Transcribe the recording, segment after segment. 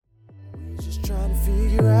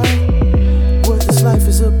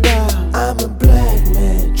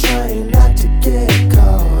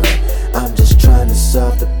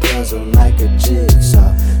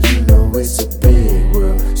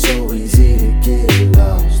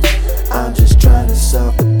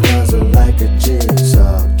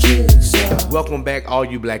Welcome back, all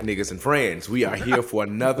you black niggas and friends. We are here for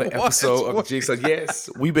another episode of the Jigsaw. Yes,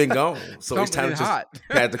 we've been gone, so it's time to just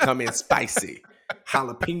had to come in spicy,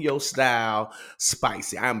 jalapeno style,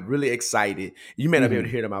 spicy. I'm really excited. You may not be able to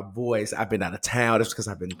hear it in my voice. I've been out of town. That's because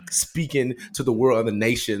I've been speaking to the world and the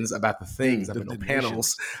nations about the things. I've been on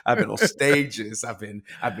panels. I've been on stages. I've been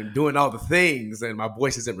doing all the things, and my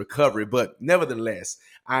voice is in recovery. But nevertheless,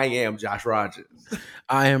 I am Josh Rogers.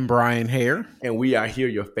 I am Bryan Hare. And we are here,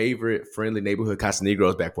 your favorite friendly neighborhood Casa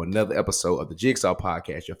Negros, back for another episode of the Jigsaw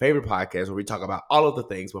podcast, your favorite podcast where we talk about all of the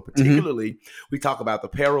things, but particularly we talk about the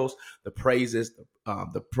perils, the praises,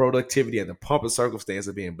 the productivity, and the pump and circumstance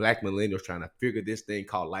of being black millennials trying to figure this thing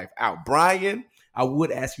called life out. Bryan, I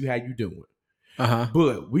would ask you how you doing,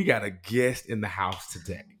 but we got a guest in the house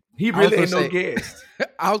today. He really ain't no guest.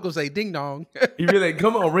 I was gonna say ding dong. He really ain't.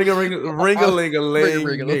 Come on, ring a ling a ling niggas.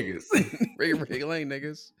 Ring a ling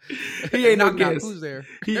niggas. He ain't no guest. Who's there?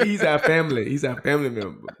 He's our family. He's our family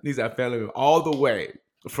member. He's our family member all the way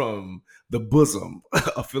from the bosom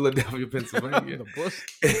of Philadelphia, Pennsylvania. The bosom.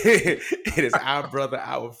 It is our brother,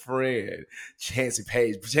 our friend, Chancey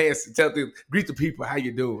Page. Chancey, greet the people. How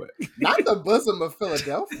you doing? Not the bosom of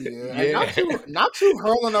Philadelphia. Yeah. Not you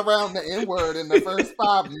hurling around the N-word in the first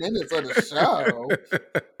 5 minutes of the show.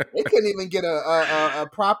 They couldn't even get a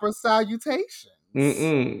proper salutation.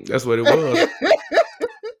 That's what it was.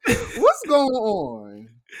 What's going on?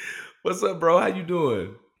 What's up, bro? How you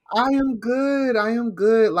doing? I am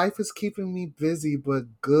good. Life is keeping me busy, but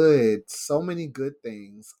good. So many good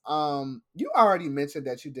things. You already mentioned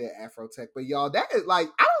that you did Afrotech, but y'all, that is like,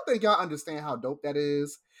 I don't think y'all understand how dope that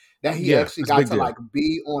is. That he actually got to like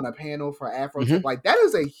be on a panel for Afrotech. Like, that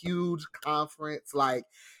is a huge conference. Like,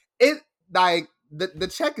 it, like,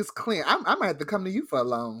 the check is clear. I might have to come to you for a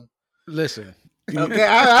loan. Listen. Okay,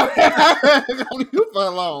 I come to you for a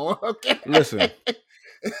loan. Okay. Listen.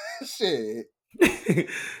 Shit.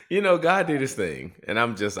 You know, God did his thing, and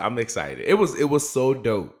I'm excited. It was so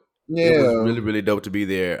dope. Yeah, it was really, really dope to be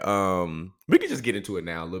there. We can just get into it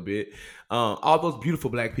now a little bit. All those beautiful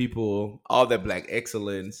black people, all that black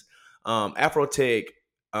excellence. Afrotech.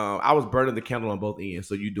 I was burning the candle on both ends.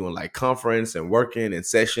 So you doing like conference and working and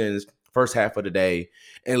sessions first half of the day,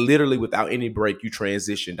 and literally without any break, you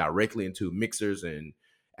transition directly into mixers and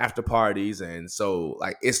after parties. And so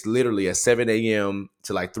like it's literally at 7 a.m.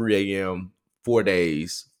 to like 3 a.m. 4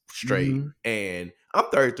 days straight. And I'm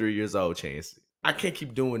 33 years old, Chancey. I can't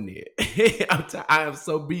keep doing it. I am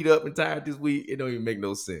so beat up and tired this week. It don't even make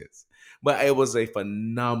no sense. But it was a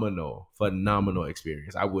phenomenal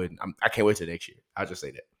experience. I can't wait till next year. I'll just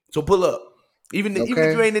say that. So pull up. Even if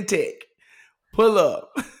you ain't in tech, pull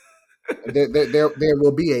up. There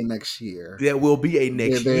will be a next year. There will be a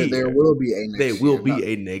next year. There will be a next year. There will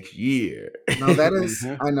be a next year. No, that is,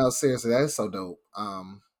 I know, seriously, that is so dope.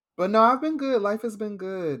 But no, I've been good. Life has been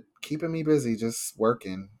good. Keeping me busy, just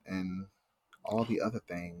working and all the other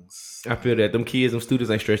things. I feel that them kids, them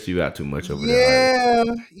students ain't stressing you out too much over there.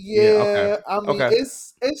 Yeah. Okay. I mean,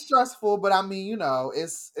 it's stressful, but I mean, you know,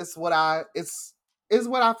 it's what I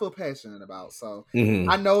feel passionate about. So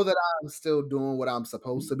I know that I'm still doing what I'm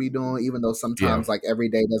supposed to be doing, even though sometimes like every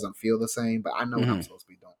day doesn't feel the same. But I know what I'm supposed to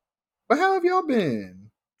be doing. But how have y'all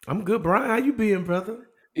been? I'm good, Bryan. How you been, brother?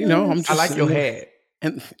 You know, I like your hat.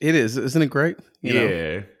 And it is, isn't it great? You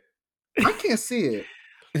know? I can't see it.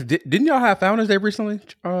 Didn't y'all have Founders Day recently,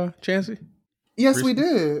 Chancey? Yes, we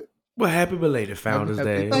did. Well, happy belated Founders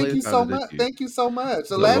Day. Thank you so much. Thank you so much.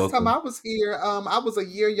 The last time I was here, I was a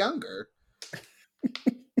year younger.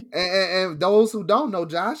 and those who don't know,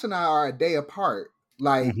 Josh and I are a day apart.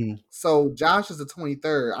 Like, so Josh is the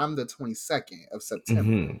 23rd. I'm the 22nd of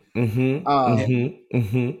September.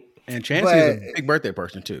 And Chancey is a big birthday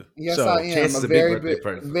person too. Yes, so, I am. Chance's a very big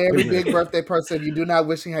birthday person. If you do not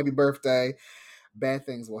wish him happy birthday, bad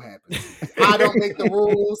things will happen. I don't make the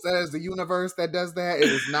rules. That is the universe that does that. It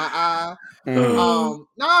is not I.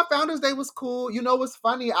 Founders Day was cool. You know what's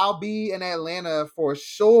funny? I'll be in Atlanta for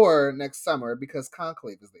sure next summer because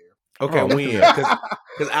Conclave is there. Okay, when?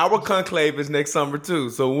 Because our Conclave is next summer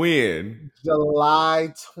too. So when?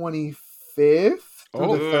 July 25th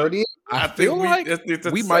through the 30th. I feel like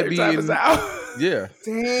we might be in. Yeah.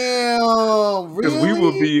 Damn.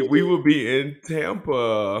 Really? We will be in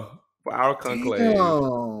Tampa for our conclave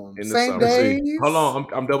in the same summer. days? Hold on,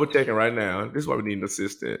 I'm double checking right now. This is why we need an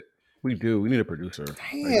assistant. We do. We need a producer.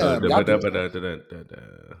 Damn.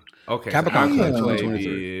 Okay. Capricorn conclave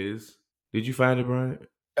is. Did you find it, Bryan?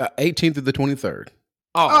 18th to the 23rd.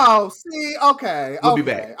 Oh, see, okay. We'll be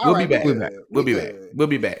back. We'll be back. We'll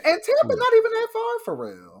be back. And Tampa's not even that far for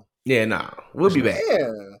real. Yeah, nah. We'll be back. Yeah.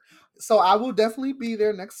 So I will definitely be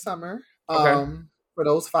there next summer. For for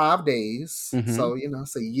those 5 days. So,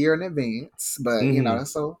 it's a year in advance. But,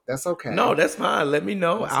 that's okay. No, that's fine. Let me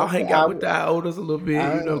know. That's I'll okay. hang out with the elders a little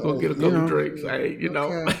bit, go get a couple drinks. Hey,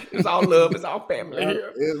 it's all love. It's all family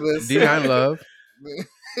here. D9 love.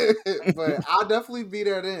 But I'll definitely be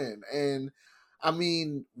there then. And I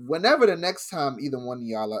mean, whenever the next time either one of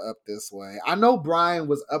y'all are up this way. I know Bryan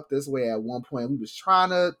was up this way at one point. We was trying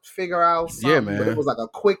to figure out something, but it was like a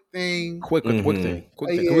quick thing. Quick thing. Yeah.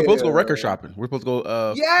 We're supposed to go record shopping. We're supposed to go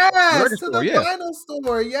to the vinyl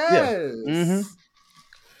store. Yes. Yeah. Mm-hmm.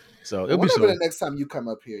 So it'll whenever the next time you come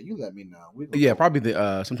up here, you let me know. Probably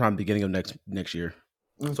sometime beginning of next year.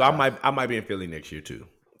 Okay. So I might be in Philly next year too.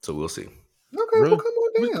 So we'll see. Okay, really? Well, come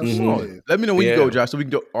on down. Let me know when you go, Josh, so we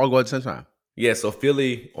can all go at the same time. Yeah, so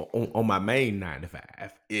Philly on my main 9 to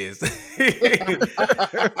 5 is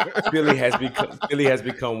Philly has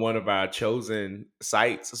become one of our chosen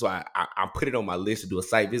sites. So I put it on my list to do a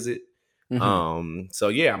site visit. Mm-hmm. So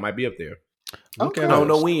yeah, I might be up there. Okay. I don't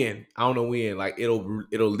know when. Like it'll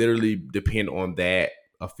literally depend on that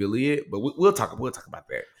affiliate, but we'll talk about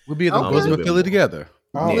that. We'll be in the bosom of Philly together.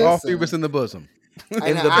 All 3 of us in the bosom.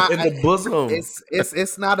 In the bosom.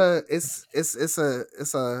 It's not a it's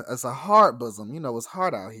a hard bosom. It's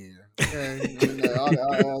hard out here. Okay?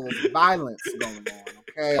 all this violence going on.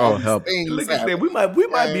 Okay, help! Look at that. We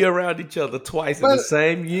might be around each other twice in the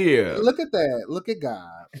same year. Look at that. Look at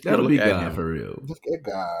God. That'll be God for real. Look at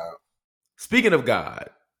God. Speaking of God,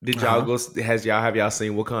 did y'all go? Have y'all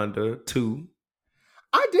seen Wakanda 2?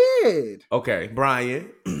 I did. Okay,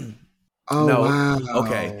 Bryan. Oh, no. Wow.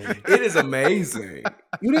 Okay. It is amazing.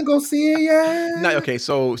 You didn't go see it yet? No, okay,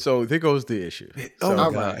 so there goes the issue. So,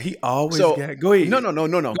 my God. He always got go ahead. No.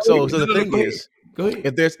 So the thing is, go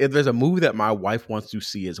ahead. If there's a movie that my wife wants to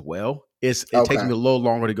see as well, it takes me a little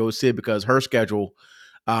longer to go see it because her schedule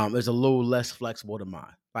is a little less flexible than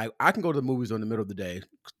mine. Like I can go to the movies in the middle of the day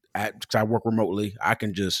because I work remotely. I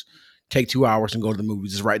can just take 2 hours and go to the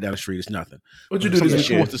movies. It's right down the street. It's nothing. What you do this weekend?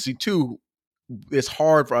 She wants to see 2. It's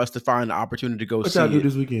hard for us to find the opportunity to go see y'all do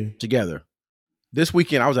this weekend together. This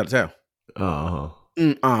weekend I was out of town.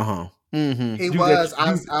 Mm-hmm. He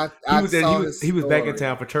was back in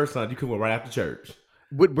town for church Sunday. You could go right after church.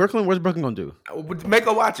 What's Brooklyn gonna do? Make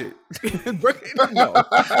her watch it. No,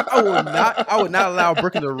 I would not allow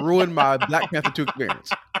Brooklyn to ruin my Black Panther 2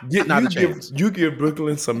 experience. You give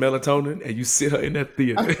Brooklyn some melatonin and you sit her in that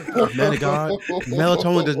theater. Man of God,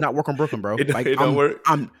 melatonin does not work on Brooklyn, bro. It don't work.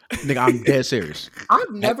 I'm dead serious.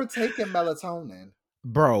 I've never taken melatonin,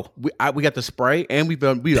 bro. We got the spray and we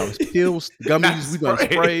done pills, gummies, we done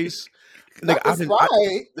sprays.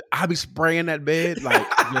 I be spraying that bed, like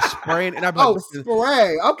just spraying, and I be like,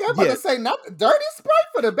 spray. Okay, I'm about to say not the dirty spray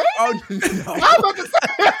for the baby. Oh no, I'm about to say.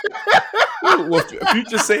 Well,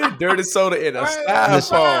 Future said dirty soda in a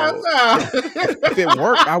styrofoam. If it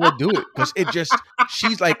worked, I would do it because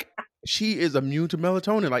she is immune to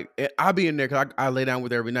melatonin. Like I be in there because I lay down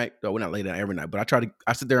with her every night. No, we're not lay down every night, but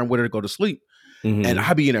I sit there and with her to go to sleep, and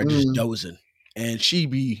I be in there just dozing, and she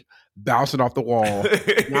be bouncing off the wall.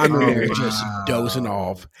 I'm in there just dozing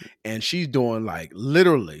off, and she's doing like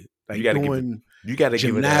literally like you gotta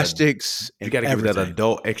gymnastics. You gotta give that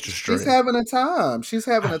adult extra strength. She's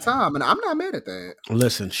having a time, and I'm not mad at that.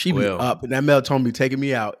 Listen, she be up, and that melatonin be taking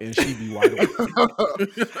me out, and she be wide awake.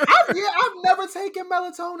 I've never taken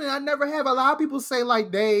melatonin. I never have. A lot of people say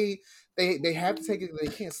like they have to take it. They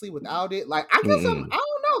can't sleep without it. Like I guess I don't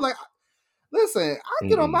know. Like. Listen, I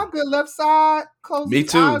get on my good left side, close my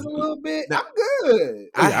eyes a little bit. Now, I'm good.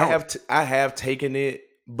 I have taken it,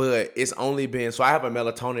 but it's only been so I have a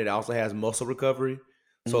melatonin that also has muscle recovery.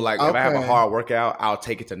 So like if I have a hard workout, I'll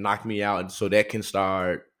take it to knock me out, and so that can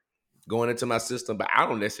start going into my system. But I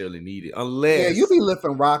don't necessarily need it unless you be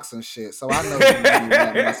lifting rocks and shit. So I know you need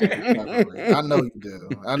that muscle recovery.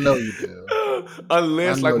 I know you do.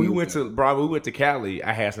 Unless like we went to Cali,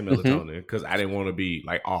 I had some melatonin because I didn't want to be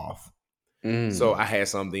like off. So I had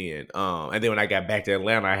some then. And then when I got back to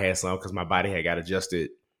Atlanta, I had some because my body had got adjusted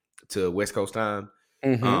to West Coast time.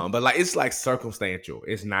 But like it's like circumstantial.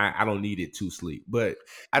 It's not. I don't need it to sleep. But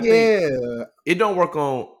I think it don't work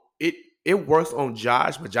on it. It works on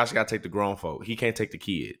Josh, but Josh got to take the grown folk. He can't take the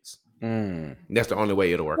kids. That's the only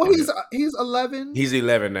way it'll work. Well, he's 11. He's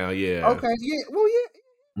 11 now. Yeah. Okay. Yeah. Well,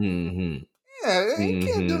 yeah. Yeah, you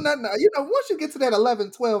can't do nothing. Once you get to that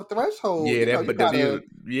 11, 12 threshold, Yeah, you gotta. the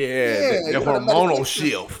Yeah, hormonal the medications.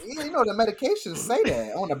 shift. Yeah, the medications say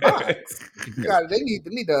that on the box. They need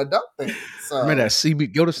the adult thing. I mean, So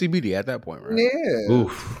that go to CBD at that point, right? yeah.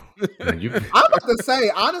 Oof. Man, I'm about to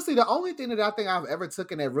say, honestly, the only thing that I think I've ever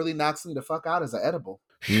taken that really knocks me the fuck out is an edible.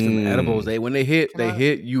 Them edibles, when they hit,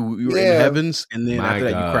 you're in heavens, and then My after that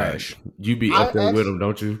you God. crash. You be up there with them,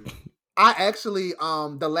 don't you? I actually,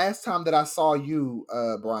 the last time that I saw you,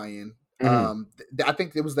 Bryan, I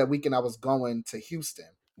think it was that weekend I was going to Houston.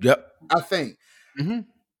 Yep. I think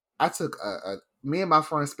I took me and my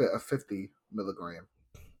friend spent a 50 milligram.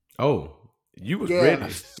 Oh, you was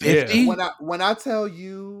ready. 50? Yeah. When I tell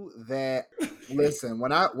you that, listen,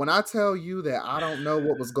 when I tell you that I don't know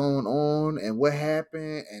what was going on and what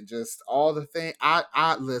happened and just all the things,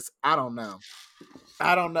 I listen, I don't know.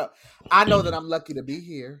 I know that I'm lucky to be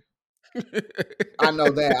here. I know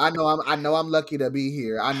that. I know I'm lucky to be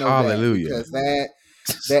here. I know Hallelujah. that because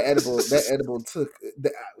that edible took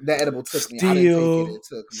me. I didn't take it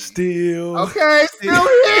took me. Still here.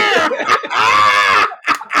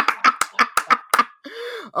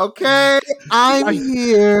 Okay, I'm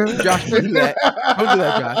here. Josh, don't do that. Don't do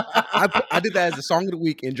that, Josh. I did that as the song of the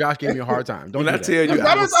week, and Josh gave me a hard time. Don't when do I that. tell you,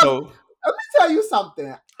 I was so. Let me tell you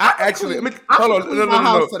something. Hold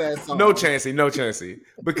on. No, Chancey.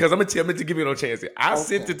 Because I'm gonna give you no Chancey. I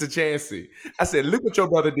sent it to Chancey. I said, "Look what your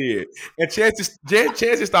brother did," and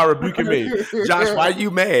Chancey started rebuking me. Josh, why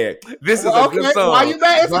you mad? This is a good song. Why you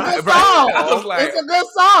mad? It's a good song. I was like, it's a good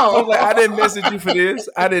song. I was like, I didn't message you for this.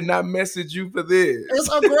 I did not message you for this. It's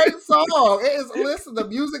a great song. It is. Listen, the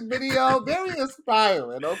music video very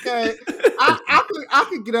inspiring. Okay, I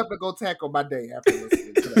could get up and go tackle my day after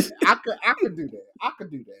listening to that. I could do that.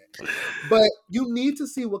 But you need to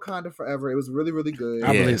see Wakanda Forever. It was really, really good.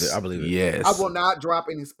 I believe it. Yes. I will not drop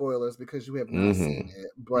any spoilers because you have not seen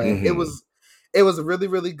it. But it was really,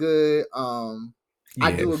 really good.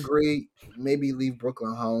 I do agree. Maybe leave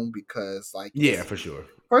Brooklyn home because for sure.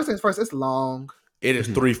 First things first, it's long. It is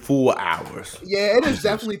 3 full hours. Yeah, it is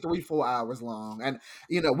definitely 3 full hours long. And,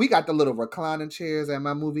 we got the little reclining chairs at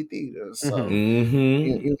my movie theater. So,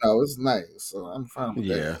 it's nice. So I'm fine with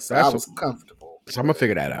that. So I was comfortable. So I'm going to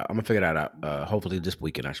figure that out. Hopefully this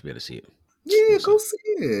weekend I should be able to see it. Yeah, go see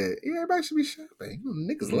it. Yeah, everybody should be shopping.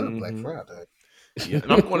 Niggas love Black Friday. Yeah,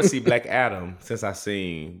 and I'm going to see Black Adam since I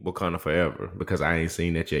seen Wakanda Forever because I ain't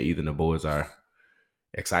seen that yet either. And the boys are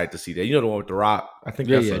excited to see that. You know the one with The Rock? I think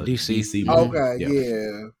that's a DC movie.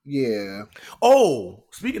 Okay, yeah. Oh,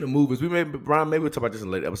 speaking of movies, Bryan, maybe we'll talk about this in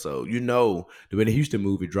a later episode. The Whitney Houston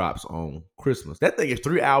movie drops on Christmas. That thing is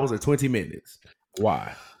 3 hours and 20 minutes.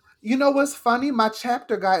 Why? You know what's funny? My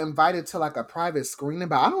chapter got invited to a private screening,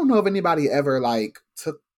 but I don't know if anybody ever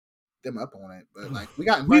took them up on it. But we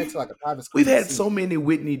got invited to a private screening. We've had so many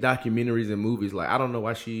Whitney documentaries and movies. I don't know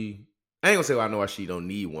why I ain't gonna say I know why she don't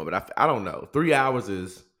need one, but I don't know. 3 hours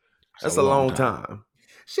that's a long time.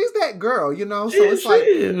 She's that girl, so it's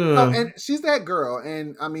and she's that girl.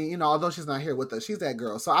 And I mean, although she's not here with us, she's that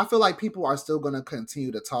girl. So I feel like people are still going to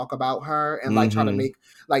continue to talk about her and try to make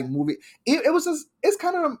movie. It was just, it's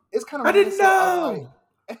kind of. I didn't know.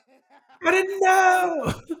 I didn't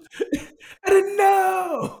know. I didn't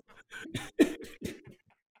know.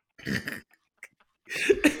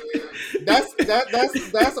 That's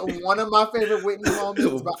one of my favorite Whitney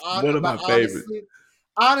moments.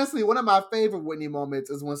 Honestly, one of my favorite Whitney moments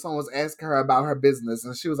is when someone was asking her about her business,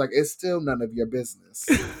 and she was like, "It's still none of your business."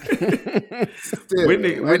 Still.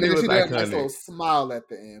 Whitney was she did a nice little smile at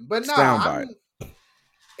the end, but no,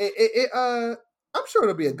 I'm sure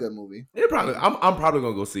it'll be a good movie. I'm probably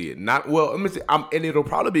gonna go see it. Let me see. And it'll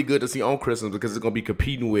probably be good to see on Christmas because it's gonna be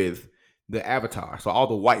competing with the Avatar. So all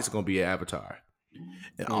the whites are gonna be an Avatar.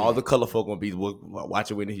 And all the color folk gonna be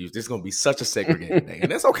watching Whitney Houston. It's gonna be such a segregated thing,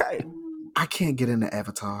 and that's okay. I can't get into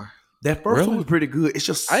Avatar. That first one was pretty good. It's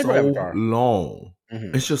just so long.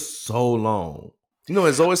 It's just so long.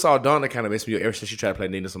 And Zoe Saldana kind of makes me ever since she tried to play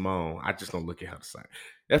Nina Simone. I just don't look at her the same.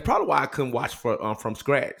 That's probably why I couldn't watch from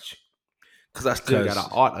scratch. Because I still got an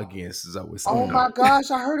art against Zoe Saldana. Oh my gosh,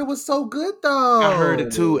 I heard it was so good though. I heard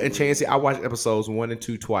it too. And Chancey, I watched episodes 1 and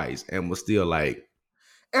 2 twice and was still like.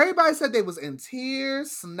 Everybody said they was in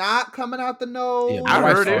tears, snot coming out the nose. Yeah, I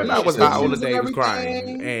heard it. I was Viola Davis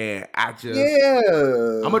crying, and I'm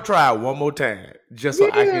gonna try it one more time just so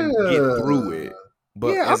I can get through it.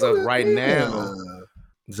 But as of right now,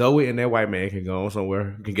 Zoe and that white man can go on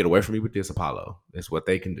somewhere, can get away from me with this Apollo. That's what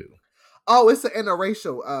they can do. Oh, it's an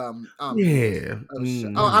interracial. Yeah.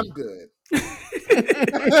 Oh, I'm good.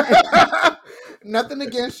 Nothing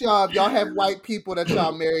against y'all. If y'all have white people that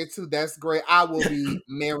y'all married to, that's great. I will be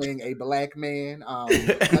marrying a black man.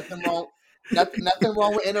 Nothing wrong. Nothing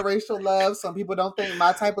wrong with interracial love. Some people don't think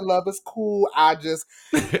my type of love is cool. I'm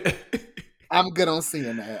good on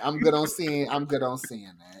seeing that. I'm good on seeing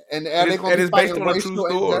that. And are they going to be it's based fighting on a true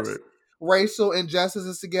story. racial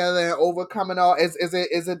injustices together and overcoming all? Is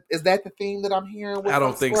that the theme that I'm hearing? I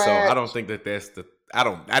don't think so. I don't think that's the.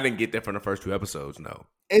 I didn't get that from the first 2 episodes. No.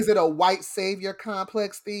 Is it a white savior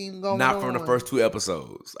complex theme going on? Not from the first 2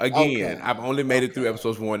 episodes. Again, I've only made it through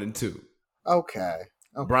episodes 1 and 2. Okay.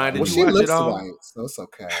 Brian, did you she watch looks it all? white, so it's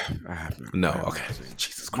okay. No. Okay.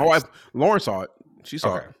 Jesus Christ. My wife Lauren saw it. She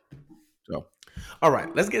saw it. So, all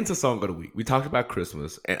right, let's get into Song of the Week. We talked about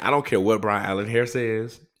Christmas, and I don't care what Brian Allen here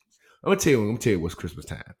says. I'm gonna tell you what's Christmas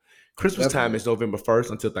time. Christmas time is November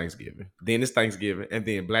 1st until Thanksgiving. Then it's Thanksgiving, and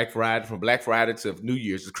then Black Friday. From Black Friday to New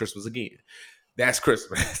Year's is Christmas again. That's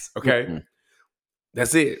Christmas. Okay,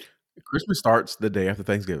 that's it. Christmas starts the day after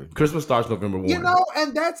Thanksgiving. Christmas starts November 1.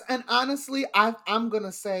 And honestly, I'm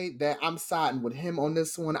gonna say that I'm siding with him on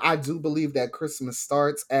this one. I do believe that Christmas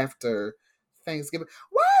starts after Thanksgiving.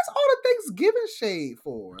 Why is all the Thanksgiving shade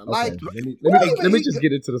for? Okay. Like, let me just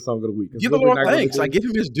get into the Song of the Week. Give the Lord thanks. Like, give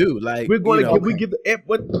him his due. Like, we're going to we give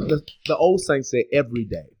what the old saints say every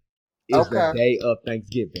day is the day of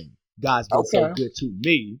Thanksgiving. God's been so good to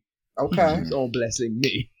me. Okay, He keeps on blessing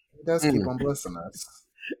me. He does keep on blessing us.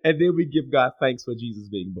 And then we give God thanks for Jesus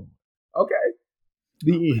being born. Okay.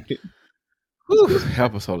 The end. Whew.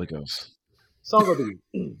 Help us, Holy Ghost. Song of the Week.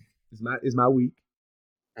 It's my week.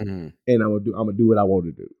 Mm-hmm. And I'm gonna do what I want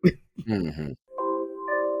to do. Mm-hmm.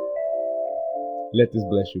 Let this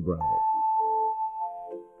bless you, Brian.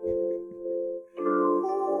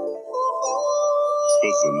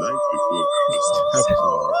 Was the night before Christmas.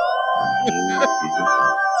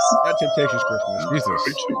 That Temptations Christmas.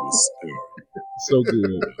 Jesus. So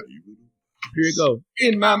good. Here you go.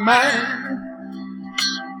 In my mind.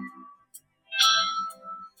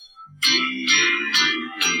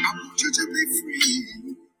 I want you to be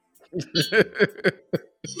free.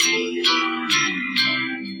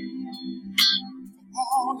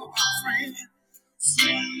 All of my friends.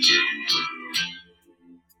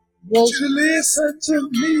 Won't you listen to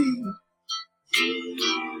me?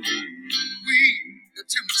 The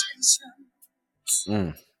Temptations.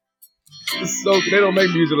 So they don't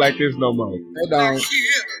make music like this no more. They don't.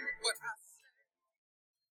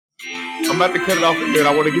 I'm about to cut it off in there.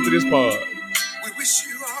 I want to get to this part.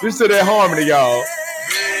 Listen to that harmony, y'all.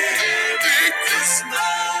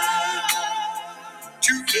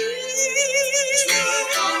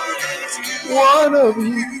 One of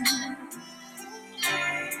you.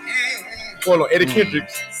 Hold on, Eddie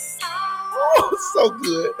Kendricks. Oh, so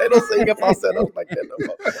good. They don't sing if I set up like that no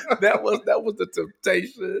more. That was the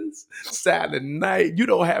Temptations. Silent Night. You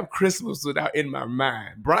don't have Christmas without In My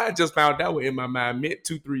Mind. Brian just found out what In My Mind meant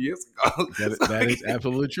 2-3 years ago. That is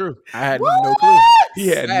absolutely true. I had no clue. He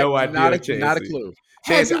had no idea. Not a clue.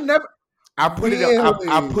 Chancey, Had you never? I put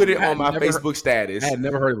it on my Facebook status. I had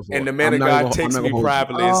never heard it before. And the man of God texted me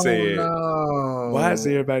privately and said, no. "Why is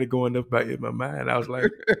everybody going up about In My Mind?" I was like,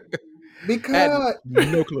 because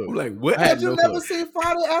no clue. I'm like, what? Had you never seen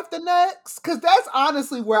Friday After Next? Because that's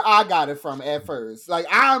honestly where I got it from at first. Like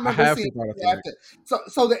I remember seeing Friday After.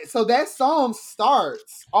 So that song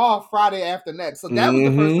starts off Friday After Next. So that was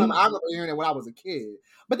the first time I remember hearing it when I was a kid.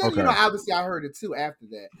 But then obviously I heard it too after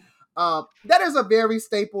that. That is a very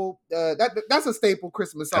staple. That's a staple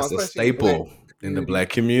Christmas song. That's a staple in the Black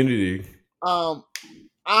community.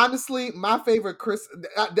 Honestly, my favorite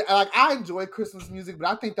I enjoy Christmas music, but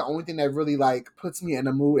I think the only thing that really like puts me in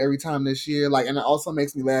the mood every time this year, like, and it also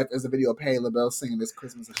makes me laugh, is the video of Patti LaBelle singing this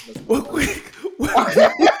Christmas. It's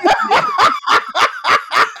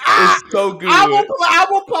so good. I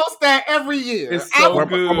will post that every year. It's so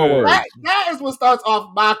good. That is what starts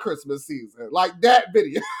off my Christmas season. Like that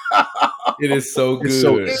video. It is so good.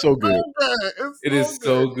 It's so good. It is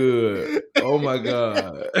so good. Oh my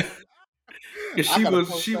God.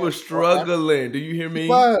 She was struggling. Do you hear me?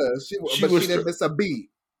 She didn't miss a beat.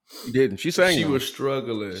 She didn't. She sang. She was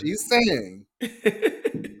struggling. She sang.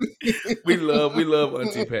 We love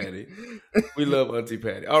Auntie Patty. We love Auntie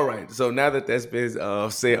Patty. All right. So now that that's been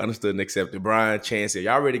said, understood, and accepted, Brian, Chancey,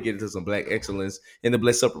 y'all ready to get into some Black excellence in the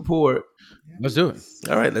Blessed Up Report? Let's do it.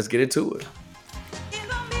 All right. Let's get into it.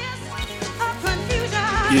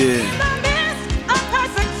 Yeah.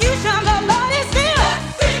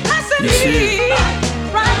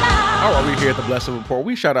 All right, we're here at the Blessed Report.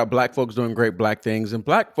 We shout out Black folks doing great Black things, and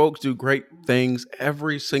Black folks do great things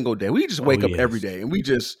every single day. We just wake up every day, and we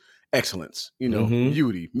just excellence, Mm-hmm.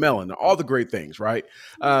 beauty, melanin, all the great things, right?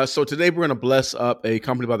 So today we're going to bless up a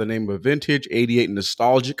company by the name of Vintage 88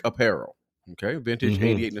 Nostalgic Apparel. Okay, Vintage Mm-hmm.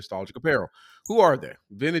 88 Nostalgic Apparel. Who are they?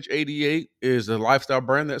 Vintage 88 is a lifestyle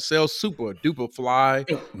brand that sells super duper fly,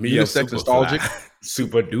 Me, yo, unisex super fly. nostalgic,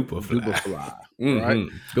 Super duper duper fly. fly. All right.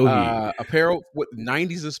 Mm-hmm. Go ahead. Apparel with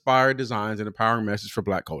 90s inspired designs and empowering message for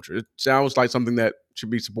Black culture. It sounds like something that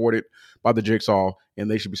should be supported by the Jigsaw, and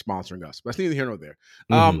they should be sponsoring us. But that's neither here nor there.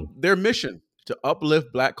 Mm-hmm. Their mission to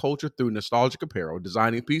uplift Black culture through nostalgic apparel,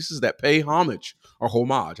 designing pieces that pay homage or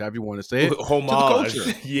homage, however you want to say it, to the Homage.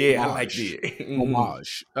 culture. Yeah, I like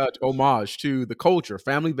Homage. that. Mm-hmm. Homage to the culture,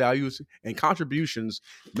 family values, and contributions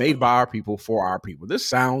made by our people for our people. This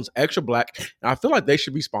sounds extra Black, and I feel like they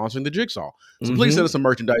should be sponsoring the Jigsaw. So please send us some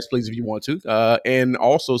merchandise, please, if you want to, and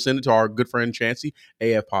also send it to our good friend Chancey,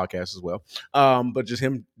 AF Podcast as well. But just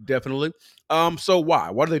him, definitely. So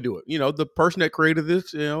why? Why do they do it? The person that created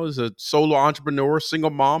this, is a solo entrepreneur, single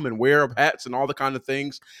mom, and wearer of hats and all the kind of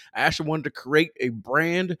things. Ashley wanted to create a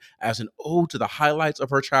brand as an ode to the highlights of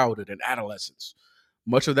her childhood and adolescence.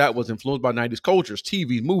 Much of that was influenced by 90s cultures,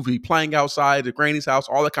 TV, movie, playing outside at Granny's house,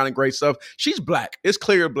 all that kind of great stuff. She's Black. It's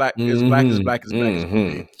clear Black is Black as Black as Black as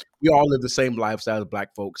can be. We all live the same lifestyle as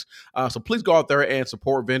Black folks. So please go out there and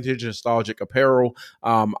support Vintage Nostalgic Apparel.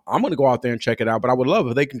 I'm going to go out there and check it out, but I would love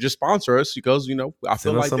if they can just sponsor us because, I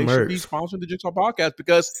feel like they should be sponsoring the Jigsaw Podcast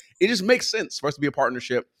because it just makes sense for us to be a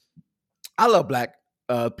partnership. I love Black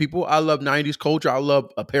people. I love 90s culture. I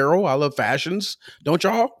love apparel. I love fashions. Don't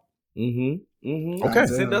y'all? Mm-hmm. Mm-hmm. Okay.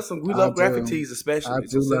 Send us some. We love graphic tees, especially.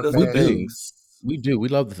 So send us some things. We do. We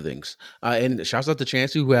love the things. And shouts out to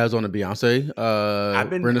Chancey who has on a Beyonce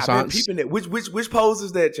Renaissance. I've been peeping it. Which pose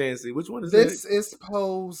is that, Chancey? Which one is this? that? This is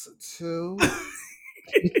pose 2.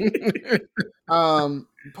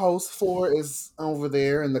 Pose 4 is over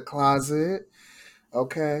there in the closet.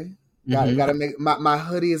 Okay. Gotta make my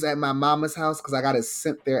hoodie is at my mama's house because I got it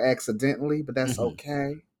sent there accidentally, but that's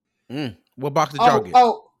okay. What box did y'all get?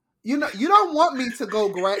 You don't want me to go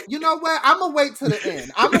grab. You know what? I'm gonna wait to the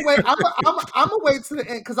end. I'm gonna wait to the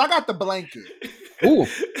end because I got the blanket. Ooh.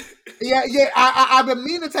 Yeah. I've been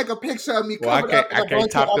meaning to take a picture of me covered up in a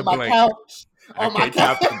blanket on my couch. I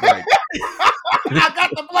got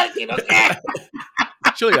the blanket. Okay.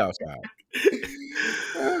 Chilly outside.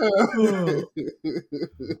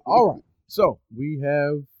 All right. So we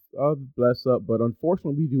have bless up, but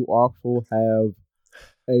unfortunately, we do also have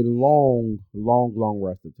a long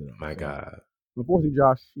rest of today. My God. Unfortunately,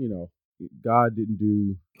 Josh, God didn't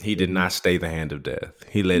do. He did not stay the hand of death.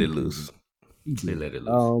 He let it loose. He let it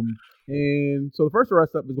loose. And so the first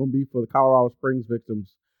arrest up is going to be for the Colorado Springs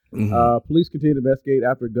victims. Police continue to investigate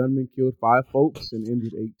after a gunman killed 5 folks and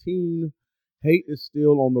injured 18. Hate is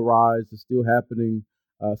still on the rise. It's still happening.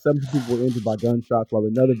 17 people were injured by gunshots while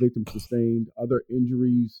another victim sustained other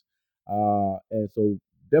injuries. And so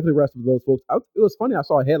definitely rest of those folks. It was funny. I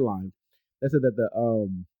saw a headline that said that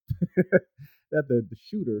the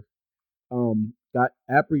shooter got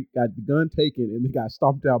the gun taken and they got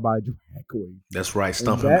stomped out by a drag queen. That's right.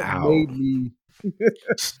 Stomp him out. That made me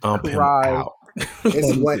stomp cry. Him out.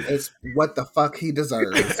 It's what the fuck he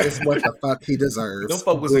deserves. It's what the fuck he deserves. Them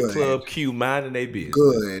folk was in Club Q minding their business.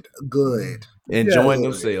 Good. Enjoying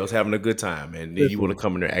themselves, having a good time, and then you want to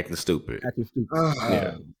come in there acting stupid.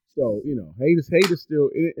 Yeah. So hate is still,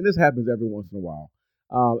 and this happens every once in a while.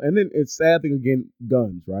 And then it's sad thing again,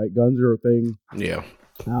 guns, right? Guns are a thing. Yeah.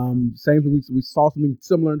 Same thing. We saw something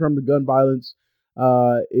similar in terms of gun violence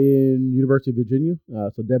in University of Virginia.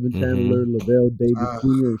 So Devin Chandler, Lavelle Davis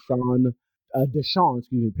Jr., and Deshaun,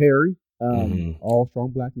 Perry. All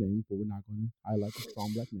strong Black names, but we're not going to highlight the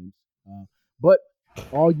strong Black names. But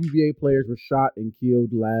all UVA players were shot and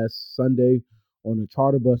killed last Sunday on a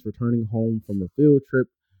charter bus returning home from a field trip.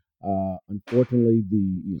 Unfortunately,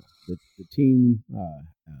 the team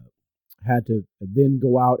had to then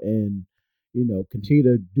go out and continue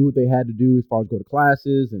to do what they had to do as far as go to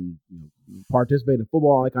classes and participate in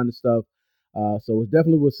football, all that kind of stuff. So it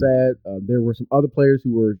definitely was sad. There were some other players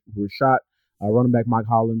who were shot. Running back Mike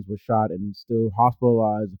Hollins was shot and still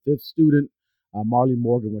hospitalized. The 5th student, Marley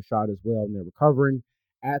Morgan, was shot as well, and they're recovering.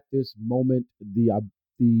 At this moment, the I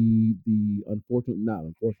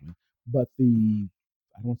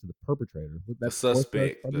don't want to say the perpetrator, the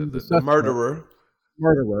suspect, the murderer.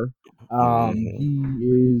 He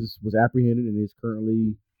was apprehended and is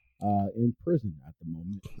currently in prison at the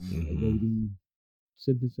moment, awaiting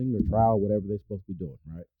sentencing or trial, whatever they're supposed to be doing,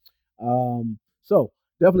 right? So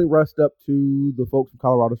definitely rest up to the folks from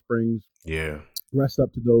Colorado Springs. Yeah. Rest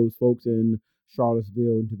up to those folks in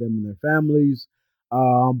Charlottesville and to them and their families.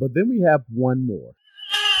 But then we have one more.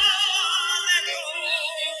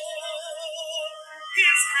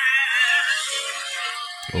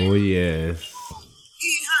 Oh yes.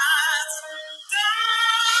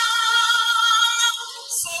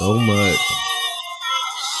 So much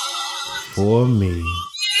for me.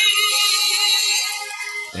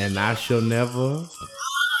 And I shall never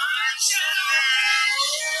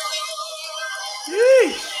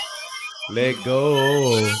let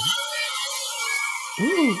go.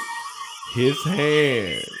 Ooh, his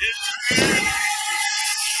hand.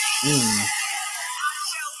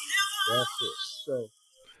 That's it. So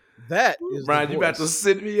that is Brian, the you about to voice.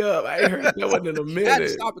 sit me up. I ain't heard that one in a I had to minute.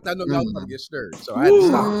 stop it. I know y'all about to get stirred, so I had to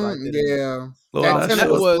stop it right there. Yeah. Lord, That tenor that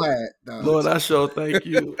was was- flat, though. Lord, I sure thank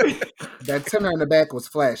you. That tenor in the back was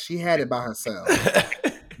flat. She had it by herself.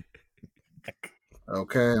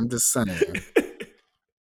 Okay, I'm just saying.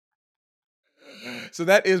 So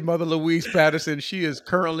that is Mother Louise Patterson. She is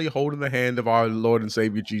currently holding the hand of our Lord and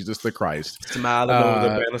Savior Jesus the Christ. Smiling over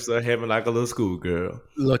the banister of heaven like a little schoolgirl.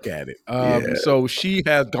 Look at it. Yeah. So she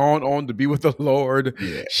has gone on to be with the Lord.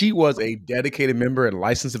 Yeah. She was a dedicated member and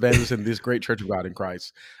licensed evangelist in this great Church of God in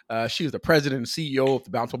Christ. She is the president and CEO of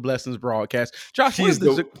the Bountiful Blessings broadcast. Josh, She's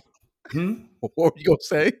the. what were you gonna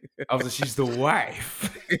say? I was like, she's the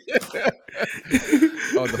wife.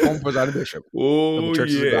 The former presiding bishop of Oh, the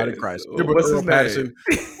Churches of God in yes. Christ. What's his Earl name? Patterson.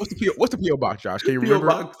 What's the PO box, Josh? Can you P.O.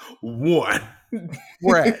 remember? Box 1.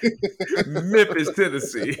 Where at? Memphis,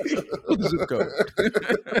 Tennessee. What's the zip code?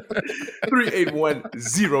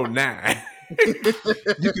 38109.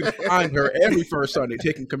 You can find her every first Sunday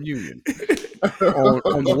taking communion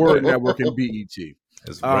on the Word Network and BET.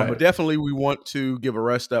 That's right. But definitely we want to give a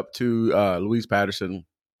rest up to Louise Patterson.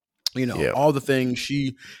 You know, all the things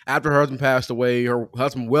she, after her husband passed away, her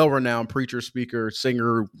husband, well-renowned preacher, speaker,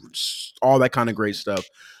 singer, all that kind of great stuff.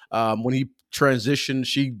 When he transitioned,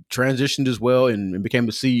 she transitioned as well and became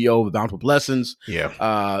the CEO of Bountiful Blessings.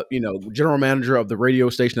 Yeah. General manager of the radio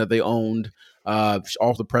station that they owned.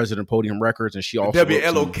 Also the president of Podium Records, and she also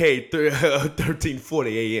WLOK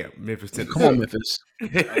 1340 AM, Memphis, Tennessee. Come on, Memphis.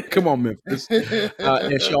 Come on, Memphis.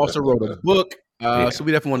 And she also wrote a book. So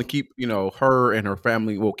we definitely want to keep, her and her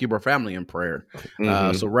family. We'll keep her family in prayer.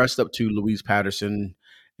 So rest up to Louise Patterson,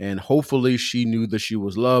 and hopefully she knew that she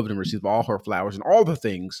was loved and received all her flowers and all the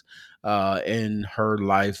things in her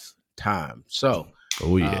lifetime. So,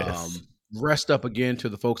 rest up again to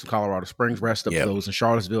the folks in Colorado Springs. Rest up to those in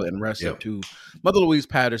Charlottesville, and rest up to Mother Louise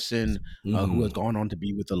Patterson, who has gone on to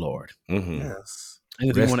be with the Lord. Yes.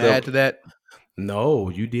 Anything you want to add to that? No,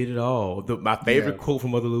 you did it all. My favorite quote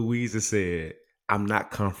from Mother Louise said, "I'm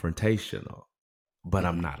not confrontational, but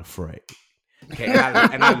I'm not afraid." Okay,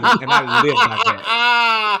 and I live by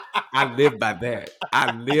that. I live by that.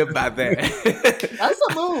 I live by that. That's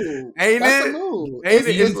a move. Ain't That's it? a move. Ain't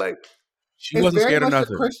it? It's like she wasn't scared of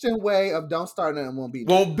nothing. A Christian way of don't start nothing, won't be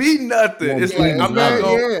nothing. It's like I'm not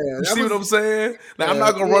gonna. You see what I'm saying? Like I'm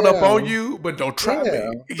not gonna run up on you, but don't try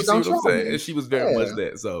me. You see what I'm saying? And she was very much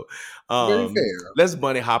that. So, let's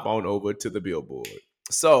Bunny hop on over to the Billboard.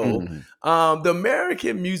 So, the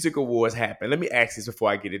American Music Awards happened. Let me ask this before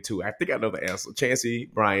I get into it. I think I know the answer. Chancey,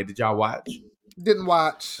 Bryan, did y'all watch? Didn't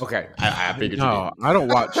watch. Okay, I figured you No, I don't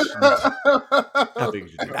watch. I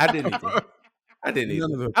figured you did. I didn't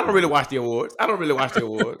either. I don't really watch the awards.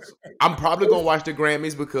 I'm probably gonna watch the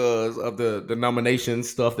Grammys because of the nomination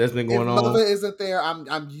stuff that's been going on. If Lova isn't there,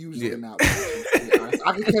 I'm usually not watching, to be honest.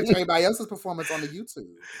 I can catch everybody else's performance on the YouTube.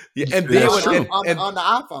 Yeah, and then on the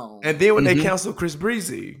iPhone. And then when they canceled Chris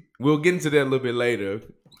Breezy, we'll get into that a little bit later.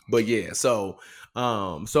 But yeah, so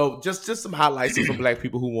just some highlights of some black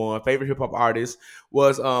people who won. Favorite hip hop artist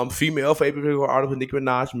was female. Favorite hip hop artist was Nicki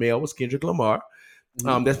Minaj. Male was Kendrick Lamar.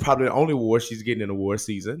 That's probably the only award she's getting in award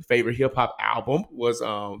season. Favorite hip hop album was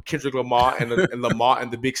Kendrick Lamar and Lamar and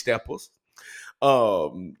the Big Steppers.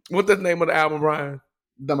 What's the name of the album, Brian?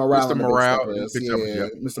 The Morale. Mr. Morale.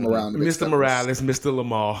 Mr. Morale. Mr. Morales, Mr.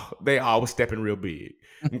 Lamar. They all was stepping real big.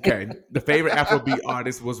 Okay. The favorite Afrobeat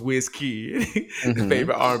artist was Wizkid. The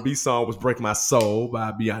favorite R&B song was Break My Soul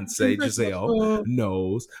by Beyonce. Giselle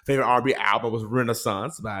Knows. Favorite R&B album was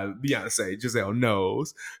Renaissance by Beyonce. Giselle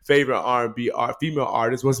Knows. Favorite R&B female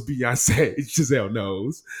artist was Beyonce. Giselle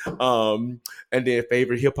Knows. And then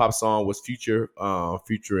favorite hip hop song was Future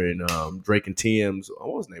featuring Drake and Tim's.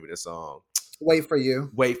 What was the name of this song? Wait for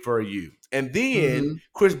You. And then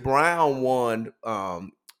Chris Brown won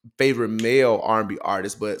favorite male R&B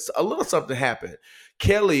artist, but a little something happened.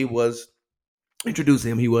 Kelly was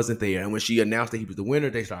introducing him. He wasn't there. And when she announced that he was the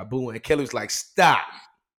winner, they started booing. And Kelly was like, stop.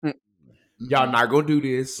 Y'all not going to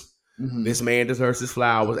do this. This man deserves his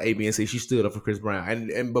flowers, A, B, and C. She stood up for Chris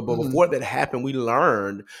Brown. But before that happened, we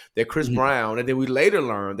learned that Chris Brown, and then we later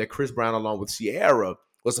learned that Chris Brown, along with Ciara,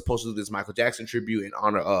 was supposed to do this Michael Jackson tribute in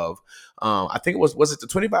honor of, I think it was it the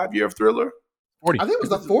 25 year of Thriller? 40. I think it was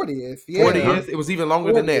the 40th. Yeah. 40th. It was even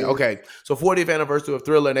longer than that. 40th. Okay, so 40th anniversary of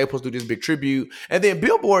Thriller, and they supposed to do this big tribute. And then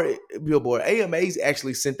Billboard, AMAs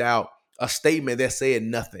actually sent out a statement that said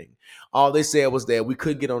nothing. All they said was that we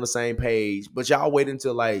couldn't get on the same page, but y'all waited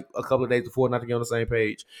until like a couple of days before not to get on the same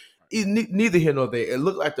page. Neither here nor there. It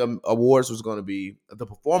looked like the awards was going to be, the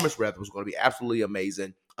performance rather was going to be absolutely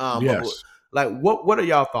amazing. Yes. Like what are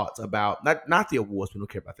y'all thoughts about not the awards? We don't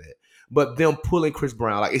care about that, but them pulling Chris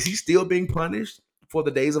Brown. Like, is he still being punished for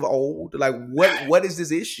the days of old? Like, what is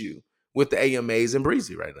this issue with the AMAs and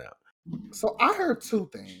Breezy right now? So I heard two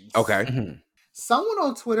things. Okay. Mm-hmm. Someone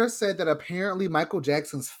on Twitter said that apparently Michael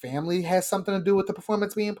Jackson's family has something to do with the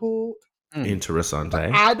performance being pulled. Interessante.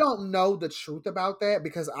 I don't know the truth about that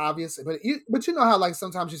because obviously, but you know how like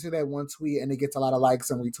sometimes you see that one tweet and it gets a lot of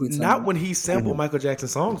likes and retweets. Not when he sampled Michael Jackson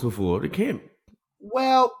songs before. It can't.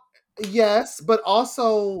 Well, yes, but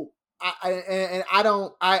also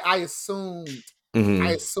I assumed. Mm-hmm.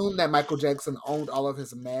 I assume that Michael Jackson owned all of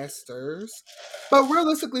his masters. But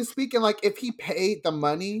realistically speaking, like if he paid the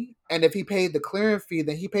money and if he paid the clearing fee,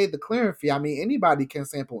 then he paid the clearing fee. I mean, anybody can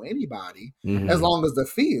sample anybody as long as the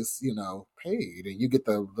fee is, paid and you get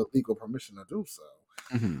the legal permission to do so.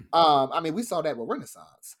 Mm-hmm. I mean, we saw that with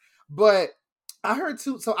Renaissance. But I heard that.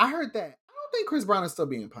 I don't think Chris Brown is still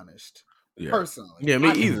being punished. Personally. Yeah,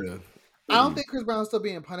 me either. I don't think Chris Brown is still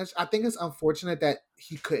being punished. I think it's unfortunate that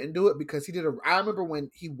he couldn't do it because he did I remember when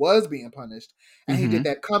he was being punished and he did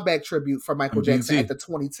that comeback tribute for Michael Jackson at the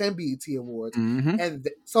 2010 BET Awards. And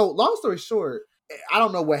so long story short, I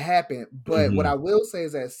don't know what happened, but what I will say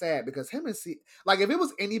is that it's sad because him and if it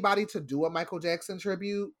was anybody to do a Michael Jackson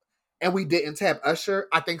tribute and we didn't tap Usher,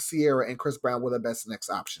 I think Sierra and Chris Brown were the best next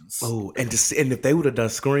options. Oh, and if they would have done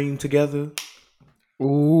Scream together.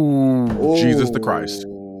 Ooh, Jesus the Christ.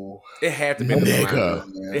 It had to be the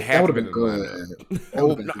lineup. It had to be the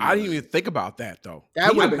lineup. I didn't even think about that though.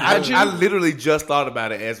 That would have been good. I literally just thought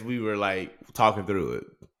about it as we were like talking through it.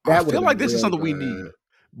 I feel like this is something we need.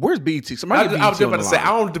 Where's BT? Somebody I was just about to say,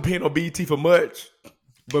 I don't depend on BT for much,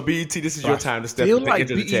 but BT, this is your time to step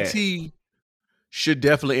into the chat. BET should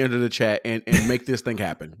definitely enter the chat and make this thing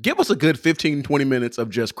happen. Give us a good 15, 20 minutes of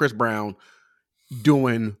just Chris Brown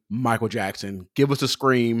doing Michael Jackson. Give us a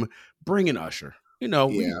Scream. Bring in Usher.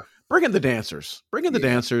 Bring in the dancers. Bring in the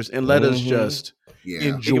dancers and let us just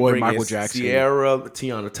enjoy Michael Jackson. Sierra,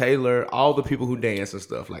 Tiana Taylor, all the people who dance and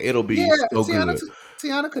stuff. Like, it'll be so good.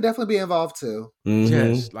 Tiana could definitely be involved too.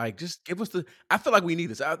 Yes, just give us I feel like we need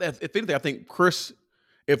this. If anything, I think Chris,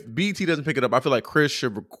 if BT doesn't pick it up, I feel like Chris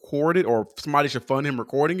should record it or somebody should fund him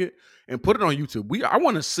recording it and put it on YouTube. I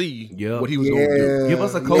want to see what he was going to do. Give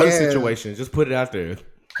us a COVID situation. Just put it out there.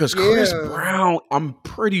 Because Chris Brown, I'm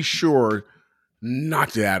pretty sure,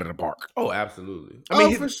 knocked it out of the park. Oh, absolutely. I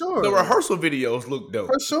mean, for sure. The rehearsal videos look dope.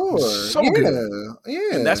 For sure. So good.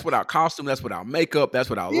 Yeah. And that's without costume, that's without makeup, that's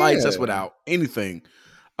without lights, that's without anything.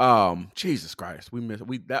 Jesus Christ.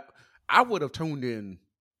 I would have tuned in.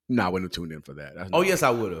 No, I wouldn't have tuned in for that. Yes, I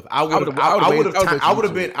would have. I would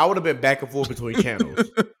have been back and forth between channels.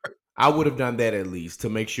 I would have done that at least to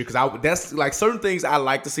make sure, because that's like certain things I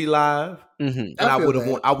like to see live, and I would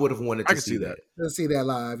have wanted to see that. To see that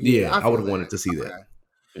live, yeah, I would have wanted to see that.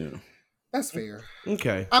 Yeah, that's fair.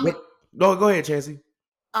 Okay, I mean, go ahead, Chancey.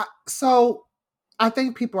 So I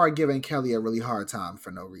think people are giving Kelly a really hard time for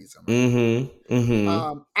no reason.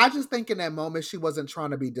 I just think in that moment she wasn't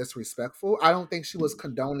trying to be disrespectful. I don't think she was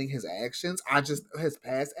condoning his actions. His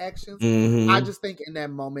past actions. I just think in that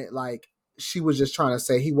moment, like, she was just trying to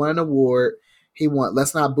say he won an award.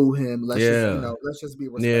 Let's not boo him. Let's just be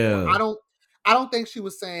respectful. Yeah. I don't think she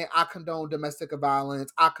was saying I condone domestic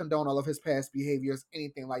violence. I condone all of his past behaviors,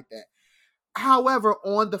 anything like that. However,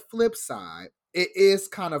 on the flip side, it is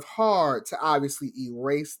kind of hard to obviously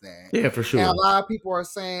erase that. Yeah, for sure. And a lot of people are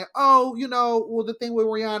saying, the thing with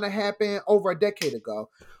Rihanna happened over a decade ago.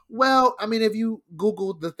 Well, I mean, if you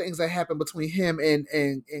Google the things that happened between him and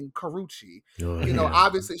Karrueche,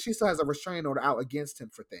 obviously she still has a restraining order out against him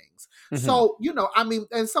for things. So, I mean,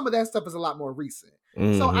 and some of that stuff is a lot more recent.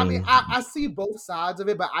 So, I mean, I see both sides of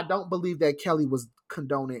it, but I don't believe that Kelly was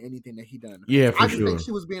condoning anything that he done. Yeah, for I just think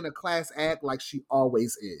she was being a class act like she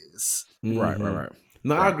always is. Right.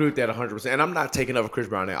 No, I agree with that 100%. And I'm not taking up for Chris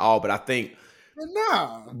Brown at all, but I think...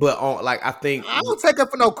 No. But, I think... I don't take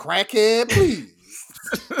up for no crackhead, please.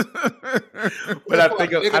 But I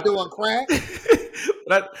think doing crack.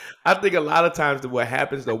 But I think a lot of times that what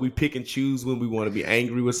happens though, we pick and choose when we want to be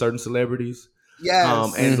angry with certain celebrities.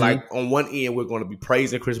 Yes. And like on one end, we're going to be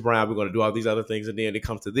praising Chris Brown. We're going to do all these other things. And then it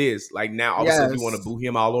comes to this. Like now, all of a sudden, we want to Yes. boo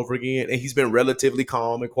him all over again. And he's been relatively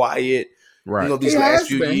calm and quiet, Right. these He last has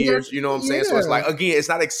few been. He years. has, You know what I'm saying? So it's like, again, it's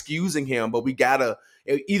not excusing him, but we got to,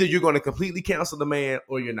 either you're going to completely cancel the man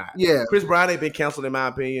or you're not. Yeah. Chris Brown ain't been canceled, in my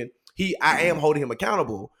opinion. I am holding him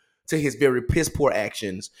accountable to his very piss poor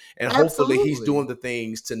actions, and hopefully he's Absolutely. doing the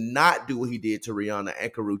things to not do what he did to Rihanna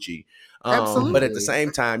and Karuchi. Absolutely. But at the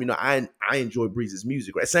same time, I enjoy Breeze's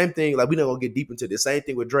music. Right, same thing. Like we're not gonna get deep into this. Same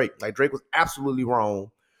thing with Drake. Like Drake was absolutely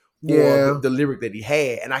wrong for Yeah. the lyric that he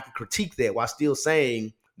had, and I can critique that while still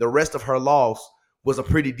saying the rest of her loss was a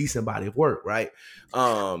pretty decent body of work, right?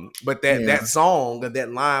 But that song and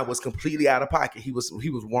that line was completely out of pocket. He was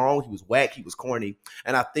wrong. He was whack. He was corny.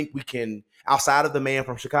 And I think we can, outside of the man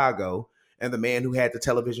from Chicago and the man who had the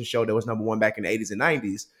television show that was number one back in the 80s and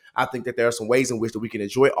 90s, I think that there are some ways in which that we can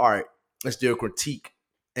enjoy art and still critique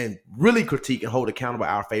and hold accountable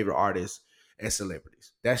our favorite artists and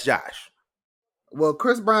celebrities. That's Josh. Well,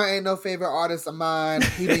 Chris Brown ain't no favorite artist of mine.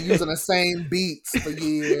 He been using the same beats for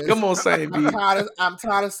years. Come on, same beat. I'm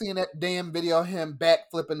tired of seeing that damn video of him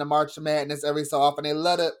backflipping the March of Madness every so often. They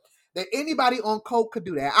let it. That anybody on coke could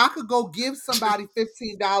do that. I could go give somebody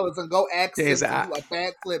 $15 and go ask him to do a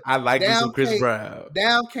backflip. I like me some Chris Brown.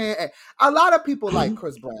 A lot of people like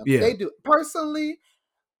Chris Brown. Yeah. They do. Personally,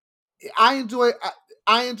 I enjoy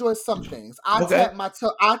some things. I tap my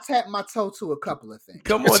toe to a couple of things.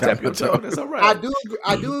 Come on, tap your toe. That's all right.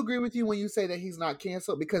 I do agree with you when you say that he's not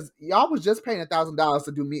canceled, because y'all was just paying $1,000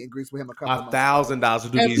 to do meet and greets with him a couple of months ago. $1,000 to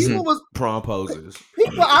do these prom poses.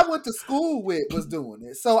 People I went to school with was doing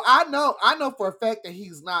it, so I know for a fact that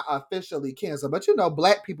he's not officially canceled. But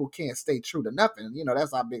black people can't stay true to nothing.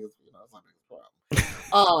 That's our biggest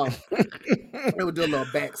problem. It would do a little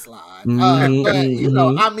backslide, but I don't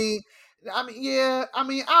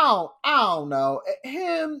know.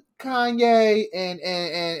 Him, Kanye,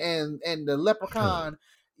 and the Leprechaun.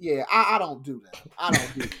 Yeah, I don't do that.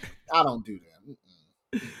 I don't do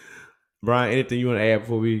that. Bryan, anything you want to add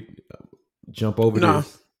before we jump over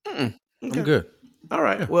this? Okay. I'm good. All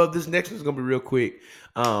right. Yeah. Well, this next one's gonna be real quick.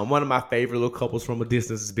 One of my favorite little couples from a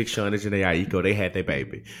distance is Big Sean and Jhené Aiko. They had their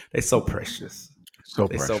baby. They're so precious. So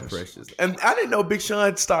precious. And I didn't know Big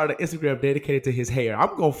Sean started an Instagram dedicated to his hair.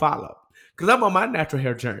 I'm gonna follow because I'm on my natural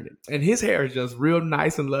hair journey, and his hair is just real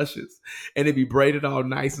nice and luscious, and it be braided all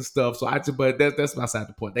nice and stuff. So but that's beside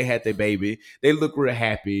the point. They had their baby. They look real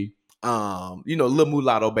happy. Little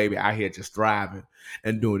mulatto baby out here just thriving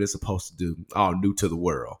and doing what it's supposed to do, all new to the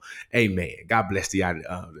world. Amen. God bless the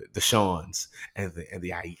Seans and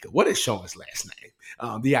the Aiko. What is Sean's last name?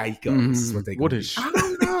 The Aiko is what they. What is? I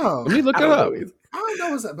don't know. Let me look it up. I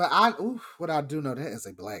don't know, but what I do know, that is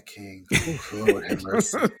a black king. Lord have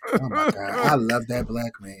mercy. Oh my God, I love that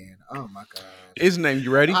black man. Oh my God. His name,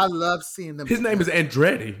 you ready? I love seeing them. His name is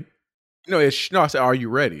Andretti. No, I said, are you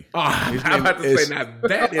ready? I'm about to say, now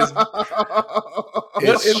that is.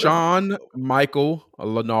 It's Sean Michael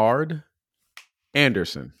Leonard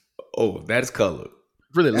Anderson. Oh, that's colored.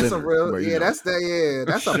 Really, that's Leonard, a real, that's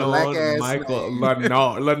a black ass Michael name.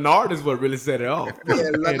 Leonard. Leonard is what really set it off.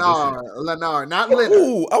 Yeah, Leonard, not Leonard.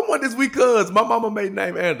 Ooh, I want this because my mama made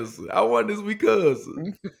name Anderson. I want this because.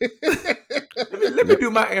 let me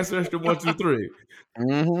do my ancestry 1, 2, 3.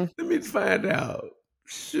 Mm-hmm. Let me find out.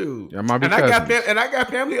 Shoot, I got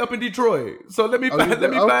family up in Detroit, so let me find out.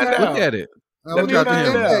 Look at it. Let me find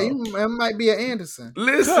out. It might be an Anderson.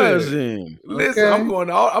 Listen. Okay. I'm going.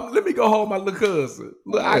 Let me go home my little cousin.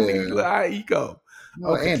 Little Aiko.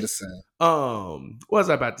 Okay. Anderson. What was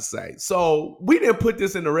I about to say? So we didn't put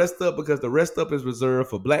this in the rest up because the rest up is reserved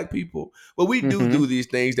for black people, but we do these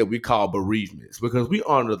things that we call bereavements because we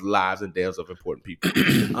honor the lives and deaths of important people.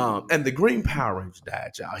 And the Green Power Ranger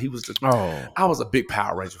died, y'all. I was a big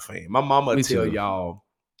Power Ranger fan. My mama would tell y'all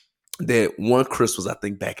that one Christmas, I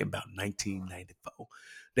think back in about 1994,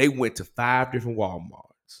 they went to 5 different Walmarts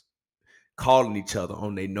calling each other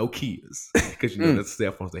on their Nokias because that's the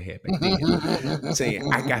cell phones they had back then,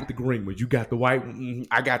 saying, I got the green one, you got the white one,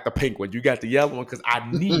 I got the pink one, you got the yellow one, because I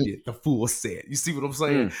needed the full set. You see what I'm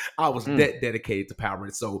saying? I was that dedicated to Power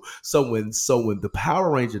Rangers. So when the Power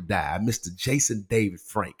Ranger died, Mr. Jason David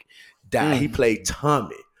Frank died. He played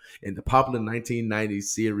Tommy in the popular 1990s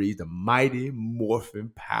series, The Mighty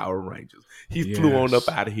Morphin Power Rangers. He flew on up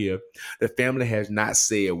out of here. The family has not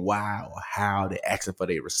said why or how. They're asking for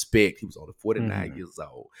their respect. He was only 49 years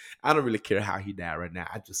old. I don't really care how he died right now.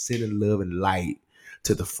 I just send in love and light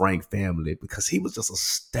to the Frank family because he was just a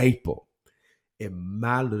staple in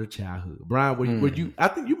my little childhood. Bryan, were you? I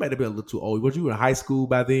think you might have been a little too old. Was you in high school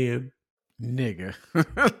by then? Nigga.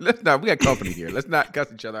 Let's not. We got company here. Let's not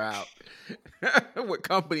cuss each other out. With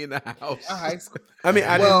company in the house. High school. I mean,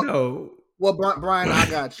 I didn't know. Well, Bryan, I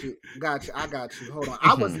got you. I got you. Hold on.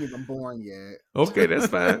 I wasn't even born yet. Okay, that's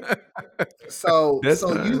fine. So That's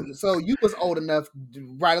fine. you was old enough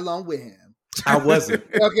right along with him. I wasn't.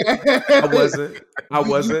 Okay. I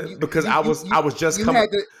wasn't because I was just coming.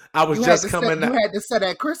 You had to set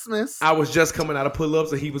at Christmas. I was just coming out of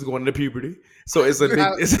pull-ups and he was going into puberty. So it's a big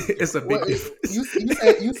it's a big difference.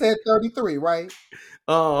 You said 33, right?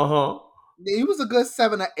 Uh-huh. You was a good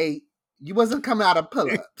 7 or 8. You wasn't coming out of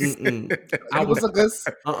pull-ups. I was a good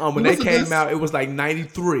when they came out, it was like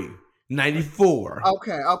 93, 94.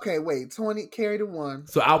 Okay, wait. 20 carry the 1.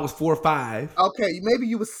 So I was 4 or 5. Okay, maybe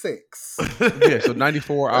you was 6. Yeah, so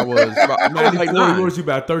 94 I was about 94 was you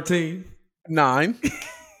about 13? 9.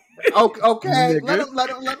 Okay, let him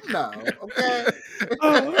know. Okay.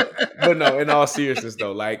 But no, in all seriousness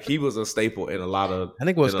though, like he was a staple in a lot of. I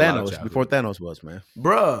think it was Thanos before Thanos was, man.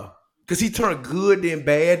 Bruh. Because he turned good, then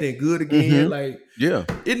bad, then good again. Like, yeah,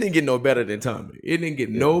 it didn't get no better than Tommy. It didn't get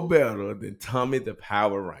no better than Tommy the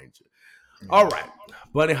Power Ranger. All right.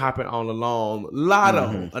 Bunny hopping on along.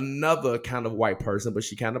 Lotto, another kind of white person, but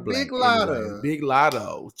she kind of black. Big Lotto. Anyway. Big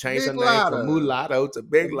Lotto. Changed her name from Mulatto to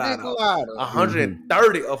Big Lotto.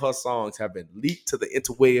 130 of her songs have been leaked to the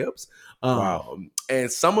interwebs. Wow.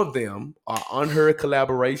 And some of them are unheard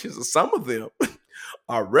collaborations, and some of them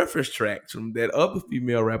are reference tracks from that other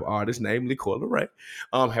female rap artist, namely Coyle Ray,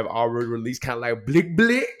 have already released, kind of like Blick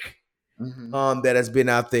Blick. That has been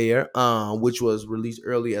out there, which was released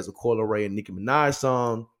early as a Coyle Ray and Nicki Minaj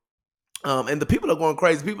song. And the people are going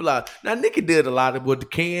crazy. People are now. Nicki did a lot of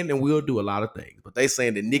what can and will do a lot of things, but they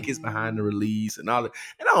saying that Nicki's behind the release and all that.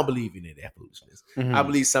 And I don't believe in that foolishness. I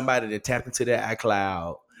believe somebody that tapped into their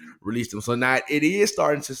iCloud released them. So now it is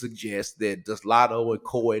starting to suggest that does Lotto and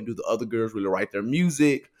Coy and do the other girls really write their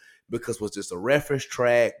music? Because was this a reference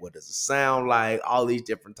track? What does it sound like? All these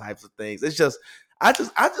different types of things. It's just. I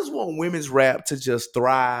just want women's rap to just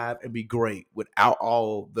thrive and be great without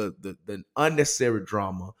all the unnecessary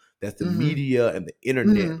drama that the media and the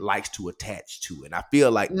internet likes to attach to. And I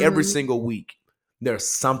feel like every single week there's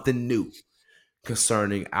something new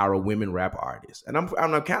concerning our women rap artists. And I'm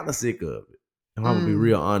kind of sick of it. I'm gonna be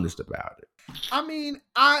real honest about it. I mean,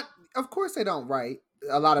 of course they don't write.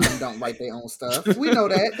 A lot of them don't write their own stuff. We know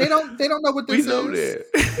that. They don't know what this is. We know that.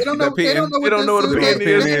 They don't know. They don't know what the pen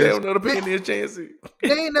is. They don't know the pen is, Chancey. They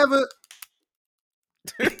ain't never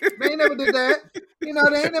did that. You know,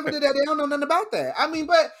 they ain't never did that. They don't know nothing about that. I mean,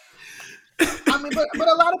 but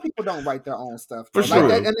a lot of people don't write their own stuff. For sure.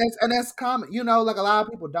 Like that, and that's common. You know, like a lot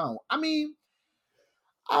of people don't. I mean,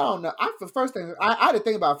 I don't know. I had to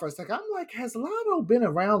think about it for a second. I'm like, has Lotto been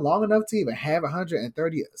around long enough to even have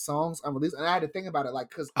 130 songs unreleased? And I had to think about it, like,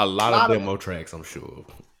 because a lot of demo tracks, I'm sure.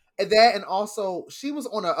 And also, she was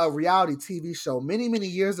on a reality TV show many, many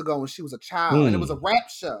years ago when she was a child, and it was a rap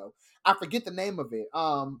show. I forget the name of it.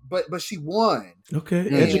 But she won. Okay,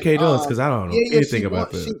 educate us, because I don't know anything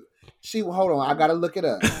about that. She hold on. I gotta look it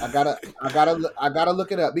up. I gotta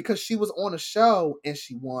look it up because she was on a show and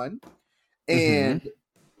she won, and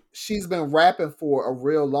she's been rapping for a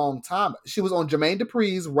real long time. She was on Jermaine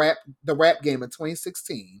Dupri's The Rap Game in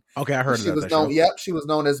 2016. Okay, I heard she was known. Yep, she was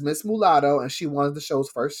known as Miss Mulatto, and she won the show's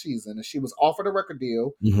first season. And she was offered a record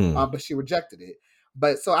deal, but she rejected it.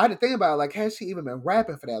 But so I had to think about it, like, has she even been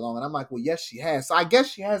rapping for that long? And I'm like, well, yes, she has. So I guess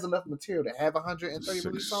she has enough material to have 130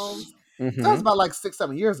 release songs. That was about like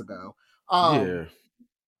 6-7 years ago. Yeah.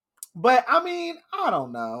 But I mean, I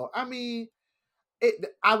don't know. I mean,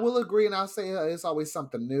 I will agree, and I'll say it's always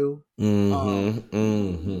something new. I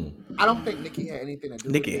don't think Nicki had anything to do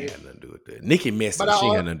with it. Nicki had nothing to do with that. Nicki messy. She had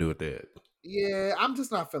nothing to do with that. Yeah, I'm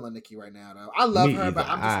just not feeling Nicki right now, though. I love her, but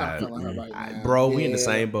I'm just not feeling her right now. Bro, we in the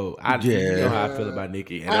same boat. You know how I feel about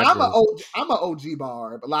Nicki. And I'm an OG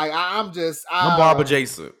Barb. Like, I'm Barb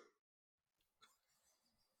adjacent.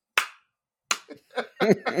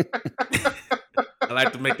 I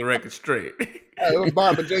like to make the record straight. It was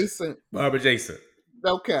Barb adjacent. Barb adjacent.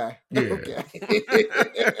 Okay. Yeah. Okay.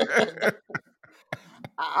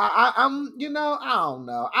 I'm, I don't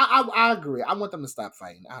know. I agree. I want them to stop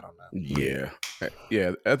fighting. I don't know. Yeah.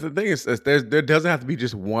 The thing is, there doesn't have to be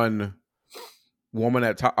just one woman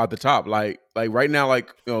at the top. Like right now, like,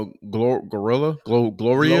 Gloria,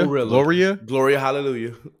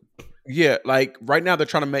 hallelujah. Yeah, like right now they're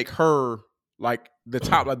trying to make her like the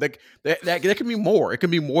top. Like that can be more. It can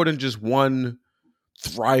be more than just one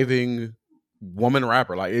thriving woman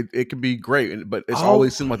rapper. Like it can be great, but it's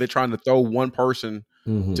always seemed like they're trying to throw one person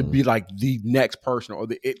to be like the next person or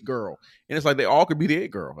the it girl. And it's like they all could be the it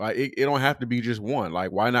girl. Like it don't have to be just one.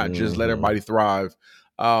 Like why not just let everybody thrive?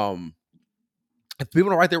 If people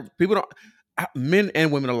don't write their men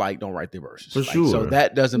and women alike don't write their verses. For sure. So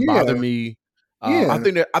that doesn't bother me. I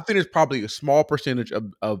think there's probably a small percentage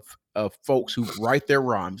of folks who write their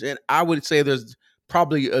rhymes. And I would say there's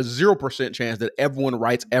probably a 0% chance that everyone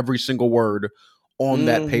writes every single word on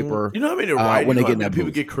that paper. You know how many writers when they get in that people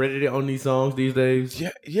booth. get credited on these songs these days?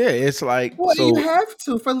 Yeah, it's like you have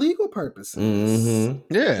to for legal purposes.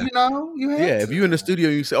 Yeah, you have to. If you're in the studio,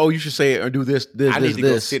 you say, "Oh, you should say it or do this." I need to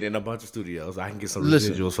go sit in a bunch of studios. I can get some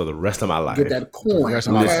residuals for the rest of my life. Get that coin. The rest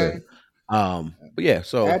of my life. But yeah,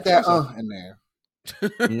 so add that in there.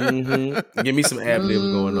 Give me some ad libs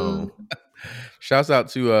going on. Shouts out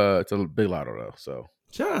to Big Lotto though. So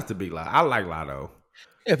shout out to Big Lotto. I like Lotto.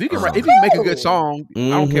 Yeah, if you can if you make a good song, I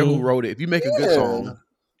don't care who wrote it. If you make a good song,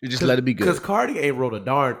 you just let it be good. Because Cardi ain't wrote a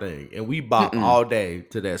darn thing, and we bop all day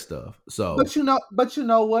to that stuff. So, but you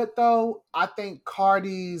know what though? I think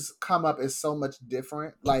Cardi's come up is so much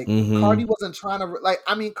different. Like Cardi wasn't trying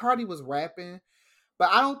to Cardi was rapping. But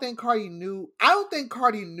I don't think Cardi knew. I don't think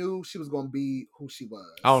Cardi knew she was going to be who she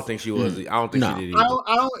was. I don't think she was. I don't think she did either.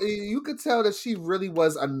 I don't. You could tell that she really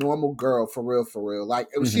was a normal girl for real. Like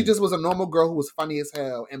she just was a normal girl who was funny as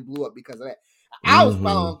hell and blew up because of that. I was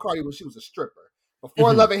following Cardi when she was a stripper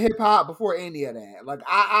before Love and Hip Hop, before any of that. Like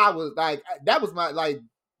I was like that was my like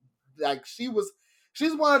she's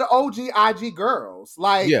one of the OG IG girls.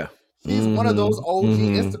 Like she's one of those OG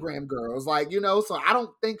Instagram girls, like, so I don't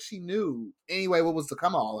think she knew anyway what was to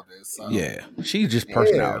come of all of this. So. Yeah, she's just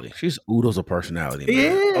personality. Yeah. She's oodles of personality.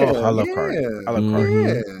 Man. Yeah, I love Cardi. I love Cardi.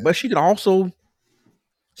 Yeah. But she can also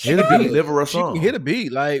hit a beat, deliver a song. She can hit a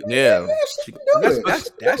beat, like that's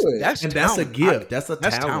a gift. That's a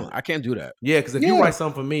talent. I can't do that. Yeah, because if you write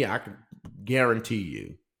something for me, I can guarantee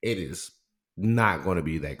you it is not going to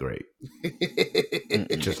be that great.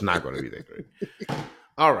 It's just not going to be that great.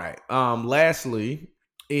 All right. Lastly,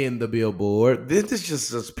 in the Billboard, this is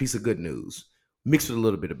just a piece of good news mixed with a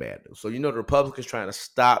little bit of bad news. So, the Republicans trying to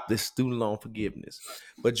stop this student loan forgiveness.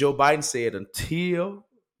 But Joe Biden said until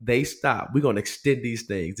they stop, we're going to extend these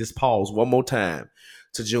things. Just pause one more time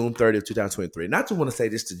to June 30th, 2023. And I just want to say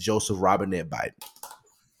this to Joseph Robinette Biden.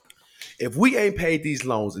 If we ain't paid these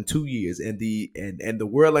loans in 2 years and the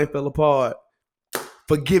world ain't fell apart,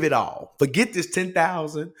 forgive it all. Forget this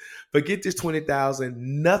 10,000. Forget this 20,000.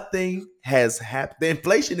 Nothing has happened. The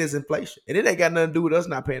inflation is inflation, and it ain't got nothing to do with us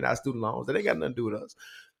not paying our student loans. It ain't got nothing to do with us.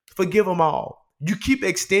 Forgive them all. You keep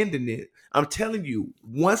extending it. I'm telling you,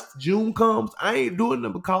 once June comes, I ain't doing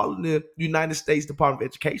nothing but calling the United States Department of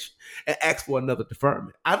Education and ask for another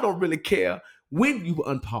deferment. I don't really care when you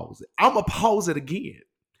unpause it. I'm gonna pause it again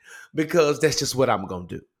because that's just what I'm gonna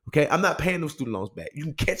do. Okay, I'm not paying those student loans back. You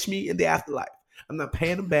can catch me in the afterlife. I'm not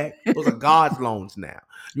paying them back. Those are God's loans now.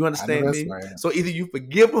 You understand me? Right. So either you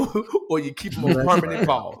forgive them or you keep them on permanent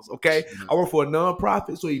pause, okay? I work for a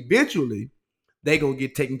nonprofit, so eventually they going to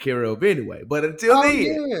get taken care of anyway. But until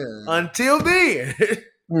then,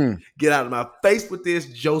 get out of my face with this,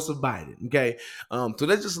 Joseph Biden, okay? So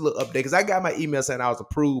that's just a little update because I got my email saying I was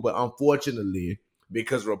approved, but unfortunately,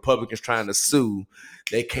 because Republicans trying to sue,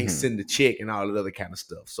 they can't send the check and all that other kind of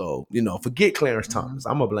stuff. So, forget Clarence Thomas.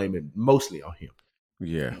 I'm going to blame it mostly on him.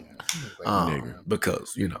 Yeah.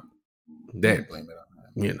 Because,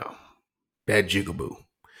 that jigaboo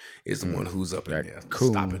is the one who's up in there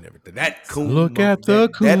stopping everything. That coon. Look at the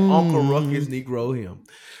coon. That Uncle Ruckus Negro him.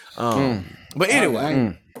 But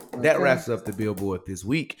anyway, that wraps up the Billboard this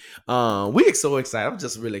week. We're so excited. I'm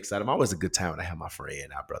just really excited. I'm always a good time when I have my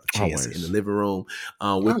friend, our brother Chancey, in the living room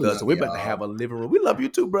with us. So we're about to have a living room. We love you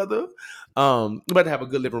too, brother. We're about to have a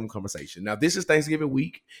good living room conversation. Now, this is Thanksgiving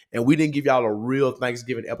week, and we didn't give y'all a real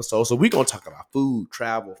Thanksgiving episode. So we're going to talk about food,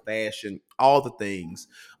 travel, fashion, all the things.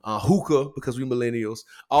 Hookah, because we millennials,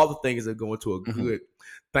 all the things that go into a good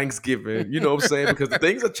Thanksgiving, you know what I'm saying? Because the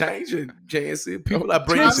things are changing, Chancey. People are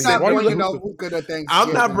bringing. I'm not bringing no hookah to Thanksgiving.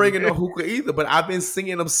 I'm not bringing no hookah either, but I've been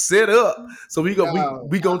seeing them set up, so we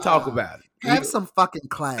gonna talk about it. Have some fucking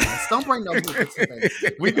class. Don't bring no hookah to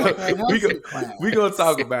Thanksgiving. we gonna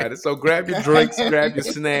talk about it. So grab your drinks, grab your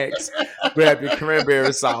snacks, grab your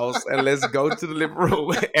cranberry sauce, and let's go to the living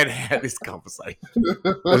room and have this conversation.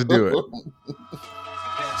 Let's do it.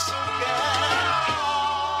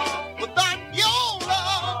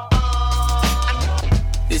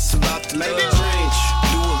 It's about to make a change.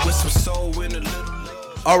 Do it with some soul in a little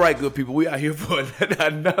love. All right, good people. We are here for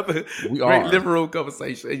another great living room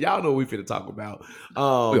conversation. And y'all know what we finna talk about.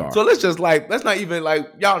 So let's not even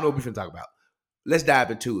y'all know what we finna talk about. let's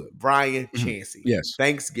dive into it. Bryan, Mhm. Chancey. Yes.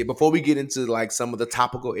 Thanksgiving. Before we get into like some of the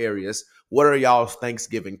topical areas, what are y'all's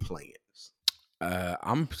Thanksgiving plans?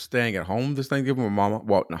 I'm staying at home this Thanksgiving with my mama.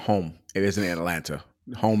 Well, no, home. It is in Atlanta.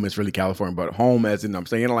 Home is really California, but home as in I'm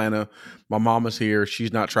staying in Atlanta. My mama's here.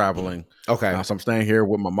 She's not traveling. Okay. So I'm staying here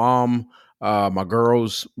with my mom. My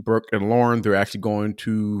girls, Brooke and Lauren, they're actually going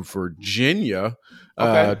to Virginia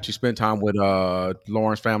Okay. to spend time with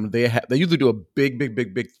Lauren's family. They usually do a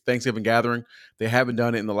big Thanksgiving gathering. They haven't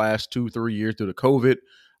done it in the last 2-3 years due to COVID.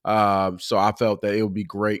 So I felt that it would be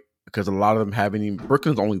great because a lot of them haven't even.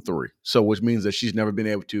 Brooklyn's only 3, so which means that she's never been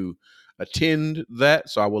able to attend that.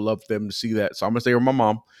 So I would love them to see that. So I'm gonna stay with my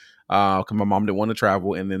mom because my mom didn't want to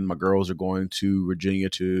travel, and then my girls are going to Virginia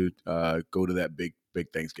to go to that big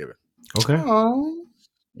Thanksgiving. Okay. Oh,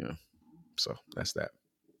 Yeah, so that's that.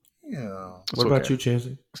 yeah. What about you,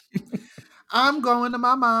 Chancey? I'm going to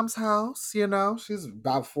my mom's house. You know, she's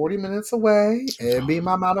about 40 minutes away. It'd be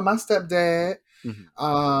my mom and my stepdad.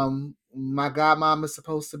 My godmom is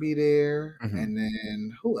supposed to be there, and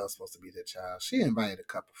then who else supposed to be there, child? She invited a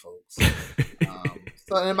couple folks.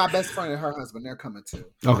 So and my best friend and her husband, they're coming too.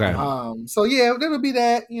 Okay. So yeah, it'll be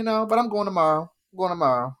that, but I'm going tomorrow.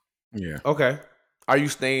 Yeah. Okay. Are you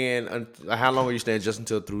staying? How long are you staying? Just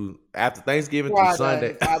until through after Thanksgiving through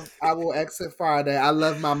Friday. Sunday? I will exit Friday. I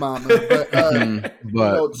love my mama, but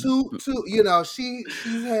But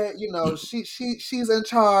she's had, she's in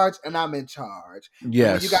charge and I'm in charge. And when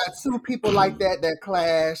yes, you got 2 people like that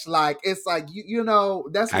clash, like it's like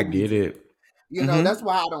that's what I get it. That's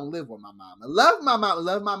why I don't live with my mama. Love my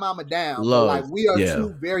mama down, but Love. like we are Yeah.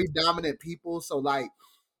 2 very dominant people. So like,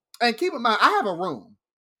 and keep in mind, I have a room.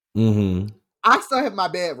 Mm-hmm. I still have my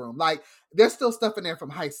bedroom. Like there's still stuff in there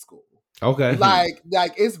from high school. Okay. Like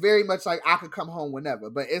it's very much like I could come home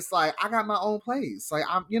whenever, but it's like I got my own place. Like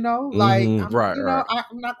I'm, Right.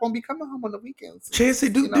 I'm not going to be coming home on the weekends. Chancey,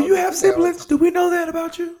 do you have siblings? Do we know that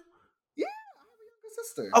about you? Yeah, I have a younger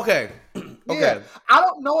sister. Okay. Okay. Yeah, I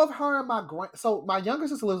don't know if her and so my younger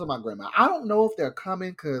sister lives with my grandma. I don't know if they're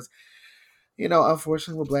coming because,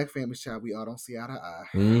 unfortunately with Black families, child, we all don't see eye to eye.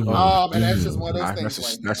 Mhm. And that's just one of those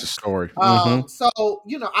things. That's a story. So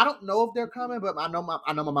I don't know if they're coming, but I know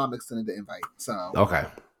my mom extended the invite. So Okay.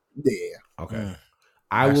 yeah. Okay.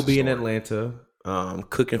 I will be in Atlanta,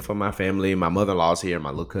 cooking for my family. My mother-in-law's here.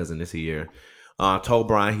 My little cousin is here. Told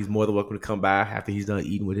Bryan he's more than welcome to come by after he's done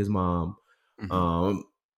eating with his mom.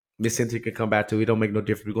 Miss Cynthia can come back too. It don't make no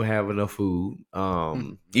difference. We're gonna have enough food.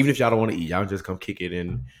 Even if y'all don't want to eat, y'all just come kick it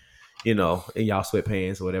in y'all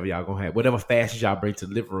sweatpants or whatever y'all gonna have. Whatever fashion y'all bring to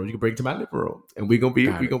the living room, you can bring to my living room, and we're gonna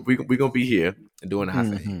be here and doing our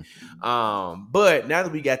thing. But now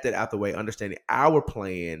that we got that out the way, understanding our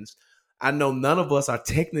plans, I know none of us are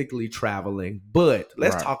technically traveling, but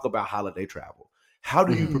let's talk about holiday travel. How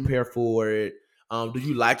do you prepare for it? Do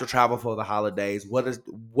you like to travel for the holidays?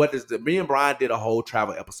 Me and Bryan did a whole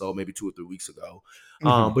travel episode maybe 2 or 3 weeks ago.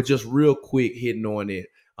 But just real quick hitting on it,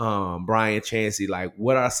 Bryan, Chancey, like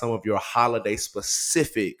what are some of your holiday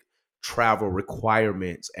specific travel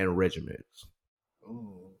requirements and regimens?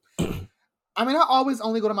 I mean, I always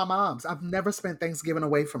only go to my mom's. I've never spent Thanksgiving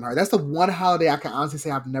away from her. That's the one holiday I can honestly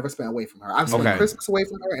say I've never spent away from her. I've spent Christmas away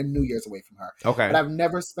from her and New Year's away from her. Okay. But I've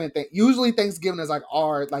never spent usually Thanksgiving is like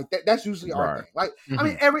our, like that's usually our thing. Like, I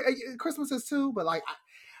mean, every Christmas is too, but like,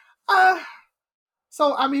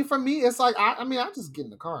 so I mean, for me, it's like, I just get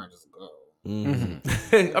in the car and just go.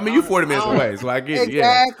 I mean, you're 40 minutes away, so I get it.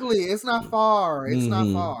 Exactly. It's not far. It's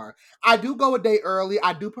not far. I do go a day early.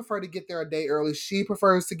 I do prefer to get there a day early. She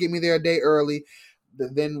prefers to get me there a day early.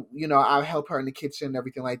 Then, I'll help her in the kitchen and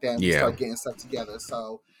everything like that. And we start getting stuff together.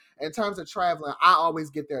 So in terms of traveling, I always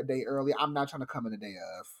get there a day early. I'm not trying to come in a day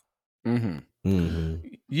of.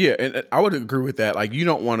 Yeah, and I would agree with that. Like, you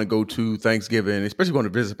don't want to go to Thanksgiving, especially going to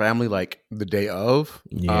visit family, like the day of.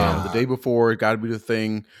 The day before, it got to be the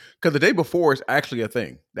thing. Because the day before is actually a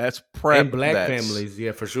thing. That's prep. And Black families,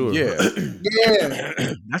 yeah, for sure. Yeah.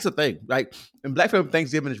 Yeah. That's the thing. Like, in Black family,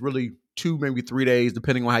 Thanksgiving is really 2, maybe 3 days,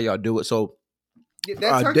 depending on how y'all do it. So,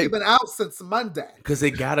 that turkey been out since Monday. Because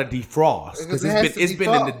it got to defrost. Because it's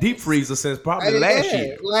been in the deep freezer since probably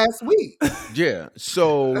last week. Yeah.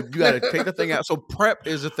 So you got to take the thing out. So prep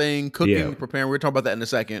is a thing. Cooking, preparing. We're talking about that in a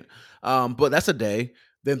second. But that's a day.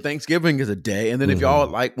 Then Thanksgiving is a day. And then if y'all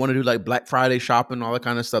like want to do like Black Friday shopping, all that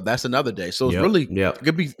kind of stuff, that's another day. So it's really, it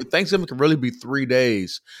could be, Thanksgiving can really be 3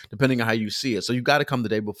 days, depending on how you see it. So you got to come the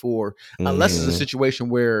day before, unless it's a situation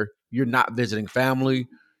where you're not visiting family.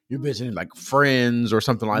 you're visiting like friends or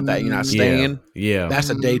something like that, you're not Mhm. staying. Yeah. That's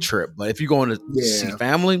a day trip. But if you're going to see Yeah.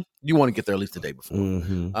 family, you want to get there at least the day before.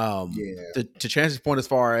 Mm-hmm. Yeah. To Chance's point, as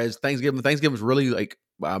far as Thanksgiving is really like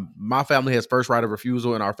my family has first right of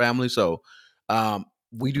refusal in our family, so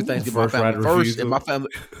we do Thanksgiving First my right family of first, and refusal? my family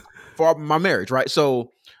for my marriage, right?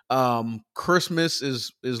 So Christmas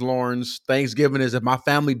is Lauren's. Thanksgiving is if my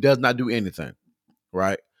family does not do anything,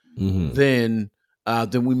 right? Mm-hmm. Then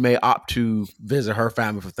we may opt to visit her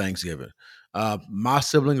family for Thanksgiving. My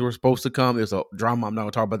siblings were supposed to come. There's a drama. I'm not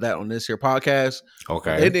gonna talk about that on this here podcast.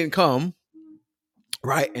 Okay. They didn't come,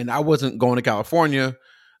 right? And I wasn't going to California.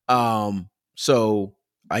 So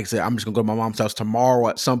like I said, I'm just gonna go to my mom's house tomorrow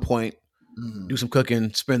at some point, do some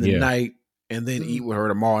cooking, spend the night, and then eat with her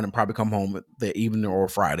tomorrow, and then probably come home the evening or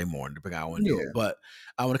Friday morning, depending on how I want to do it. But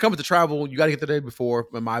when it comes to travel, you got to get the day before,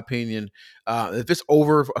 in my opinion. If it's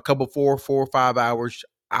over a couple 4 or 5 hours,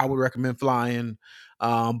 I would recommend flying.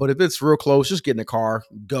 But if it's real close, just get in the car,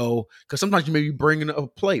 go. Because sometimes you may be bringing a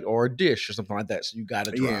plate or a dish or something like that, so you got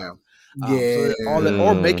to drive. So all that,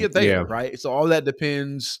 or make it there, right? So all that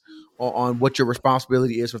depends on what your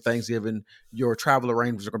responsibility is for Thanksgiving. Your travel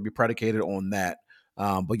arrangements are going to be predicated on that.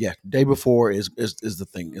 But yeah, day before is the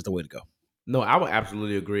thing, is the way to go. No, I would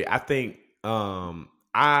absolutely agree. I think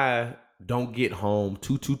I don't get home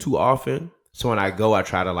too often. So when I go, I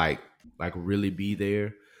try to like really be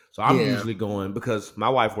there. So I'm usually going because my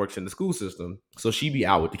wife works in the school system, so she be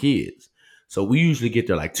out with the kids. So we usually get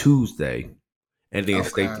there like Tuesday and then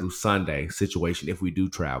stay through Sunday situation if we do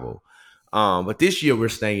travel. But this year we're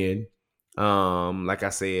staying, like I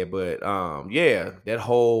said, but yeah, that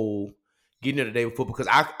whole getting there the day before because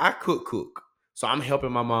I cook. So I'm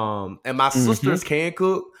helping my mom and my sisters can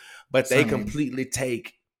cook, but they completely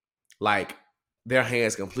take like their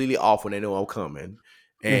hands completely off when they know I'm coming.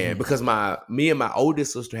 And because me and my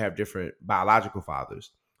oldest sister have different biological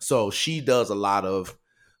fathers. So she does a lot of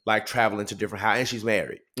like traveling to different houses, and she's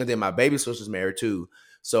married. And then my baby sister's married too.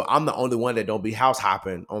 So I'm the only one that don't be house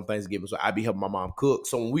hopping on Thanksgiving. So I be helping my mom cook.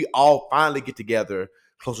 So when we all finally get together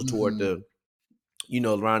closer toward the,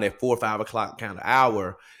 around that 4 or 5 o'clock kind of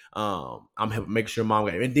hour, I'm helping make sure mom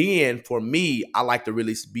got it. And then for me, I like to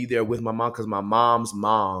really be there with my mom because my mom's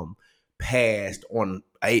mom passed on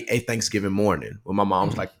a Thanksgiving morning when my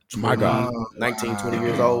mom's like 20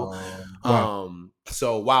 years old.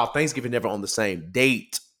 So while Thanksgiving never on the same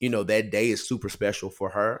date, that day is super special for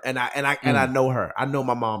her. And I know her. I know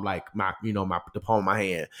my mom like the palm of my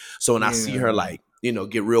hand. So when I see her like,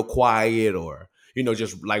 get real quiet or,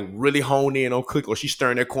 just like really hone in on cook or she's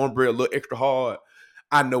stirring that cornbread a little extra hard,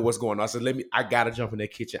 I know what's going on. I said, I gotta jump in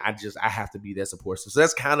that kitchen. I have to be that support. So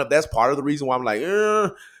that's part of the reason why I'm like,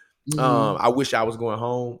 I wish I was going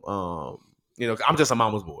home. I'm just a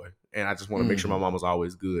mama's boy, and I just want to make sure my mama's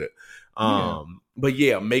always good. But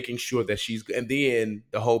yeah, making sure that she's good. And then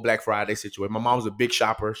the whole Black Friday situation. My mom's a big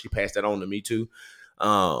shopper. She passed that on to me too.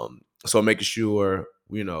 So making sure,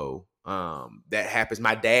 that happens.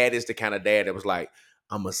 My dad is the kind of dad that was like,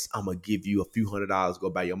 I'm gonna give you a few $100 to go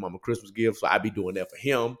buy your mom a Christmas gift. So I be doing that for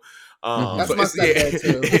him. That's so my stepdad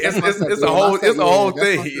too. It's a whole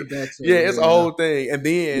thing. Yeah, it's a whole thing. And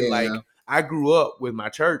then like I grew up with my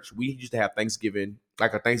church. We used to have Thanksgiving,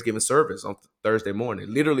 like a Thanksgiving service on Thursday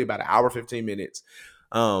morning, literally about an hour, 15 minutes.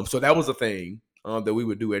 So that was a thing that we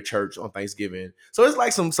would do at church on Thanksgiving. So it's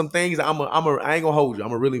like some things I ain't gonna hold you. I'm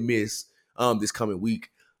gonna really miss this coming week.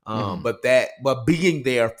 But being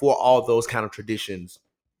there for all those kind of traditions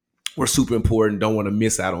were super important. Don't want to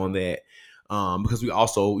miss out on that. Because we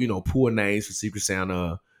also, pull names for Secret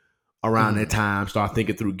Santa around that time, start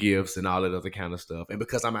thinking through gifts and all that other kind of stuff. And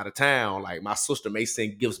because I'm out of town, like my sister may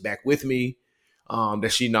send gifts back with me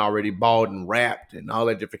that she already bought and wrapped and all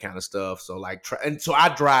that different kind of stuff. So like, so I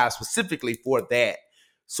drive specifically for that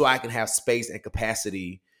so I can have space and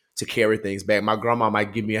capacity to carry things back. My grandma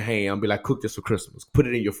might give me a ham, be like, cook this for Christmas. Put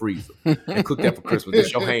it in your freezer and cook that for Christmas.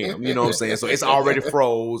 That's your ham. You know what I'm saying? So it's already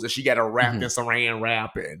froze and she got to wrap in saran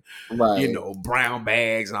wrap and, brown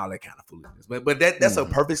bags and all that kind of foolishness. But that's a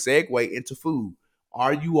perfect segue into food.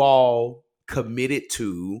 Are you all committed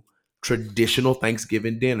to traditional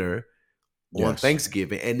Thanksgiving dinner on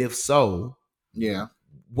Thanksgiving? And if so,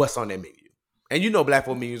 what's on that menu? And Black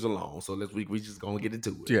folk menus alone, so we just gonna get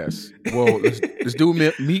into it. Yes. Well, let's do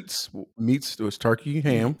meats. Meats. It was turkey,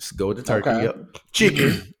 ham. Let's go with the turkey. Yep.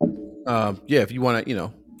 Chicken. Yeah, if you want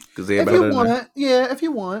to, because if you want, if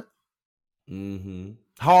you want.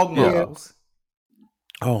 Hog maws.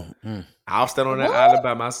 Oh, I'll stand on that island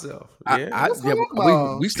by myself. Yeah,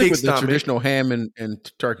 we stick with the traditional ham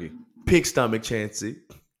and turkey. Pig stomach, Chancey.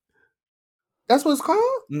 That's what it's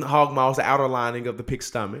called? Hog maw is the outer lining of the pig's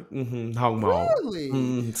stomach. Hog maw.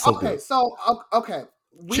 Really? So Okay, good. so okay.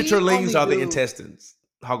 We Chitterlings only are the do. intestines.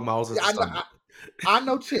 Hog maw is the Yeah, stomach. I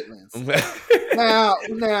know chitlins. Now,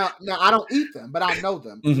 I don't eat them, but I know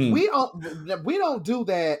them. Mhm. We don't do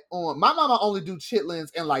that on. My mama only do chitlins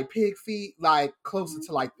and like pig feet, like closer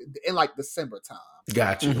to like in like December time.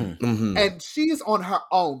 Got you. Mhm. Mhm. And she's on her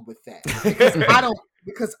own with that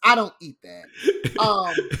because I don't eat that.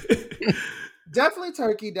 Definitely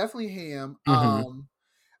turkey, definitely ham. Mhm.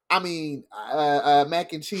 I mean,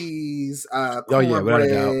 mac and cheese, Oh yeah, without a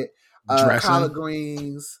doubt. cornbread, collard Dressing.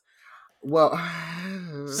 greens. Well,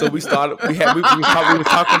 So we started. We was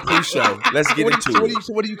talking pre-show. Let's get into it.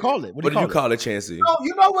 So what do you call it? What do you call it, Chancey? So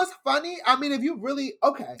you know what's funny? I mean, if you really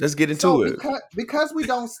Let's get into so it. because we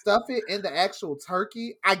don't stuff it in the actual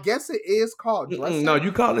turkey, I guess it is called dressing. No,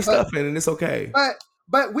 you call it stuffing, and it's okay.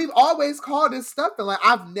 But we've always called it stuffing. Like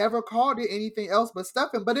I've never called it anything else but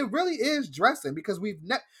stuffing. But it really is dressing because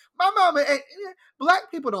my mama and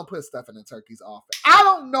black people don't put stuffing in turkeys often. I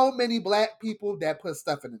don't know many black people that put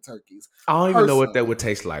stuffing in turkeys. I don't even know what that would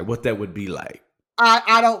taste like. What that would be like.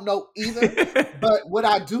 I don't know either, but what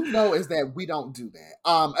I do know is that we don't do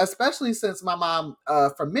that. Especially since my mom,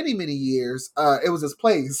 for many, many years, it was this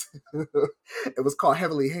place. It was called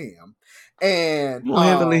Heavenly Ham. And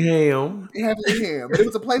Heavenly Ham. Heavenly Ham. But it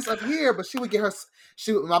was a place up here, but she would get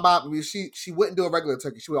my mom, she wouldn't do a regular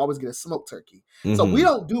turkey. She would always get a smoked turkey. So we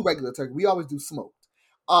don't do regular turkey. We always do smoked.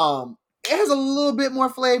 It has a little bit more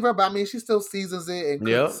flavor, but I mean, she still seasons it and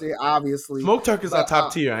cooks it, obviously. Smoked turkeys are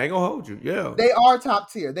top tier. I ain't gonna hold you. Yeah, they are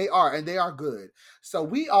top tier. They are, and they are good. So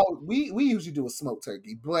we usually do a smoked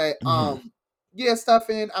turkey, but yeah,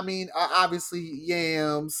 stuffing. I mean, obviously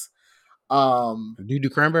yams. Do you do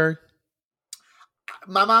cranberry?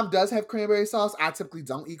 My mom does have cranberry sauce. I typically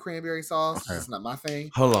don't eat cranberry sauce. Okay. It's not my thing.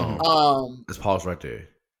 Hold on. Let's pause right there.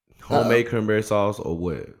 Homemade cranberry sauce or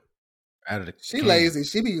what? Out of the she can. Lazy.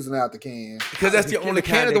 She be using it out the can because that's the only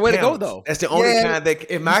kind of the way to go though. That's the only kind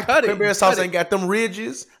that if my cranberry sauce ain't got them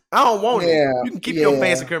ridges, I don't want it. You can keep your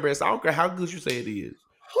fancy cranberry sauce. I don't care how good you say it is.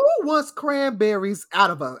 Who wants cranberries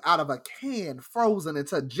out of a can frozen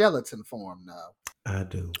into gelatin form now? I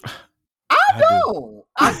do. I don't.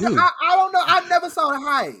 I don't know. I never saw the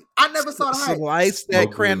hype. Slice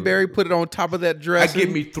that cranberry, put it on top of that dressing. I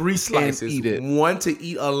give me 3 slices. Eat it. One to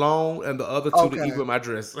eat alone, and the other 2 to eat with my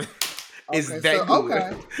dressing. It's that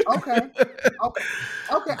good. Okay.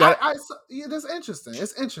 Yeah, that's interesting.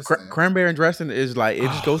 It's interesting. Cranberry and dressing is like it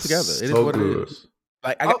just goes together. It is what it is.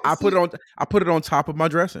 Like I put it on top of my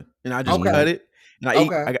dressing, and I just cut it,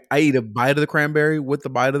 and I eat a bite of the cranberry with the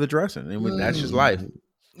bite of the dressing, and that's just life.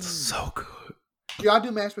 So good. Do y'all do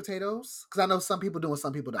mashed potatoes? Because I know some people do and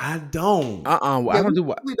some people don't. I don't. I don't do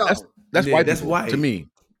what. That's white. That's white to me.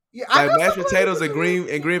 Yeah, like mashed potatoes and green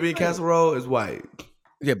bean casserole is white.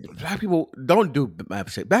 Yeah, black people don't do mashed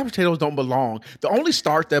potatoes. Mashed potatoes don't belong. The only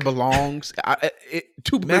starch that belongs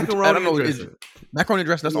to macaroni dressing. Macaroni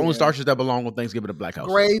dressing. That's the only starches that belong on Thanksgiving at Black House.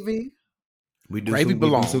 Gravy. We do gravy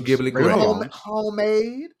belongs. Some gravy belongs.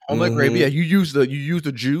 Homemade gravy. Yeah, you use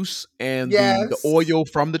the juice and the oil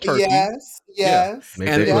from the turkey. Yes.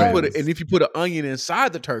 And if you put an onion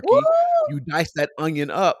inside the turkey, you dice that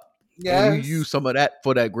onion up. Yes. And you use some of that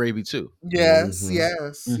for that gravy too. Yes.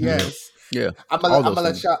 Yeah. I'm gonna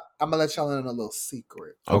let y'all in a little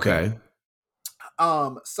secret. Okay.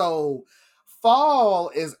 So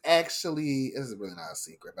fall is really not a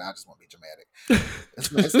secret, but I just want to be dramatic.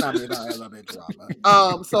 It's not really a little bit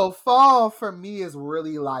drama. So fall for me is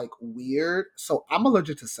really like weird. So I'm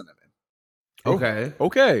allergic to cinnamon.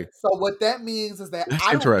 Okay. So what that means is that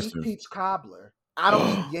I don't eat peach cobbler. I don't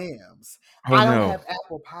eat yams. I don't have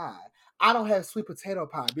apple pie. I don't have sweet potato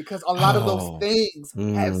pie because a lot of those things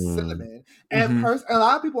have cinnamon. And a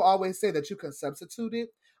lot of people always say that you can substitute it.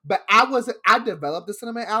 But I developed the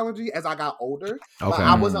cinnamon allergy as I got older. But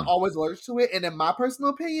I wasn't always allergic to it. And in my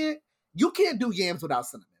personal opinion, you can't do yams without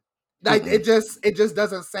cinnamon. Like it just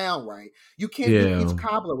doesn't sound right. You can't do peach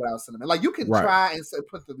cobbler without cinnamon. Like you can try and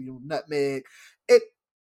put the nutmeg. It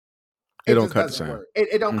don't cut the same.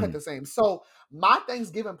 It don't cut the same. So my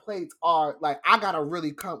Thanksgiving plates are like I gotta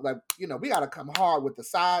really come we gotta come hard with the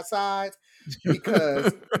sides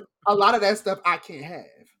because a lot of that stuff I can't have.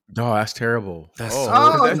 Oh, that's terrible. That's so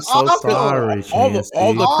sorry. All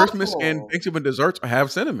the Christmas and Thanksgiving desserts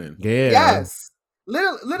have cinnamon. Yeah. Yes.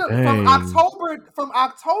 Literally from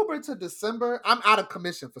October to December, I'm out of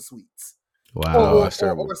commission for sweets. Wow, that's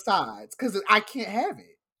terrible. Or sides because I can't have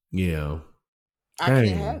it. Yeah. I can't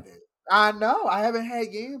have it. I know. I haven't had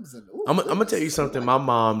yams in. I'm gonna tell you something my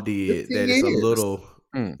mom did that is a little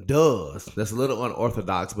does. That's a little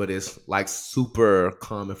unorthodox, but it's like super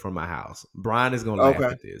common from my house. Brian is gonna laugh Okay.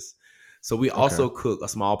 at this. So we also cook a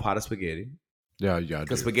small pot of spaghetti. Yeah.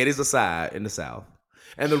 Because spaghetti's a side in the South.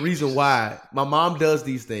 And the reason why my mom does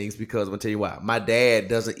these things because I'm gonna tell you why. My dad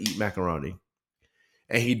doesn't eat macaroni,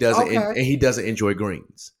 and he doesn't enjoy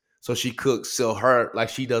greens. So she cooks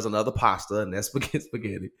she does another pasta, and that's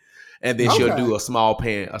spaghetti, and then she'll do a small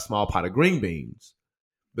pot of green beans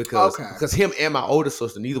because him and my older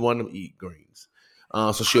sister, neither one of them eat greens.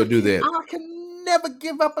 So she'll do that. I can never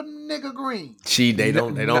give up a nigga green. They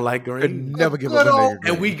don't like greens. Never give up a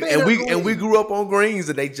nigga And we grew up on greens,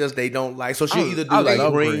 and they don't like. So she'll either do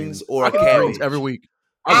like greens or I cabbage every week.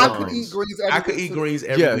 I could eat greens every week. I could eat greens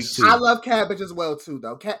every week too. I love cabbage as well too,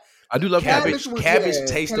 though. I do love cabbage. Cabbage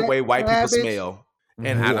tastes the way white people smell,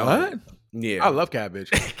 and I know. Yeah, I love cabbage.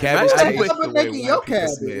 Cabbage tastes the way white people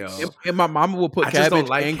smell. And my mama will put cabbage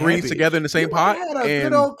and greens together in the same pot. Had a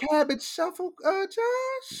good old cabbage shuffle,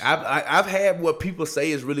 Josh. I've had what people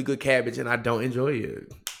say is really good cabbage, and I don't enjoy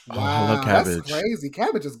it. Wow, I love cabbage. That's crazy.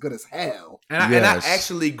 Cabbage is good as hell. And I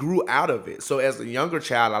actually grew out of it. So as a younger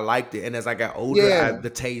child, I liked it, and as I got older, the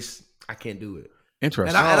taste, I can't do it.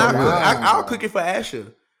 Interesting. And I'll cook it for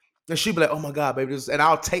Asha. And she'd be like, "Oh my God, baby!" And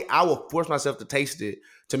I will force myself to taste it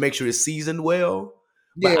to make sure it's seasoned well.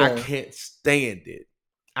 But I can't stand it.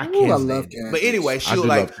 I love it. But anyway, she'll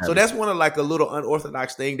like. So that's one of like a little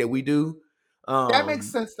unorthodox thing that we do. That makes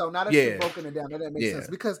sense though. Now that you've broken it down, that makes sense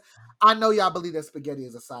because I know y'all believe that spaghetti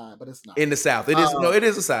is a side, but it's not. In the South, it is. No, it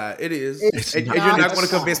is a side. It is. And you're not going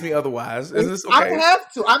to convince me otherwise. Is this okay? I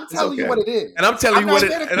have to. I'm telling you what it is. And I'm telling you what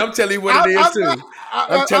it. And I'm telling you what it is too.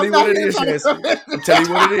 I'm telling you what it is, Chancey. I'm telling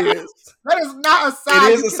you what it is. That is not a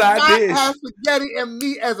side. It is a side dish. Have spaghetti and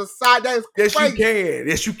meat as a side. That is yes, crazy. you can.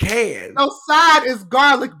 Yes, you can. No, side is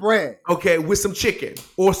garlic bread. Okay, with some chicken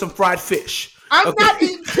or some fried fish. I'm not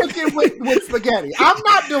eating chicken with spaghetti. I'm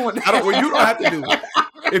not doing that. You don't have to do it.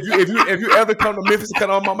 If you ever come to Memphis and come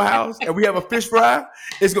to Mama house and we have a fish fry,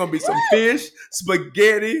 it's gonna be some fish,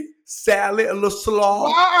 spaghetti, salad, a little slaw.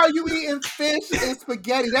 Why are you eating fish and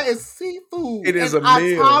spaghetti? That is seafood. It is a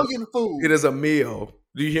meal. Italian food. It is a meal.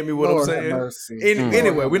 Do you hear me? What I'm saying?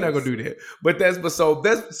 Anyway, we're not gonna do that. But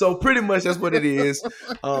so pretty much that's what it is.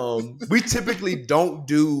 We typically don't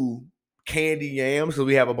do candy yams because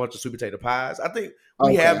we have a bunch of sweet potato pies. I think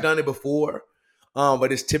we have done it before,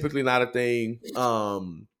 but it's typically not a thing.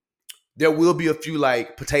 There will be a few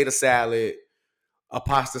like potato salad, a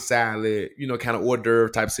pasta salad, kind of hors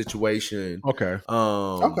d'oeuvre type situation. Okay.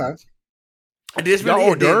 Y'all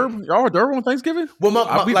hors d'oeuvre on Thanksgiving? Well,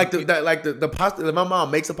 the pasta. My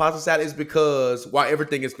mom makes a pasta salad is because while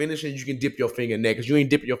everything is finishing, you can dip your finger in there because you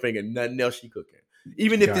ain't dipping your finger in nothing else she cooking,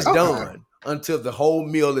 even if it's done until the whole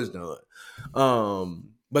meal is done.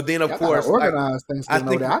 But then of course, organized things. I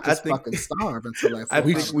just fucking starve until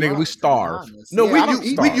we starve. No,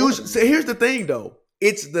 we use. So here's the thing, though.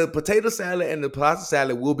 It's the potato salad and the pasta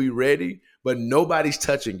salad will be ready, but nobody's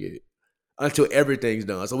touching it until everything's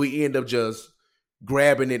done. So we end up just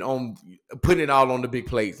grabbing it putting it all on the big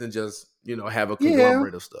plates and just have a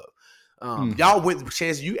conglomerate of stuff. Y'all went.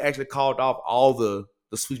 Chancey, you actually called off all the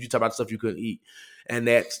sweets. You talk about stuff you couldn't eat, and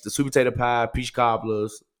that's the sweet potato pie, peach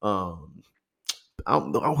cobblers. I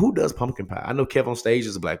don't know who does pumpkin pie. I know Kev on stage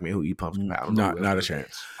is a black man who eat pumpkin pie. Not a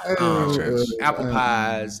chance. Apple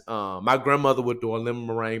pies. My grandmother would throw a lemon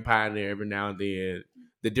meringue pie in there every now and then.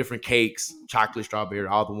 The different cakes, chocolate, strawberry,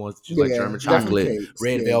 all the ones that you like, German chocolate,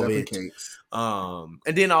 red velvet. And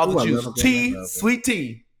then all the juice. Tea, sweet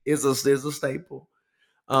tea is a staple.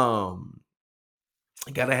 Gotta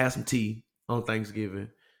have some tea on Thanksgiving.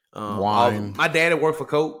 Wine. My dad had worked for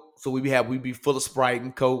Coke. So we be full of Sprite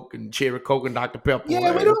and Coke and cherry Coke and Dr. Pepper.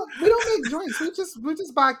 Yeah, we don't make drinks. We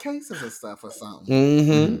just buy cases of stuff or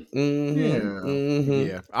something.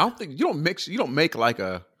 Yeah. I don't think you don't make like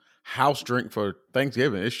a house drink for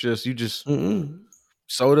Thanksgiving. It's just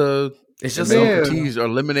soda. It's just teas or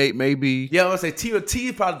lemonade, maybe. Yeah, I would say tea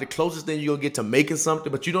is probably the closest thing you're gonna get to making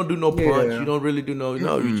something, but you don't do no punch. You don't really do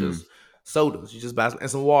you just sodas. You just buy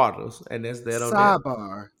and some waters, and that's that.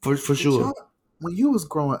 Sidebar for sure. When you was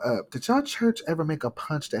growing up, did y'all church ever make a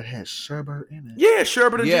punch that had sherbet in it? Yeah,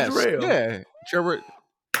 sherbet and ginger ale. Yeah, sherbet.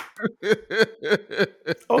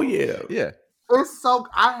 Oh yeah, yeah. It's so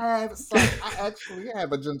I actually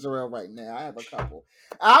have a ginger ale right now. I have a couple.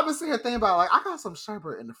 I've been sitting here thinking about I got some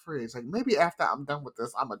sherbet in the fridge. Like maybe after I'm done with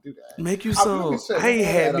this, I'm gonna do that. Make you some. I ain't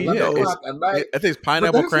had me though. I think it's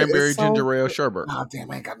pineapple, cranberry, ginger ale, sherbet. Oh damn,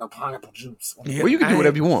 I ain't got no pineapple juice. Well, you can do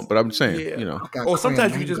whatever you want, but I'm saying, Or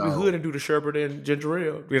sometimes you just be hood and do the sherbet and ginger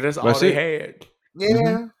ale because that's all they had.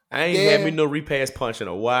 Yeah. I ain't had me no repass punch in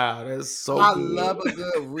a while. That's so I good. love a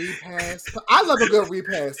good repass. I love a good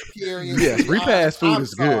repass, period. Yes, repass food I'm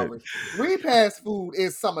is good. sorry. Repass food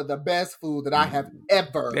is some of the best food that I have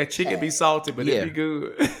ever That chicken had. be salty, but it be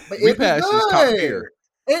good. But it be Repass is top good. tier.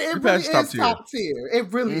 It Repass really is is top tier.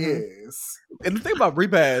 It really is. And the thing about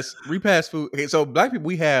repass food. Okay, so black people,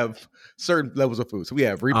 we have certain levels of food. So we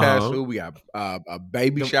have repass food. We have a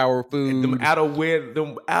baby shower food. Them out of weird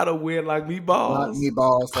like meatballs. Not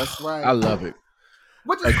meatballs. That's right. I love it.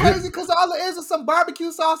 Which is crazy because all it is some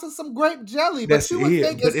barbecue sauce and some grape jelly. But you would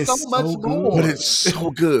think it's so much more. But it's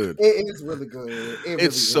so good. It is really good.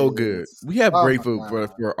 It's so good. We have great food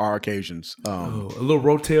for our occasions. A little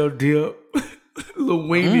Rotel dip, a little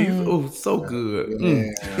weenies. Oh, so good.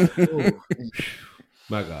 Yeah.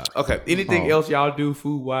 My God. Okay. Anything else y'all do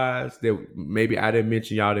food wise that maybe I didn't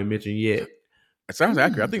mention, y'all didn't mention yet? It sounds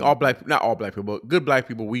accurate. I think not all black people, but good black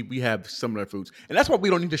people, we have similar foods, and that's why we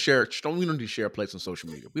don't need to share. We don't need to share plates on social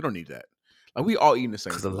media. We don't need that. Like we all eating the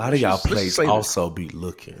same. Because a lot of y'all plates also be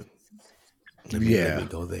looking. Let me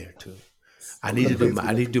go there too. I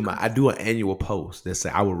do an annual post that say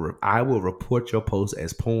I will report your post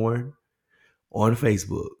as porn on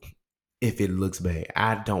Facebook if it looks bad.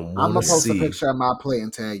 I don't want to see. I'm gonna post a picture of my plate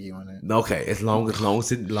and tag you in it. Okay, as long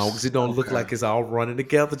as it don't look like it's all running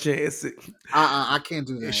together, Chancey. I can't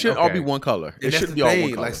do that. It should all be one color. It shouldn't be all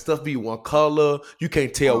one color. Like stuff be one color. You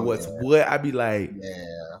can't tell what's what. I be like,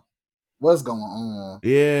 what's going on?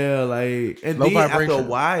 Yeah, like, and low then vibration. after a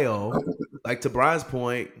while, like to Bryan's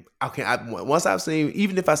point, once I've seen,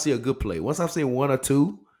 even if I see a good plate, once I've seen one or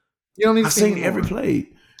two, you don't need to I've seen every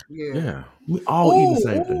plate. Yeah, we all eat the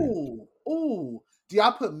same thing. Ooh, do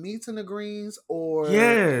y'all put meats in the greens or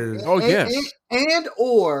yes?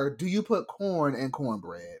 Or do you put corn and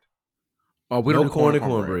cornbread? Oh, we don't do corn and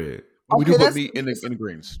cornbread. We do put meat in the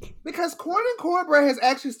greens. Because corn and cornbread has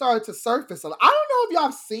actually started to surface a lot. I don't know if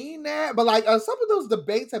y'all have seen that, but like some of those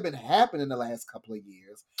debates have been happening the last couple of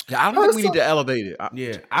years. Yeah, I don't think we need to elevate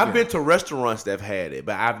it. I've been to restaurants that have had it,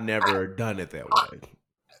 but I've never done it that way.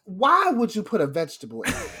 Why would you put a vegetable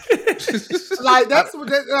in it? Like that's what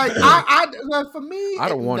like for me. I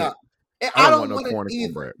don't want it. I don't want it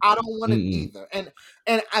either. I don't want it either. And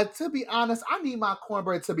to be honest, I need my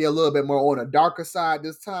cornbread to be a little bit more on the darker side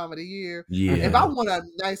this time of the year. Yeah. If I want a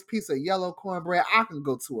nice piece of yellow cornbread, I can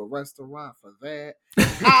go to a restaurant for that.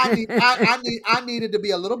 I need it to be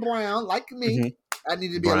a little brown, like me. Mm-hmm. I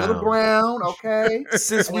need it to be a little brown, okay?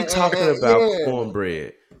 Since we talking about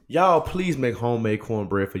cornbread, y'all please make homemade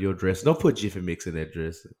cornbread for your dressing. Don't put Jiffy Mix in that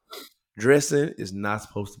dressing. Dressing is not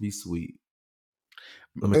supposed to be sweet.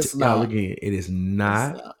 Let me tell y'all again, it is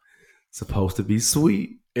not supposed to be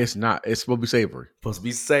sweet. It's not. It's supposed to be savory. Supposed to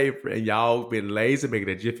be savory. And y'all been lazy making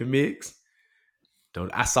that Jiffy Mix.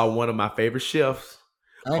 I saw one of my favorite chefs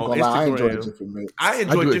on Instagram. I enjoy Jiffy Mix. I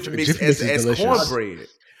enjoy Jiffy Mix as cornbread.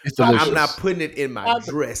 It's delicious. I'm not putting it in my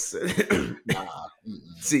dressing.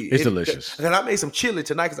 See, it's delicious. And I made some chili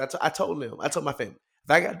tonight because I told my family, if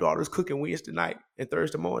I got daughters cooking Wednesday night and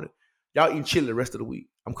Thursday morning, y'all eating chili the rest of the week.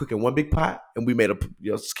 I'm cooking one big pot, and we made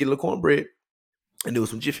a skillet of cornbread, and there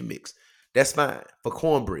was some Jiffy Mix. That's fine for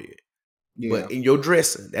cornbread. Yeah. But in your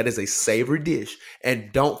dressing, that is a savory dish.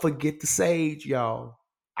 And don't forget the sage, y'all.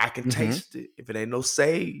 I can taste it. If it ain't no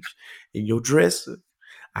sage in your dressing,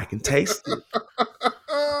 I can taste it.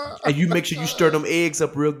 And you make sure you stir them eggs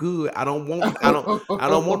up real good. I don't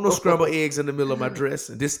want no scrambled eggs in the middle of my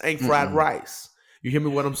dressing. This ain't fried rice. You hear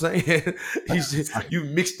me what I'm saying? You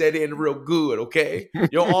mix that in real good, okay?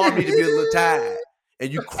 Your arm need to be a little tight.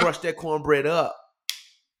 And you crush that cornbread up.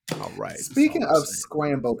 All right. Speaking of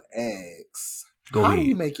scrambled eggs, how do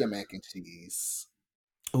you make your mac and cheese?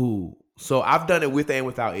 Ooh. So I've done it with and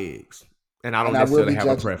without eggs. And I don't necessarily have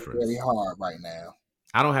a preference. Really hard right now.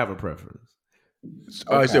 I don't have a preference.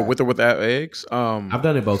 I said with or without eggs. I've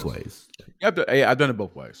done it both ways. I've done it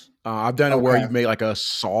both ways. I've done it where you make like a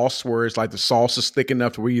sauce where it's like the sauce is thick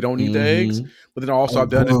enough to where you don't need the eggs. But then also I've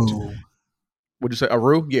done it. What'd you say? A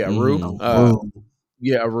roux? Yeah, a roux.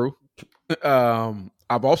 A roux.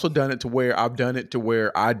 I've also done it to where I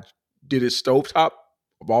did it stovetop.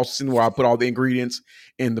 I've also seen where I put all the ingredients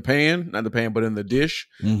in the pan, not the pan, but in the dish.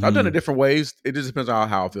 So I've done it different ways. It just depends on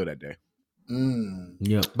how I feel that day.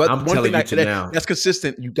 Yeah, but I'm one thing that's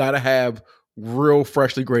consistent. You gotta have real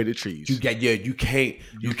freshly grated cheese. You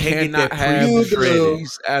can't not have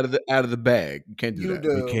cheese out of the bag. You can't do that.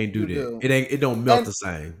 You can't do that. It don't melt the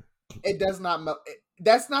same. It does not melt.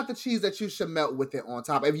 That's not the cheese that you should melt with it on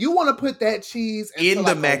top. If you want to put that cheese in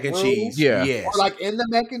the mac and cheese, or like in the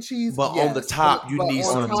mac and cheese, but on the top you need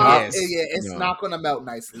some. It's not going to melt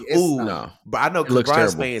nicely. No, but I know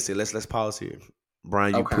Bryan's fancy. Let's pause here.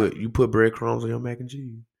 Brian, Okay. you put breadcrumbs on your mac and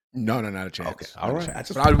cheese. No, not a chance. Okay, Not all a right. chance. I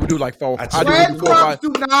just- But I would do like four. I I just- do maybe 4 or Breadcrumbs 5.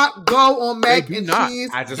 do not go on mac do and not. cheese.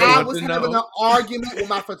 I just I want was to having know. an argument with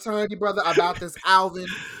my fraternity brother about this, Alvin.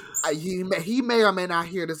 He may or may not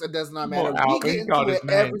hear this. It does not Come on, matter. We Alvin, get he called into his it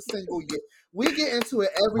name. every single year. We get into it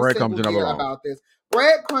every Breadcrumbs single do not year belong. about this.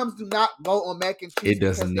 Breadcrumbs do not go on mac and cheese It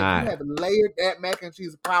does because not. if you have layered that mac and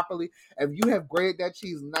cheese properly, if you have grated that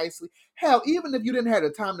cheese nicely, hell, even if you didn't have the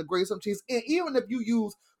time to grate some cheese, and even if you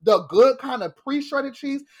use the good kind of pre-shredded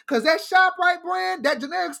cheese, because that ShopRite brand, that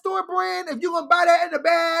generic store brand, if you're going to buy that in the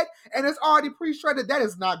bag and it's already pre-shredded, that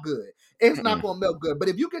is not good. It's not going to melt good. But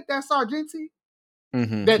if you get that Sargenti,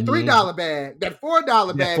 that $3 bag, that $4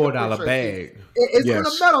 bag, That of $4 pre-shredded cheese, bag. it's Yes. going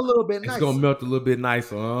to melt a little bit It's nicer. gonna melt a little bit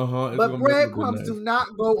nicer. But breadcrumbs do not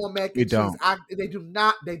go on mac and It cheese. don't. They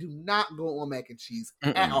do not go on mac and cheese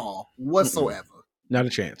at all whatsoever. Not a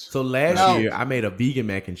chance. So last No. year I made a vegan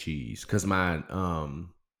mac and cheese because mine,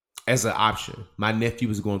 as an option, my nephew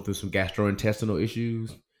was going through some gastrointestinal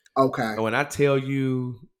issues. Okay. And when I tell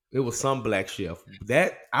you, it was some black chef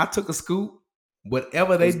that I took a scoop.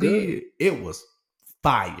 Whatever they was good. did, it was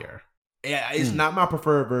fire. Yeah, it's not my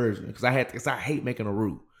preferred version because I hate making a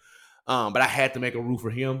roux. But I had to make a roux for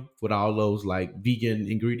him with all those like vegan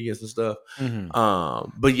ingredients and stuff.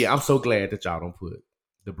 But yeah, I'm so glad that y'all don't put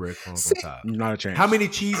the breadcrumbs on top. Not a chance. How many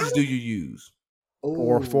cheeses do you use? Four Ooh,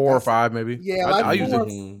 or that's- 5 maybe. Yeah, I, like I use four.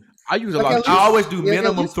 it. I use a Like lot at of I cheese. always do at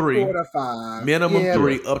minimum least 3. 4 to 5. Minimum Yeah,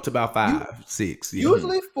 3 up to about 5, 6. Yeah.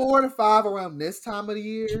 Usually 4 to 5 around this time of the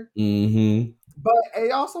year. Mm-hmm. But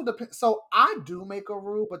it also depends. So I do make a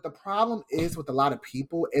roux, but the problem is with a lot of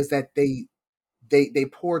people is that they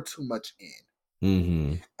pour too much in.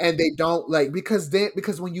 Mm-hmm. And they don't like because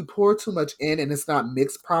when you pour too much in and it's not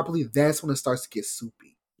mixed properly, that's when it starts to get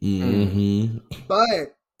soupy. Mm-hmm.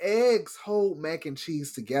 But eggs hold mac and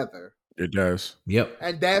cheese together. It does. Yep.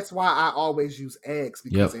 And that's why I always use eggs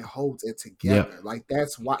because it holds it together. Like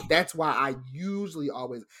that's why I usually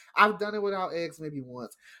always I've done it without eggs maybe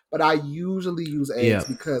once, but I usually use eggs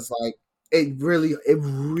because like it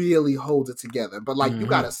really holds it together. But like you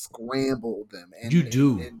gotta scramble them and You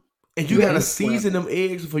do. And you gotta gotta season scramble. them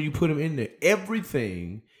eggs before you put them in there.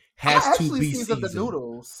 Everything I has to actually be season seasoned. the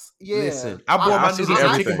noodles. Yeah. Listen, I boil my season noodles in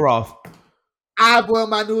everything. chicken broth. I boil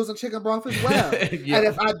my noodles in chicken broth as well. Yeah. And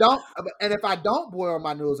if I don't boil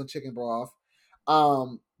my noodles in chicken broth,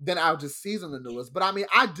 then I'll just season the noodles. But I mean,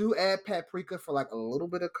 I do add paprika for like a little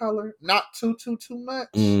bit of color, not too much,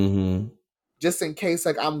 Mm-hmm. just in case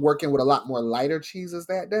like I'm working with a lot more lighter cheeses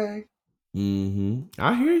that day. Mm-hmm.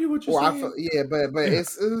 I hear you. What you're Or I saying. feel, but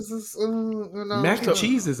it's you know, Mac and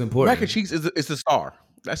cheese is important. Mac and cheese is the star.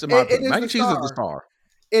 That's in my opinion. Mac and cheese is the star.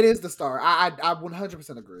 It is the star. I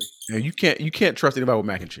 100% agree. Yeah, you can't trust anybody with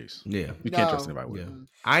mac and cheese. Yeah. You can't trust anybody with it.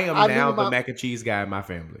 I am now the mac and cheese guy in my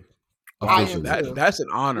family. I am Officially. too. That's an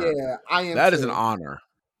honor. Yeah, I am. That too. is an honor.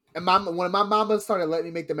 And when my mama started letting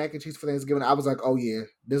me make the mac and cheese for Thanksgiving, I was like, "Oh yeah,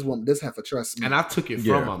 this heifer trusts me." And I took it from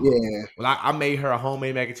Yeah. my mom. Yeah. Well, I made her a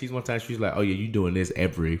homemade mac and cheese one time. She's like, "Oh yeah, you doing this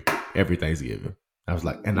every Thanksgiving?" I was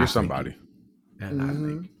like, "And You're I somebody." And I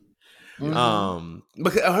think. Mm-hmm.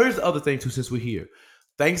 Because here's the other thing too. Since we're here,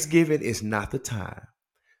 Thanksgiving is not the time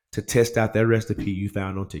to test out that recipe you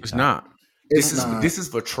found on TikTok. It's not. This is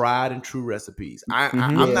for tried and true recipes.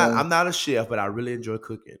 I'm not a chef, but I really enjoy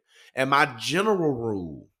cooking. And my general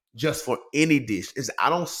rule, just for any dish, is I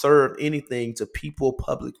don't serve anything to people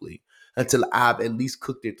publicly until I've at least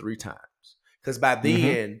cooked it 3 times. Because by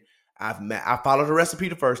then I followed the recipe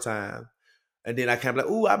the first time, and then I kind of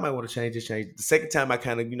like, ooh, I might want to change this. The second time I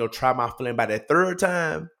kind of try my feeling. By that 3rd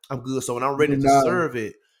time, I'm good. So when I'm ready to serve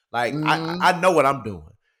it, like I know what I'm doing.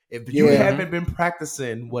 If you haven't been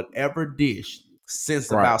practicing whatever dish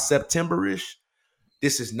since about September-ish,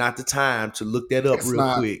 this is not the time to look that up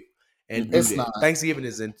quick and do that. Thanksgiving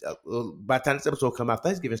is in, by the time this episode come out,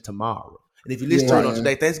 Thanksgiving is tomorrow. And if you listen to it on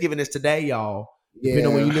today, Thanksgiving is today, y'all. Depending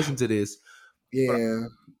on when you listen to this. Yeah.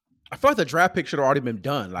 I feel like the draft pick should have already been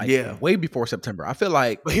done, way before September. I feel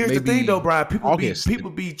like, but here's the thing, though, Brian.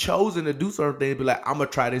 People be chosen to do certain things. Be like, I'm gonna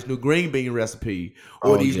try this new green bean recipe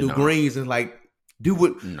or these new greens, and like, do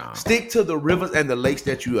what? Stick to the rivers and the lakes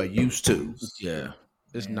that you are used to. Yeah,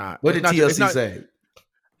 it's not. What did TLC say?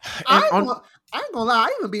 I ain't gonna lie.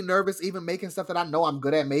 I even be nervous even making stuff that I know I'm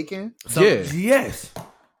good at making. Yes,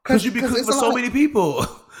 because you be cooking for so many people.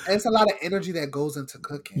 It's a lot of energy that goes into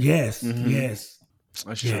cooking. Yes, yes.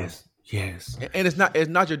 That's true. Yes. And it's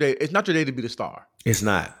not your day. It's not your day to be the star. It's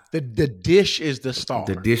not. The dish is the star.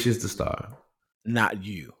 The dish is the star. Not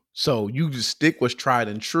you. So you just stick what's tried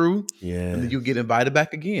and true. Yeah. And then you get invited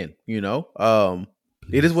back again,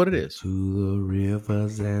 It is what it is. To the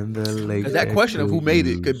rivers and the lakes. That question of who made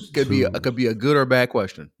it could be a good or bad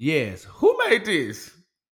question. Yes. Who made this?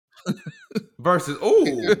 Versus,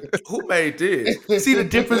 who made this? See the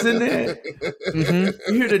difference in that?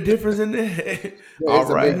 You hear the difference in that? All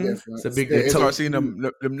right. It's a big difference. Start seeing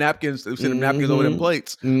them napkins. See them napkins over them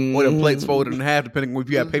plates. Or them plates folded in half, depending on if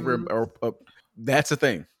you have paper or that's the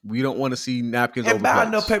thing. We don't want to see napkins over plates. And buy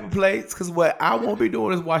enough paper plates, because what I won't be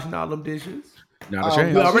doing is washing all them dishes. Not a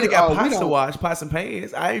chance. We already got pots to wash, pots and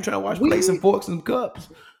pans. I ain't trying to wash plates and forks and cups.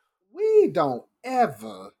 We don't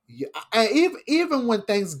ever, even when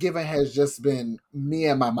Thanksgiving has just been me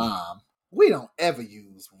and my mom, we don't ever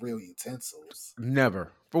use real utensils.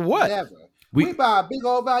 Never. For what? Never. We buy a big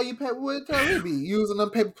old value paper. We be using them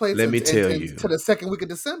paper plates. Let me tell you, to the second week of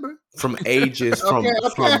December. From ages from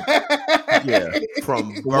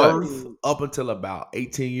birth up until about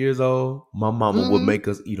 18 years old, my mama would make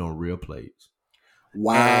us eat on real plates.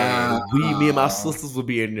 Wow. And me and my sisters would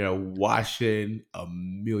be in there washing a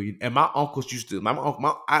million. And my uncles used to.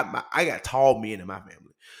 I got tall men in my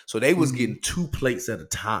family, so they was getting 2 plates at a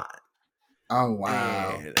time. Oh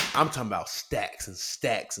wow! And I'm talking about stacks and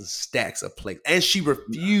stacks and stacks of plates. And she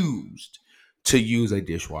refused to use a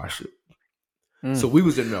dishwasher. So we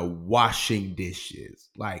was in there washing dishes.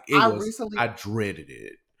 Like I dreaded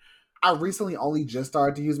it. I recently only just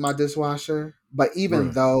started to use my dishwasher, but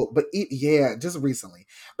just recently.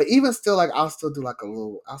 But even still, like I'll still do a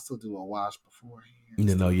wash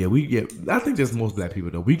beforehand. I think there's most black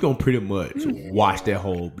people though. We gonna pretty much wash that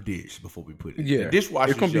whole dish before we put it. Yeah, the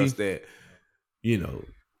dishwasher is just that.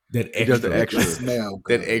 That extra smell,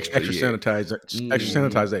 that extra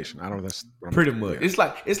sanitization. I don't know. That's pretty much. It's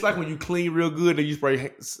like when you clean real good and you spray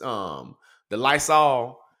the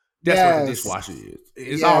Lysol. That's what the dishwasher is.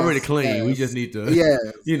 It's already clean. Yes. We just need to,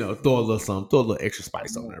 throw a little something, throw a little extra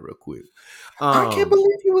spice on there real quick. I can't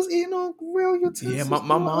believe you was eating on real utensils. Yeah, my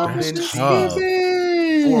mom been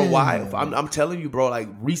for a while. I'm telling you, bro. Like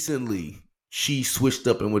recently, she switched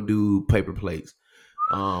up and would do paper plates.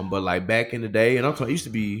 But like back in the day, and I'm talking, it used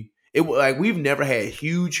to be like we've never had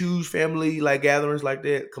huge family like gatherings like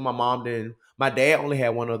that. Cause my dad only had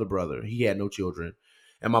one other brother. He had no children.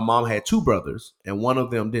 And my mom had 2 brothers, and one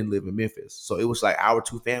of them didn't live in Memphis. So it was like our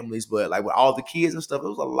 2 families, but like with all the kids and stuff, it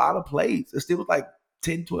was a lot of plates. It still was like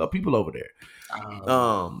 10, 12 people over there.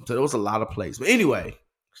 So there was a lot of plates. But anyway,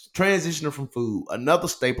 transitioning from food, another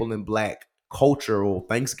staple in black cultural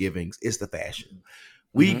Thanksgivings is the fashion.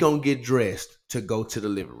 We gonna get dressed to go to the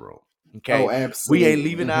living room. Okay. Oh, absolutely. We ain't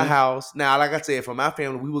leaving our house. Now, like I said, for my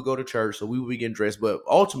family, we would go to church, so we would be getting dressed. But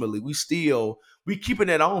ultimately, we keeping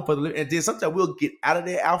that on for the living. And then sometimes we'll get out of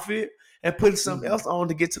that outfit and put something else on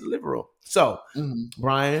to get to the living room. So,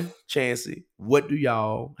 Bryan, Chancey,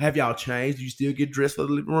 have y'all changed? Do you still get dressed for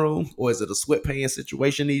the living room? Or is it a sweatpants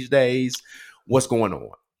situation these days? What's going on?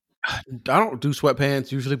 I don't do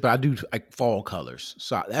sweatpants usually, but I do like fall colors.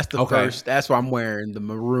 So that's the first. That's why I'm wearing the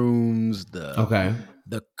maroons,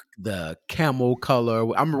 the camel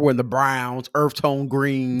color. I'm wearing the browns, earth tone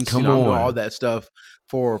greens. I'm doing all that stuff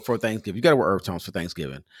for Thanksgiving. You got to wear earth tones for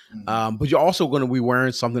Thanksgiving. But you're also going to be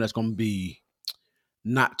wearing something that's going to be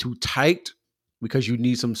not too tight because you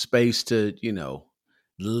need some space to,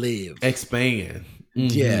 live, expand.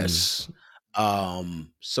 Yes.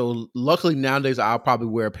 So luckily nowadays I'll probably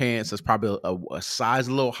wear pants that's probably a size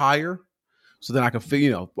a little higher, so then I can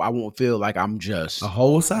feel, I won't feel like I'm just a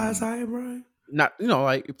whole size higher, Bryan. Not,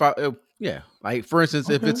 like if like for instance,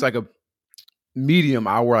 if it's like a medium,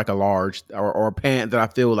 I'll wear like a large or a pant that I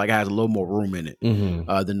feel like has a little more room in it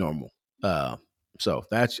than normal. So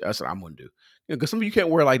that's what I'm gonna do. Because some of you can't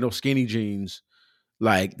wear like no skinny jeans.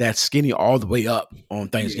 Like that's skinny all the way up on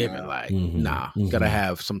Thanksgiving. Nah, gotta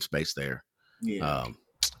have some space there. Yeah,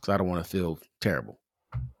 because I don't want to feel terrible.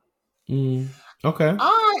 Okay.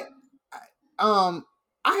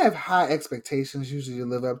 I have high expectations usually to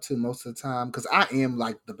live up to most of the time because I am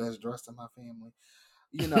like the best dressed in my family.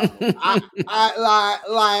 I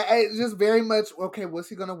it's just very much okay. What's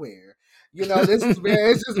he gonna wear? This is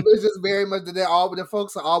very. It's just very much that all the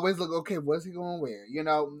folks are always look okay. What's he gonna wear?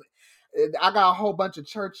 I got a whole bunch of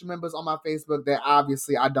church members on my Facebook that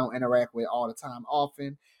obviously I don't interact with all the time.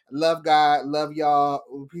 Often, love God, love y'all.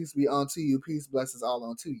 Peace be unto you. Peace, blessings all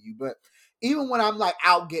unto you. But even when I'm like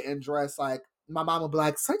out getting dressed, like my mom would be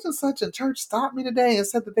like, such and such in church stopped me today and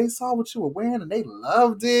said that they saw what you were wearing and they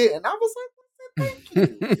loved it, and I was like, thank you.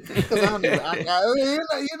 Because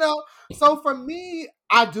so for me,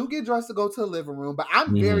 I do get dressed to go to the living room, but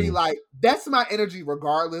I'm very like, that's my energy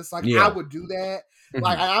regardless. Like I would do that.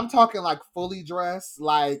 Like I'm talking like fully dressed,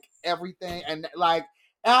 like everything. And like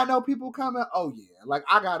And I know people coming. Oh yeah, like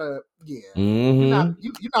I gotta. Yeah, Mm-hmm.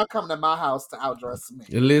 you're not coming to my house to outdress me.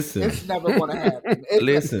 Listen. It's never gonna happen.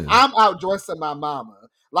 Listen. I'm outdressing my mama.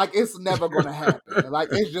 Like it's never gonna happen. Like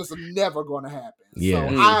it's just never gonna happen. Yeah.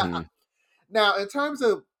 So I now in terms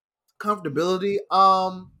of comfortability,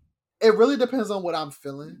 it really depends on what I'm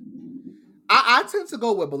feeling. I tend to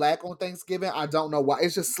go with black on Thanksgiving. I don't know why.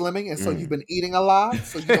 It's just slimming, and so you've been eating a lot,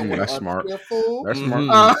 so you don't want That's to smart. appear full. That's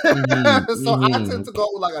smart. So I tend to go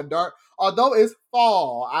with like a dark. Although it's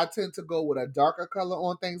fall, I tend to go with a darker color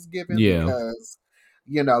on Thanksgiving because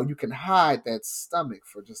you know you can hide that stomach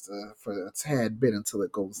for just for a tad bit until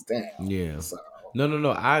it goes down. Yeah. So.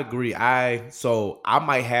 No. I agree. I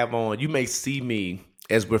might have on. You may see me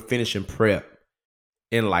as we're finishing prep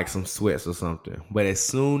in like some sweats or something. But as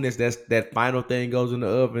soon as that final thing goes in the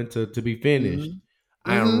oven to be finished,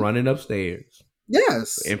 I am running upstairs.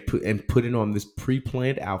 Yes. And putting on this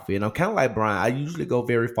pre-planned outfit. And I'm kind of like Bryan. I usually go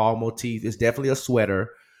very fall motif. It's definitely a sweater.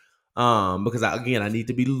 Because I need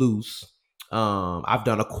to be loose. I've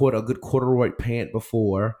done a good corduroy pant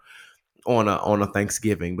before on a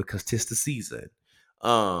Thanksgiving because 'tis the season.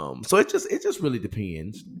 So it just really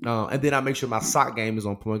depends. And then I make sure my sock game is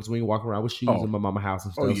on point because we ain't walking around with shoes in my mama's house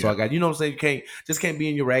and stuff. So I got, you know what I'm saying? You can't be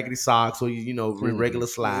in your raggedy socks or regular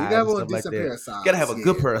slides and stuff like that. You gotta have a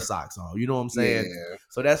good pair of socks on. You know what I'm saying? Yeah.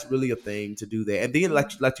 So that's really a thing to do that. And then like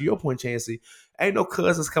to your point, Chancey, ain't no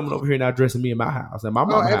cousins coming over here now dressing me in my house and my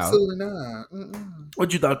mama's house. Absolutely not.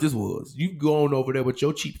 What you thought this was? You go on over there with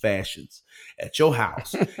your cheap fashions at your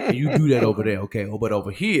house and you do that over there, okay? But over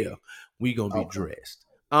here, we gonna be dressed.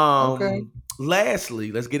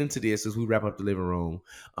 Lastly, let's get into this as we wrap up the living room.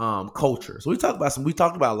 Culture. So we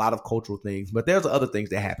talked about a lot of cultural things, but there's other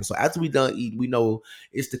things that happen. So after we done eating, we know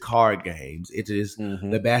it's the card games. It is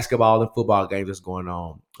the basketball and football games that's going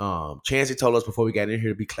on. Chancey told us before we got in here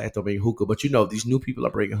to be classed over bringing hookah, but these new people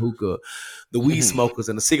are bringing hookah. The weed smokers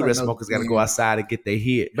and the cigarette smokers got to go outside and get their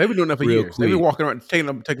hit. They've been doing that for years. They've been walking around,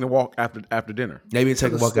 taking a walk after dinner. They've been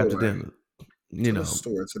taking a walk after dinner. To the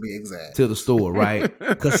store, to be exact. To the store, right?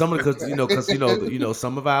 Because some of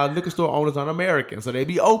our liquor store owners aren't American, so they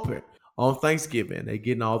be open on Thanksgiving. They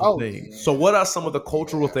getting all the things. Yeah. So, what are some of the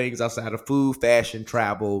cultural things outside of food, fashion,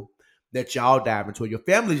 travel that y'all dive into, or your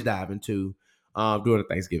families dive into during the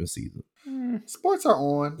Thanksgiving season? Sports are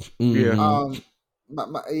on. Yeah.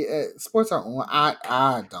 Sports are on.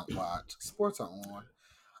 I don't watch. Sports are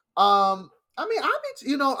on.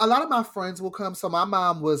 A lot of my friends will come. So my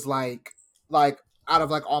mom was like out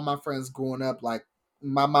of like all my friends growing up, like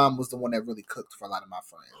my mom was the one that really cooked for a lot of my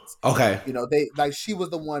friends. Okay. She was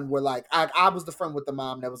the one where like I was the friend with the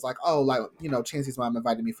mom that was like, oh, like, Chancey's mom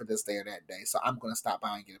invited me for this day or that day, so I'm going to stop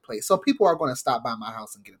by and get a plate. So people are going to stop by my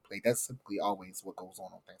house and get a plate. That's simply always what goes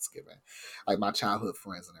on Thanksgiving, like my childhood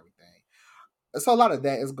friends and everything. So a lot of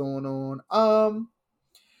that is going on.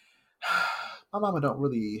 My mama don't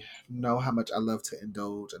really know how much I love to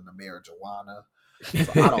indulge in the marijuana. So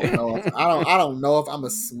I don't know. I don't know if I'm a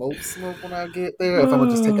smoke when I get there. If I'm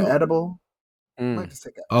gonna just take an edible, I might just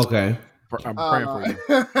take an edible. Okay. I'm praying for you.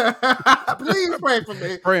 Please pray for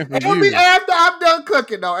me. Praying for It'll you. be after I'm done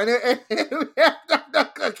cooking though, and it'll be after I'm done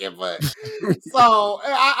cooking. But so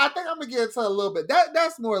I think I'm gonna get into a little bit.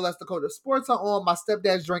 That's more or less the code. The sports are on. My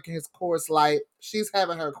stepdad's drinking his Coors Light. She's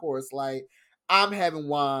having her Coors Light. I'm having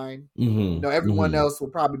wine. Everyone else will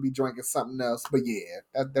probably be drinking something else. But yeah,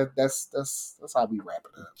 that's how we wrap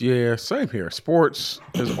it up. Yeah, same here. Sports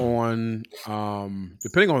is on.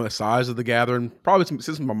 Depending on the size of the gathering, probably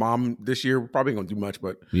since my mom this year, we're probably gonna do much,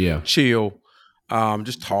 but chill.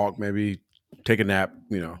 Just talk, maybe take a nap.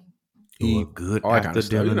 Eat good all that after kind of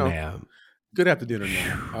dinner stuff. nap. Good after dinner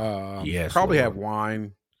nap. Yes, probably have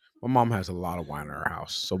wine. My mom has a lot of wine in her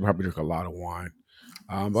house, so we'll probably drink a lot of wine.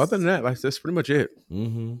 But other than that, that's pretty much it.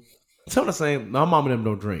 So the same. My mom and them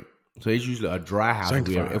don't drink, so it's usually a dry house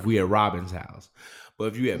if we at Robin's house.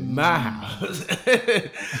 But if you at my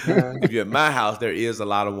house, there is a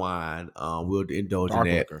lot of wine. We'll indulge in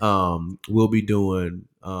that. We'll be doing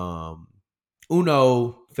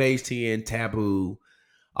Uno, Phase 10, Taboo,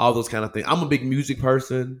 all those kind of things. I'm a big music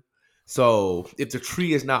person, so if the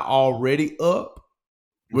tree is not already up,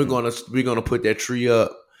 we're gonna put that tree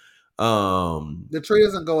up. The tree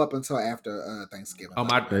doesn't go up until after Thanksgiving.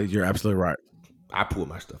 You're absolutely right. I pull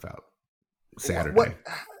my stuff out Saturday. What?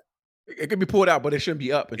 It can be pulled out, but it shouldn't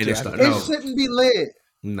be up. It shouldn't be lit.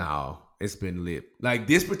 No, it's been lit. Like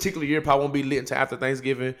this particular year, probably won't be lit until after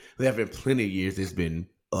Thanksgiving. There have been plenty of years it's been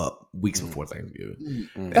up weeks before Thanksgiving.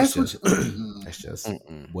 That's just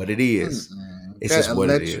what it is. It's just what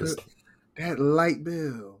it is. That light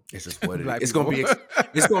bill. It's just what it is.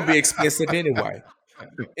 It's gonna be expensive anyway.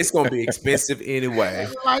 it's gonna be expensive anyway.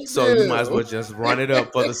 Like So you might as this. well just run it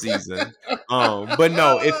up for the season. But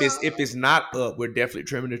no, if it's not up, we're definitely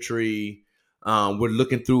trimming the tree. We're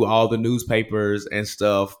looking through all the newspapers and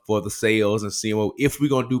stuff for the sales and seeing if we're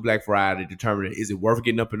gonna do Black Friday, determining is it worth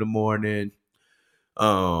getting up in the morning. Where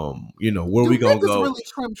Do we gonna niggas go? really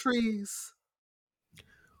trim trees?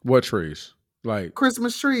 What trees? Like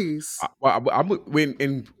Christmas trees. Since I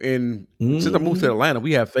moved to Atlanta,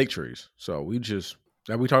 we have fake trees. So we just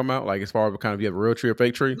that we talking about like as far as kind of you have a real tree or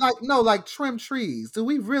fake tree. Like trim trees. Do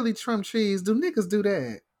we really trim trees? Do niggas do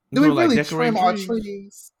that? Do You we know, like really decorate trim our trees?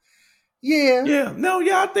 trees? Yeah. Yeah, no,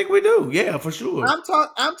 yeah, I think we do. Yeah, for sure. I'm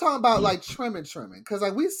talking about like trimming, because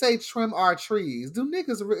like we say trim our trees. Do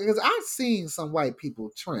niggas? Because I've seen some white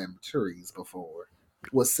people trim trees before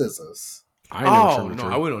with scissors. I ain't never trimmed a no,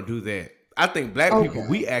 tree. we don't do that. I think black people,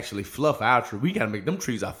 we actually fluff our tree. We gotta make them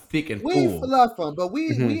trees are thick and We full. fluff them, but we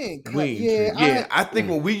ain't cut. I think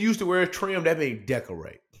when we used to wear trim, that mean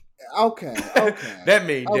decorate. Okay. That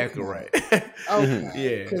mean decorate. Okay.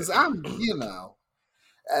 Yeah. Because I'm,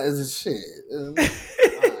 shit.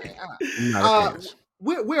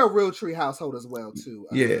 We're a real tree household as well too.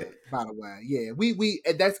 Yeah. By the way, yeah, we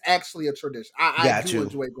that's actually a tradition. I do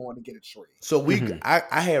enjoy going to get a tree. So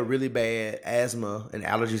I had really bad asthma and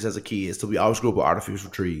allergies as a kid, so we always grew up with artificial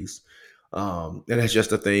trees, and that's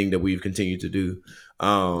just a thing that we've continued to do.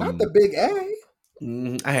 Not the big A.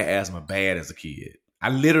 I had asthma bad as a kid. I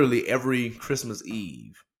literally every Christmas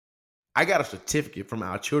Eve, I got a certificate from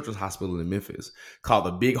our children's hospital in Memphis called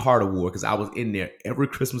the Big Heart Award because I was in there every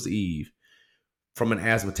Christmas Eve from an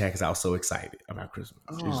asthma attack because I was so excited about Christmas.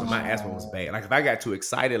 So my asthma was bad. Like if I got too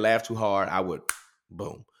excited, laughed too hard, I would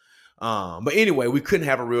boom. But anyway, we couldn't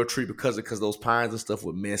have a real tree because those pines and stuff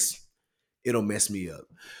it'll mess me up.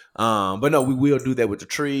 But no, we will do that with the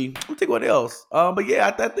tree. I think what else. But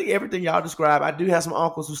yeah, I think everything y'all described. I do have some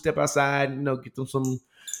uncles who step outside,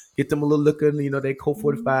 get them a little liquor, they Colt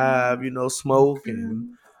 45, smoke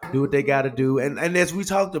and do what they got to do. And as we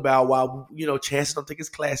talked about, while Chancey don't think it's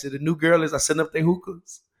classy, the new girl is setting up their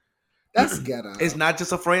hookahs. That's ghetto. It's not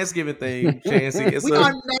just a Friendsgiving thing, Chancey. We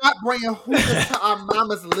are not bringing hookahs to our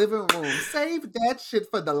mama's living room. Save that shit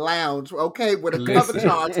for the lounge, okay? Where the cover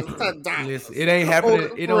charge is $10. Listen, it ain't happening.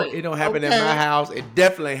 It don't happen at my house. It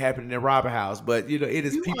definitely ain't happening at Robert house. But it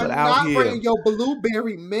is you people are out not here. Bringing your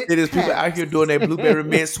blueberry mint. It is people out here doing their blueberry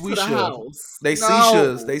mint swisha. They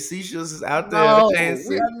seashas is out there. No, Chancey.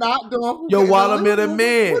 we are not doing your watermelon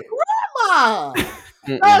mint. With grandma.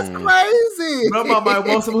 That's crazy. Grandma might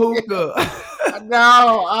want some hookah.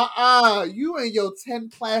 No, you and your 10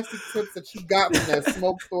 plastic tips that you got from that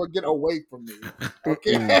smoke store, get away from me.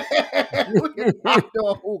 Okay? We're not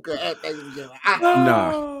doing hookah at Thanksgiving.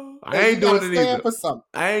 No. I ain't doing it either.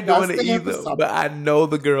 I ain't doing it either. But I know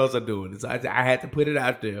the girls are doing it. So I had to put it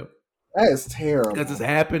out there. That is terrible. Because it's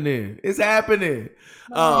happening. It's happening.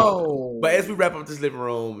 No. But as we wrap up this living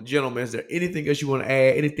room, gentlemen, is there anything else you want to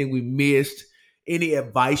add? Anything we missed? Any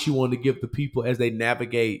advice you want to give the people as they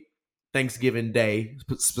navigate Thanksgiving Day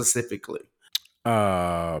specifically?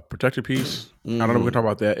 Protect your peace. I don't know if we're gonna talk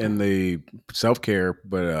about that in the self-care,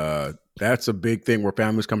 but that's a big thing where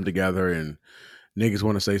families come together and niggas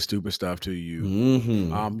want to say stupid stuff to you.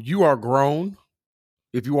 You are grown.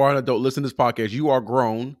 If you are an adult, listen to this podcast. You are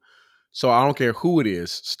grown. So I don't care who it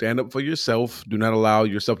is. Stand up for yourself. Do not allow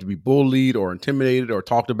yourself to be bullied or intimidated or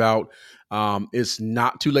talked about. It's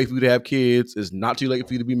not too late for you to have kids. It's not too late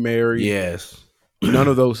for you to be married. Yes. None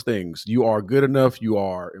of those things. You are good enough. You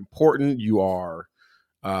are important. You are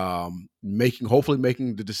hopefully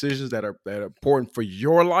making the decisions that are important for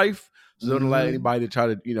your life. So don't allow anybody to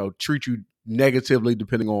try to treat you negatively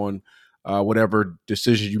depending on whatever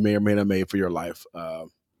decisions you may or may not make for your life.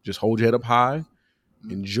 Just hold your head up high,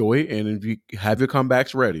 enjoy it, and if you have your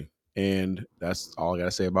comebacks ready. And that's all I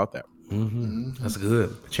gotta say about that. That's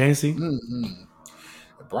good. Chancey?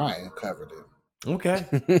 Bryan covered it. Okay.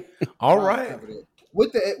 All right.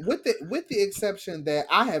 With the exception that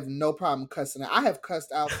I have no problem cussing out. I have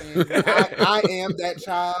cussed out things. I am that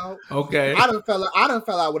child. Okay. I done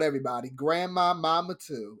fell out with everybody. Grandma, mama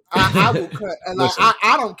too. I will cut. And like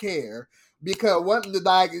I don't care because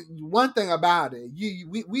one thing about it,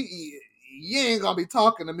 you ain't gonna be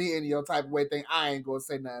talking to me in your type of way thing. I ain't gonna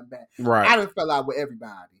say nothing back. Right. I done fell out with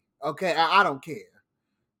everybody. Okay, I don't care.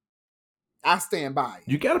 I stand by it.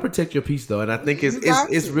 You got to protect your peace though, and I think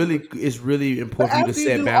it's really important for you to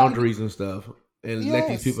set boundaries and stuff and let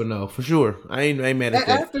these people know for sure. I ain't mad at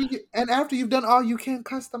that. After you've done all you can,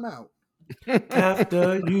 cuss them out.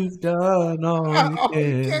 After you've done all you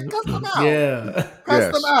can, cuss them out. Yeah,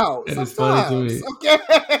 cuss them out. That is funny to me. Okay,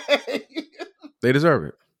 they deserve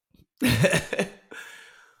it.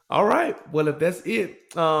 All right. Well, if that's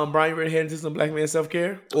it, Brian, you ready to head into some black man self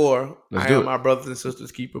care, or Let's I do am it. my brothers and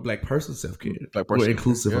sisters keeper black person self care. Black We're person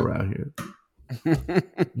inclusive self-care, around here.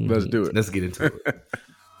 Let's do it. Let's get into it.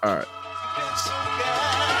 All right.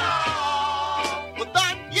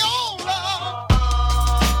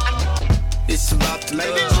 It's about to make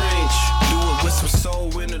a change. Do it with some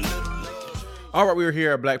soul in a little love. All right, we are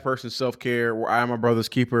here at Black Person Self Care, where I am my brother's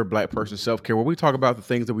keeper, Black Person Self Care, where we talk about the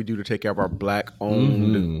things that we do to take care of our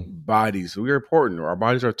Black-owned bodies. We are important. Our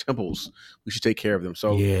bodies are temples. We should take care of them.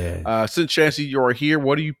 So, since Chancey, you are here,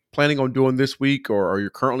 what are you planning on doing this week, or are you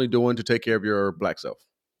currently doing to take care of your Black self?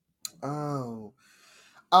 Oh,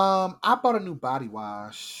 I bought a new body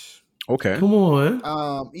wash. Okay. Come on.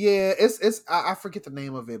 Yeah, it's I forget the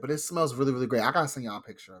name of it, but it smells really, really great. I gotta send y'all a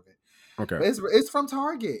picture of it. Okay. But it's from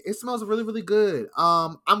Target. It smells really, really good.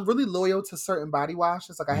 I'm really loyal to certain body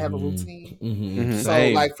washes. Like I have a routine. So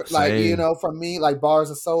Same, like same. you know, for me, like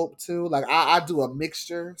bars of soap too. Like I do a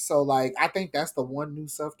mixture. So like I think that's the one new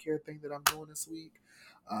self-care thing that I'm doing this week.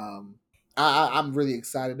 I'm really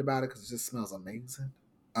excited about it because it just smells amazing.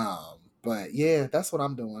 But yeah, that's what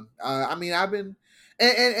I'm doing. I mean, I've been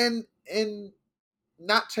and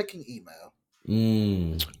not checking email.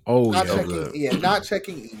 Oh, Not yeah. checking, not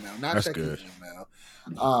checking email. Not That's checking good. email.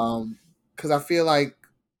 Because I feel like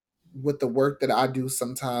with the work that I do,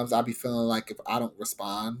 sometimes I'll be feeling like if I don't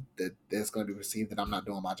respond, that it's going to be perceived that I'm not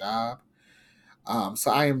doing my job.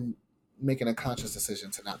 So I am making a conscious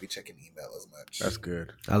decision to not be checking email as much. That's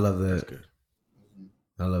good. I love that. That's good.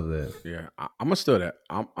 I love that. Yeah, I'm gonna steal that.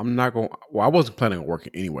 I'm not going. Well, I wasn't planning on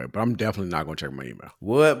working anyway, but I'm definitely not going to check my email.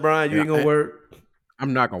 What, Brian? You ain't gonna work?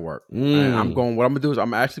 I'm not going to work. And I'm going. What I'm gonna do is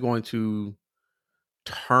I'm actually going to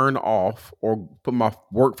turn off or put my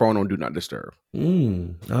work phone on do not disturb.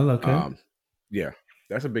 I like that. Yeah,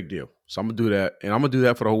 that's a big deal. So I'm gonna do that, and I'm gonna do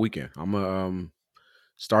that for the whole weekend. I'm gonna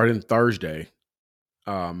starting Thursday,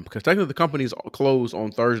 because technically the company's closed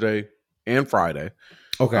on Thursday and Friday.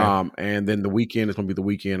 Okay. And then the weekend is gonna be the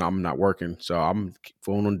weekend I'm not working, so I'm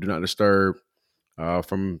phone on do not disturb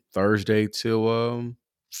from Thursday till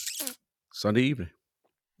Sunday evening.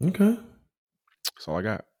 Okay. That's all I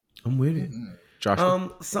got. I'm with it. Josh,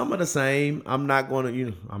 Some of the same. I'm not gonna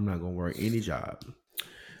work any job.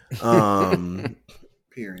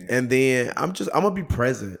 Period. And then I'm gonna be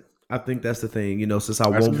present. I think that's the thing. Since I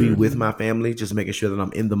won't be with my family, just making sure that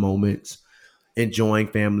I'm in the moments, enjoying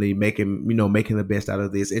family, making the best out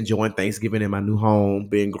of this, enjoying Thanksgiving in my new home,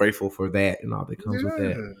 being grateful for that and all that comes with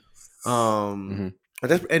that.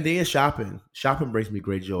 And then shopping. Shopping brings me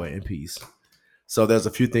great joy and peace. So there's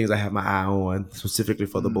a few things I have my eye on specifically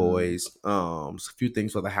for the boys. A few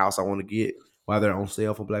things for the house I want to get while they're on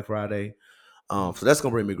sale for Black Friday. So that's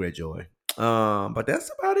gonna bring me great joy. But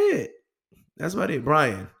that's about it. That's about it.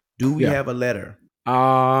 Brian, do we have a letter?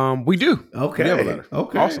 we do. Okay. We have a letter.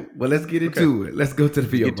 Okay. Awesome. Well, let's get into it. Let's go to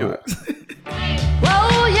the PO box.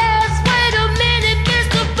 Whoa, yes, wait a minute,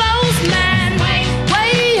 Mr. Postman. Wait,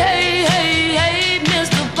 hey,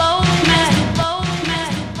 Mr. Postman.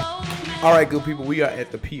 All right, good people. We are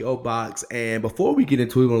at the PO box, and before we get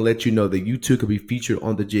into it, we're gonna let you know that you too could be featured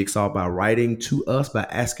on the Jigsaw by writing to us, by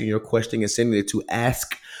asking your question and sending it to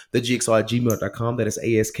askthejigsaw@gmail.com. That is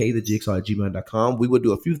askthejigsaw@gmail.com. We will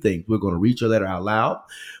do a few things. We're gonna read your letter out loud.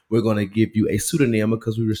 We're gonna give you a pseudonym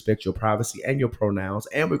because we respect your privacy and your pronouns,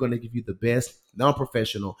 and we're gonna give you the best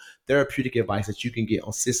non-professional therapeutic advice that you can get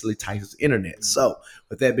on Cicely Tyson's internet. So,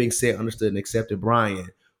 with that being said, understood and accepted, Brian,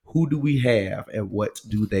 who do we have and what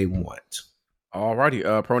do they want? Alrighty.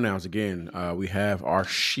 Pronouns again. We have our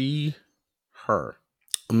she, her.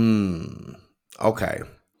 Okay.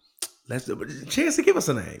 Let's do it. Chancey, give us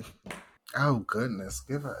a name. Oh goodness,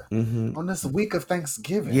 give her on this week of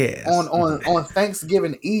Thanksgiving. Yes. On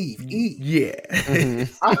Thanksgiving Eve. Yeah.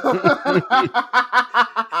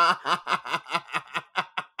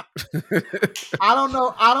 I don't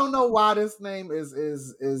know why this name is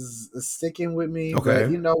sticking with me. Okay.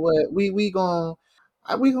 But you know what? We gonna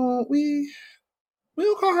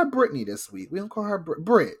call her Brittany this week. We don't call her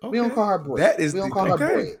Brit. Okay. We don't call her Brit. That is we don't call her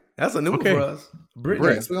Brit. That's a new one for us. Brit.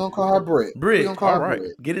 Yes, we don't call her Brit. Brit. We don't call her All right.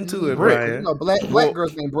 Brit. Get into it, Brit. Brian. You know, black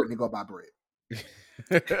girls named Brittany go by Brit.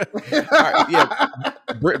 All right, yeah,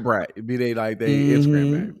 Brit Brat. Be they like they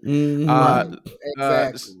Instagram name.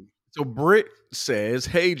 Exactly. So Brit says,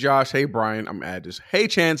 "Hey Josh, hey Brian, I'm at this. Hey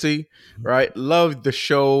Chancey, right? Love the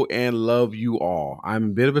show and love you all. I'm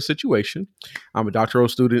in a bit of a situation. I'm a doctoral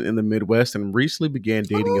student in the Midwest and recently began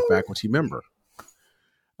dating a faculty member.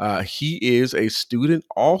 He is a student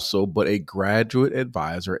also, but a graduate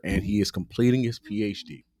advisor, and he is completing his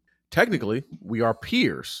PhD. Technically, we are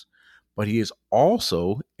peers, but he is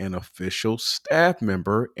also an official staff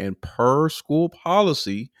member, and per school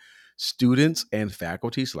policy, students and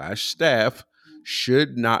faculty slash staff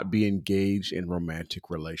should not be engaged in romantic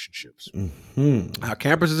relationships. Our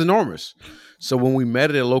campus is enormous. So when we met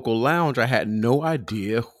at a local lounge, I had no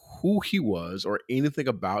idea who he was or anything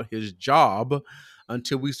about his job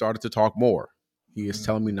until we started to talk more. He is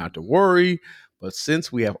telling me not to worry, but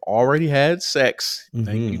since we have already had sex,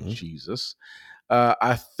 thank you, Jesus,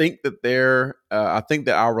 I think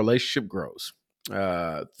that our relationship grows.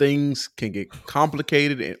 Things can get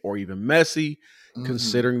complicated or even messy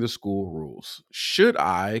considering the school rules. Should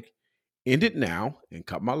I end it now and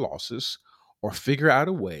cut my losses, or figure out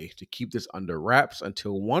a way to keep this under wraps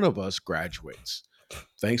until one of us graduates?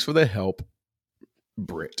 Thanks for the help,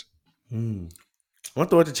 Britt. I'm gonna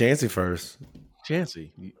throw it to Chancey first.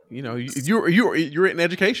 Chancey, you're in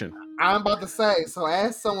education. I'm about to say, so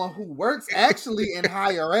as someone who works actually in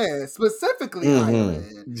higher ed, specifically higher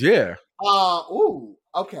ed, Yeah.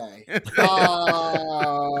 Okay.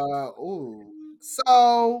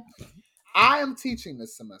 So I am teaching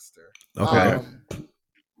this semester. Okay.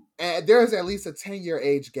 And there's at least a 10-year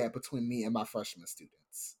age gap between me and my freshman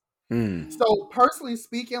students. So personally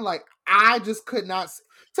speaking, like I just could not.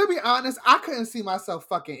 To be honest, I couldn't see myself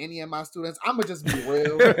fucking any of my students. I'm gonna just be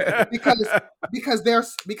real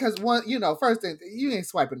because one, first thing, you ain't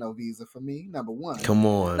swiping no visa for me. Number one. Come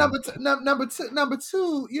on. Number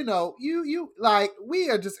two. You like we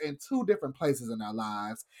are just in two different places in our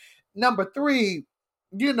lives. Number three.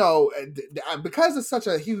 Because it's such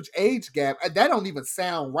a huge age gap, that don't even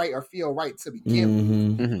sound right or feel right to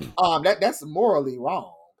begin with. That's morally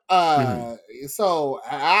wrong. So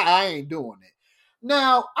I ain't doing it.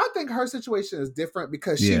 Now, I think her situation is different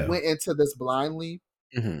because she went into this blindly,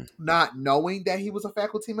 not knowing that he was a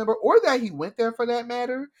faculty member or that he went there for that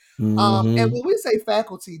matter. And when we say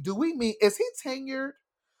faculty, do we mean, is he tenured?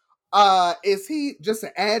 Is he just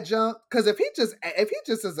an adjunct? Because if he just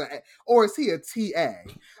is or is he a TA?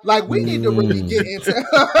 Like we need to really get into.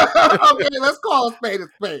 Okay, let's call a spade a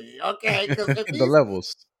spade. Okay, because the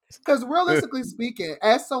levels. Because realistically speaking,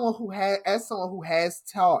 as someone who has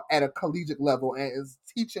taught at a collegiate level and is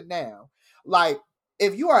teaching now, like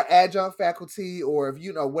if you are adjunct faculty or if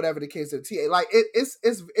whatever the case of TA, like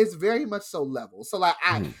it's very much so level. So like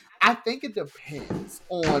I think it depends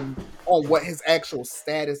on what his actual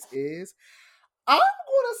status is. I'm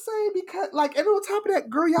gonna say because like and on top of that,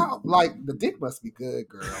 girl, y'all like the dick must be good,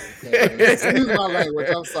 girl. Okay? Excuse my language.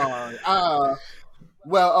 I'm sorry.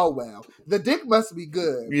 Well. The dick must be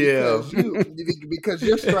good because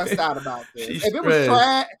you're stressed out about this. If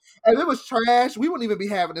it was trash, we wouldn't even be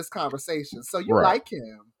having this conversation. So you like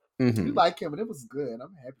him. You like him, and it was good.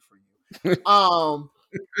 I'm happy for you. I'm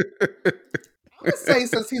gonna say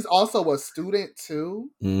since he's also a student too,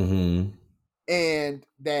 and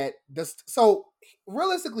that so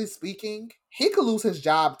realistically speaking, he could lose his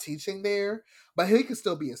job teaching there, but he could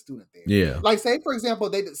still be a student there. Yeah. Like say for example,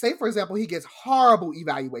 he gets horrible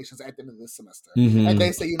evaluations at the end of this semester, and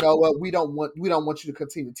they say, you know what, we don't want you to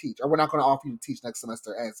continue to teach, or we're not going to offer you to teach next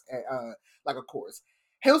semester as like a course.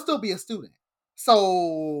 He'll still be a student.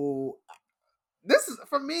 So this is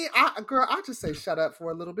for me. I just say shut up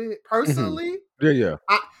for a little bit. Personally,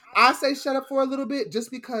 I say shut up for a little bit just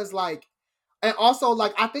because like. And also,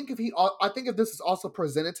 like, I think if this is also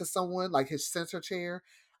presented to someone like his censor chair,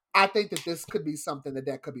 I think that this could be something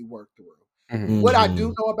that could be worked through. What I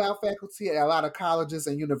do know about faculty at a lot of colleges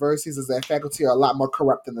and universities is that faculty are a lot more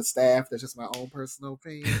corrupt than the staff. That's just my own personal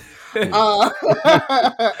opinion. And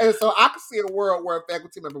so I could see a world where a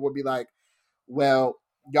faculty member would be like, "Well,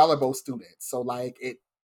 y'all are both students, so like it."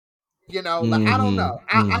 Like I don't know.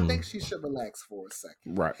 I think she should relax for a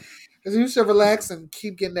second. Right. Because you should relax and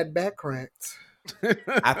keep getting that back cracked.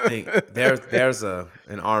 I think there's an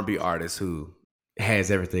R&B artist who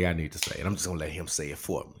has everything I need to say, and I'm just gonna let him say it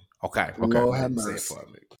for me. Okay. Lord have Say it mercy. for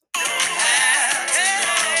me.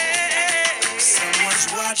 Someone's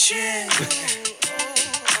watching.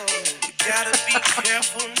 You gotta be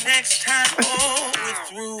careful next time. We're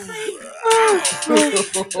through.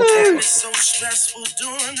 It's so stressful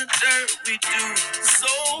doing the dirt we do.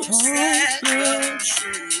 So sad, but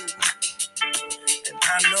true. And I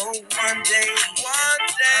know one day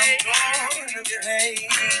I'm gonna pay.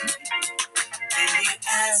 Then you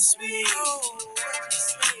ask me to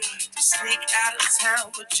sneak out of town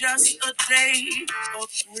for just a day or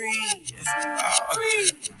three.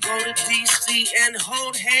 Go to DC and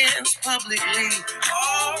hold hands publicly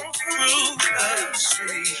all through the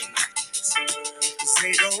street. 'Cause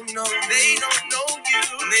they don't know you. They don't know me.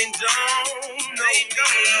 They know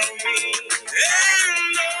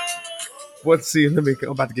What? See, I'm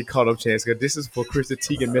about to get caught up, Chance, because this is for Krista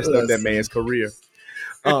Teigen messed up that Listen, man's career.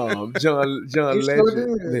 he John sure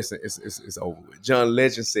Legend. did. Listen, it's over with. John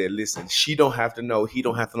Legend said, "Listen, she don't have to know. He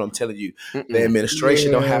don't have to know. I'm telling you, the Mm-mm.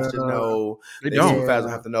 administration don't have Yeah, to know. They The don't. supervisors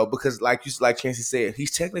don't have to know because, like Chancey said,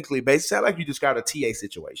 he's technically basically sound like you described a TA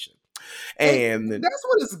situation, and that's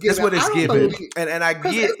what it's that's given. what I it's don't given. believe And I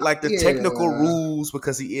because get like the technical yeah. rules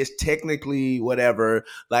because he is technically whatever.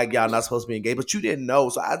 Like y'all not supposed to be engaged, but you didn't know.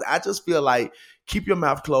 So I just feel like keep your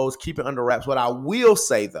mouth closed, keep it under wraps. What I will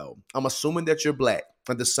say though, I'm assuming that you're black.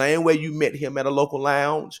 And the same way you met him at a local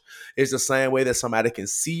lounge is the same way that somebody can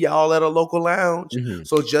see y'all at a local lounge. Mhm.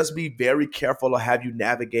 So just be very careful of how you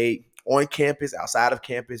navigate on campus, outside of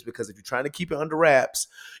campus, because if you're trying to keep it under wraps,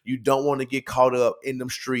 you don't want to get caught up in them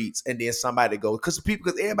streets and then somebody goes, because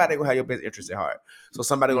everybody gonna have your best interest at heart. So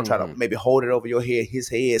somebody gonna try to maybe hold it over your head, his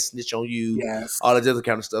head, snitch on you, Yes. all that other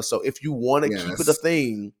kind of stuff. So if you want to keep it a Yes.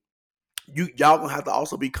 thing, y'all gonna have to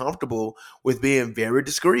also be comfortable with being very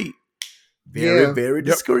discreet. Very, very Yep.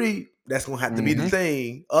 discreet. That's gonna have to be the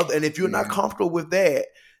thing. And if you're not Yeah. comfortable with that,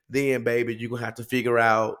 then baby, you're gonna have to figure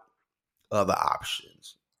out other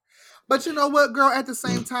options. But you know what, girl? At the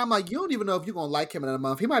same time, like you don't even know if you're gonna like him in a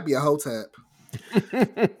month. He might be a hotep.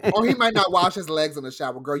 Or he might not wash his legs in the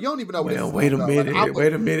shower, girl. You don't even know where this Well, is wait a gonna go. Like, minute.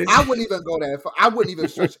 Wait a minute. I wouldn't even go that far. I wouldn't even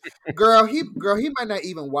stretch. Girl, he might not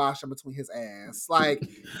even wash in between his ass. Like,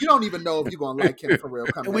 you don't even know if you're gonna like him for real.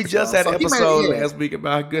 And we just had an episode last week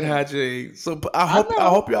about good hygiene. So I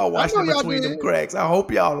hope y'all watched in between them cracks. I hope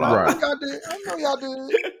y'all are. I know y'all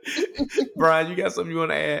did. Brian, you got something you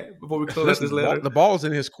want to add before we close out this letter? The ball's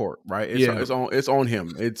in his court, right? It's on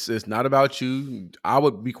him. It's not about you. I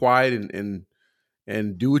would be quiet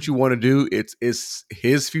and do what you want to do. It's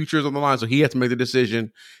his future is on the line, so he has to make the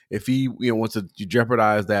decision if he wants to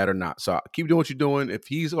jeopardize that or not. So keep doing what you're doing. If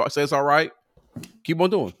he says all right, keep on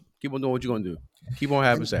doing what you're gonna do. Keep on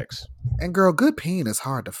having sex. And girl, good peen is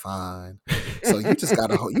hard to find. So you just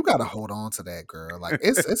gotta hold on to that, girl. Like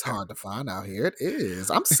it's hard to find out here. It is.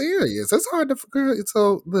 I'm serious. It's hard to girl.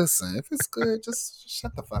 So listen, if it's good, just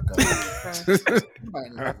shut the fuck up.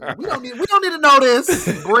 Okay? We don't need to know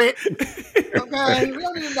this, Britt. Okay, we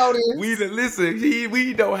don't need to know this.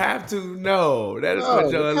 We don't have to know. That is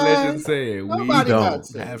what John Legend said. Nobody we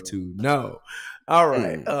don't have to know. All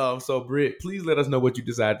right. So Britt, please let us know what you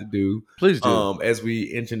decide to do. Please do. As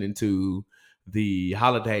we enter into the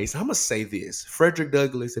holidays. I'm gonna say this. Frederick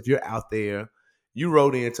Douglass, if you're out there, you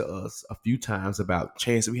wrote into us a few times about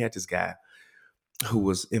Chancey. We had this guy who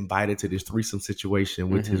was invited to this threesome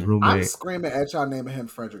situation with his roommate. I'm screaming at y'all naming him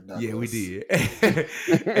Frederick Douglass. Yeah, we did.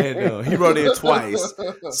 And he wrote in twice.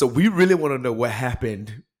 So we really want to know what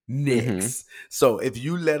happened next. So if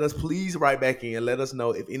you let us, please write back in and let us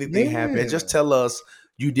know if anything happened. Just tell us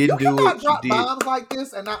you didn't do it. Drop bombs like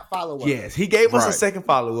this and not follow up. Yes, he gave us a second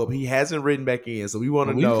follow up. He hasn't written back in, so we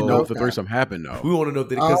want to know. We know if the threesome happened though. We want to know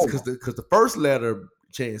that because the first letter,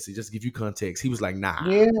 Chancey, just to give you context, he was like, nah.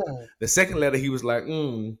 Yeah. The second letter, he was like,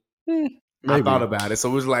 I thought about it.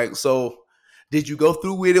 So it was like, so did you go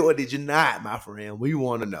through with it or did you not, my friend? We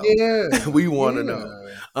want to know. Yeah. We want to know.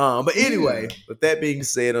 But anyway, with that being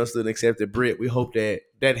said, understood and accepted, Britt, we hope that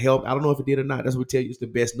helped. I don't know if it did or not. That's what we tell you. It's the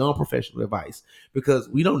best non-professional advice because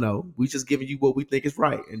we don't know. We just giving you what we think is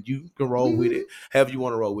right, and you can roll with it however you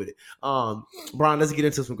want to roll with it. Brian, let's get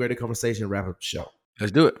into some greater conversation and wrap up the show.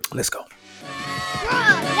 Let's do it. Let's go.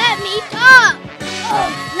 Let me talk.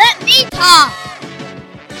 Let me talk.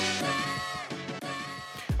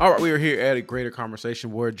 All right, we are here at a greater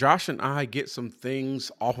conversation where Josh and I get some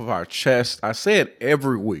things off of our chest. I say it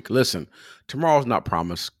every week. Listen, tomorrow's not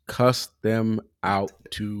promised. Cuss them out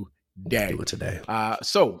today. Do it today.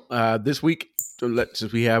 So this week,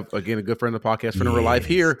 since we have, again, a good friend of the podcast, friend of real life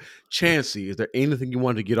here, Chancey, is there anything you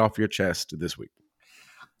wanted to get off your chest this week?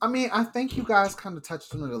 I mean, I think you guys kind of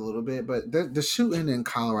touched on it a little bit, but the shooting in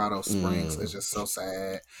Colorado Springs is just so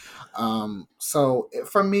sad. So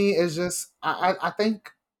for me, it's just, I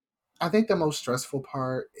think the most stressful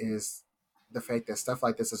part is the fact that stuff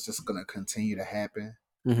like this is just going to continue to happen.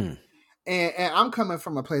 Mm-hmm. And I'm coming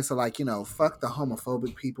from a place of like, fuck the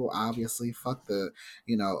homophobic people, obviously. Fuck the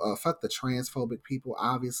transphobic people,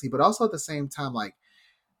 obviously. But also at the same time, like,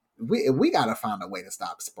 we got to find a way to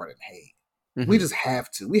stop spreading hate. Mm-hmm. We just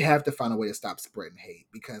have to. We have to find a way to stop spreading hate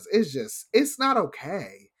because it's not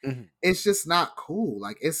okay. Mm-hmm. It's just not cool.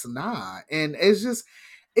 Like, it's not. And it's just,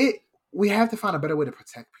 we have to find a better way to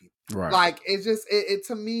protect people. Right. Like, it's just,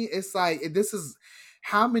 to me, it's like, this is,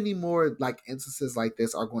 how many more like instances like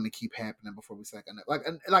this are going to keep happening before we say enough?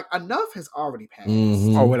 Like enough has already passed.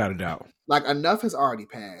 Oh, without a doubt. Like enough has already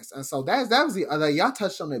passed, and so that was the other. Y'all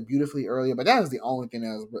touched on it beautifully earlier, but that was the only thing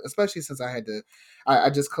that was, especially since I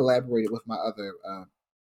just collaborated with my other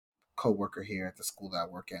co-worker here at the school that I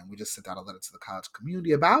work at, and we just sent out a letter to the college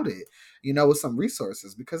community about it, with some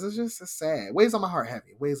resources, because it's sad. Weighs on my heart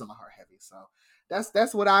heavy. So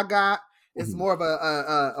that's what I got. It's more of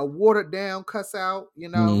a watered down cuss out, but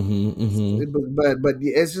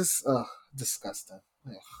it's just disgusting.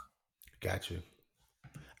 Ugh. Got you.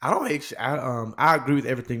 I agree with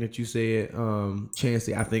everything that you said,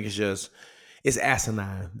 Chancey. I think it's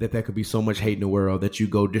asinine that there could be so much hate in the world that you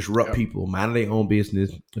go disrupt people, minding their own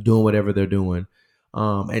business, doing whatever they're doing,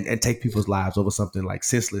 and take people's lives over something like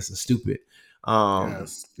senseless and stupid.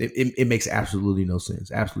 It makes absolutely no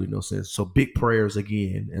sense. Absolutely no sense. So big prayers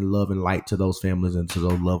again and love and light to those families and to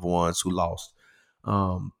those loved ones who lost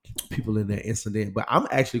people in that incident. But I'm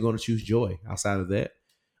actually going to choose joy outside of that.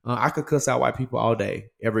 I could cuss out white people all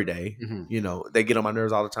day, every day. They get on my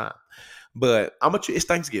nerves all the time. But it's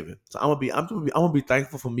Thanksgiving, so I'm gonna be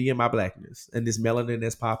thankful for me and my blackness and this melanin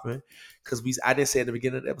that's popping. Because I didn't say it at the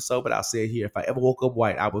beginning of the episode, but I'll say it here: if I ever woke up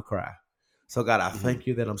white, I would cry. So God, I thank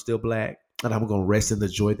you that I'm still black, and I'm gonna rest in the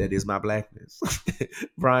joy that is my blackness.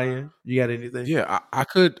 Bryan, you got anything? Yeah, I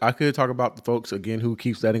could talk about the folks again who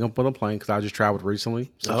keep setting up on a plane, because I just traveled recently.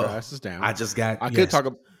 Set your asses down.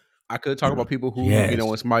 I could talk about people who,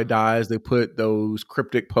 when somebody dies, they put those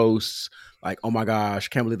cryptic posts like, "Oh my gosh,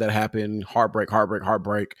 can't believe that happened. Heartbreak, heartbreak,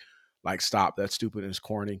 heartbreak." Like, stop. That's stupid and it's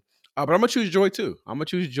corny. But I'm going to choose joy too. I'm going to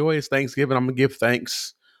choose joy. It's Thanksgiving. I'm going to give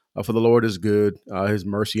thanks for the Lord is good. His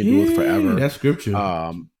mercy endureth forever. That's scripture.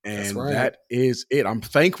 And that is it. I'm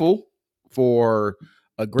thankful for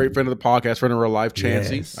a great friend of the podcast, friend in real life,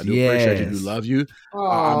 Chancey. Yes, I do appreciate you. I do love you.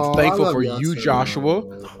 I'm thankful for you, Joshua,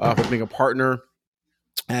 for being a partner.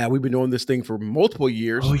 We've been doing this thing for multiple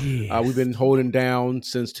years. Oh, yes. We've been holding down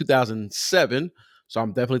since 2007. So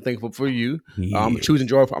I'm definitely thankful for you. Yes. I'm choosing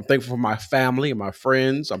joy. I'm thankful for my family and my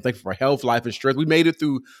friends. I'm thankful for health, life, and strength. We made it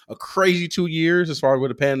through a crazy 2 years as far as with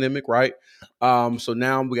the pandemic, right? So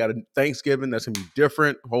now we got a Thanksgiving that's going to be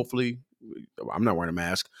different. Hopefully, I'm not wearing a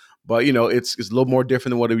mask, but it's a little more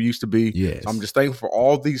different than what it used to be. Yes. So I'm just thankful for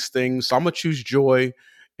all these things. So I'm going to choose joy.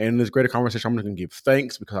 And in this greater conversation, I'm going to give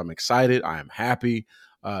thanks because I'm excited. I am happy.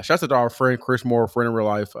 Shouts out to our friend Chris Moore, friend in real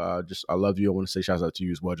life. I love you. I want to say shouts out to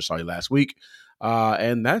you as well. Just saw you last week.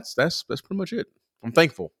 And that's pretty much it. I'm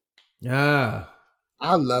thankful. Yeah.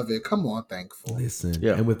 I love it. Come on, thankful. Listen,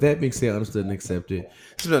 and with that being said, understood and accepted,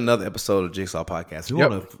 this has been another episode of Jigsaw Podcast. We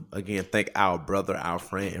want to again thank our brother, our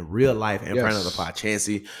friend in real life and friend of the pod,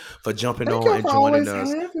 Chancey, for jumping on and joining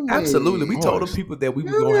us. Absolutely, we told the people that we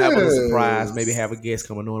were gonna have a surprise, maybe have a guest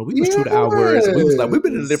coming on. We was true to our words. We was like, we've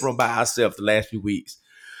been in the living room by ourselves the last few weeks.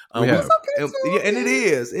 And it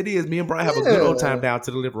is. Me and Bryan have a good old time down to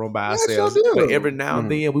the living room by ourselves. But every now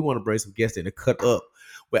and then, we want to bring some guests in to cut up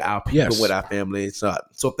with our people, with our family. So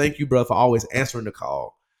thank you, brother, for always answering the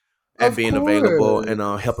call and being available and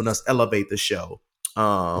helping us elevate the show.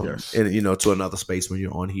 And to another space when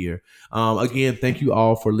you're on here. Again, thank you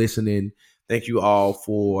all for listening. Thank you all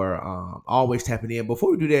for always tapping in.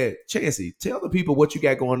 Before we do that, Chancey, tell the people what you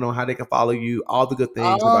got going on, how they can follow you, all the good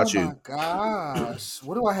things about you. Oh my gosh,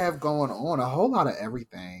 what do I have going on? A whole lot of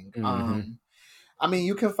everything. I mean,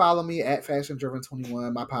 you can follow me at Fashion Driven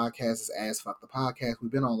 21. My podcast is As Fuck the Podcast.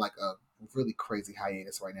 We've been on like a really crazy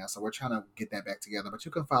hiatus right now, so we're trying to get that back together. But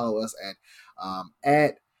you can follow us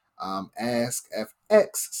at askthejigsaw,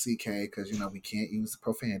 because we can't use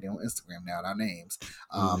profanity on Instagram now. Our names,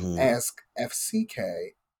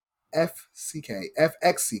 askfck, FXCK,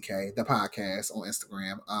 the podcast on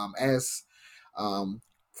Instagram. As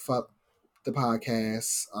fuck the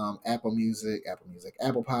podcast, Apple Music,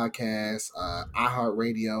 Apple Podcasts,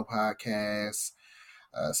 iHeartRadio Podcasts,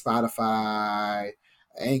 Spotify,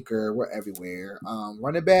 Anchor, we're everywhere.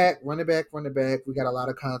 Run it back. We got a lot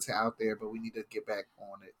of content out there, but we need to get back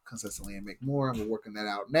on it consistently and make more, and we're working that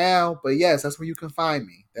out now. But yes, that's where you can find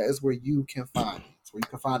me. That is where you can find me. It's where you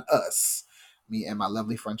can find us. Me and my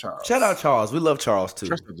lovely friend Charles. Shout out Charles. We love Charles too.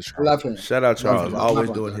 Love him. Shout out Charles. Always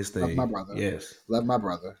doing his thing. Love my brother. Yes. Love my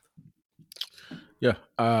brother. Yeah.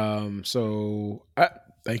 So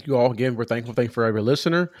thank you all again. We're thankful. Thank you for every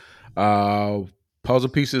listener. Puzzle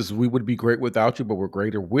Pieces, we would be great without you, but we're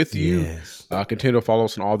greater with you. Yes. Continue to follow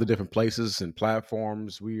us on all the different places and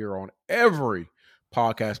platforms. We are on every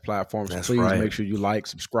podcast platform. So please make sure you like,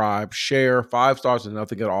 subscribe, share. 5 stars is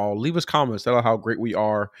nothing at all. Leave us comments. Tell us how great we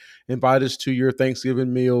are. Invite us to your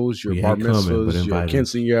Thanksgiving meals, your bar mitzvahs, your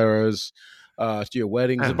quinceañeras. to your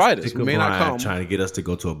weddings, I'm invite us. sick We of may not Bryan come. trying to get us to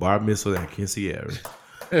go to a bar mitzvah that I can't see Aaron.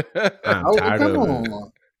 I'm Oh, tired come of it.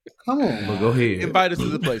 on. Come on. But go ahead. Invite us to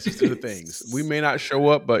the places, to the things. We may not show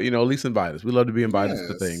up, but at least invite us. We love to be invited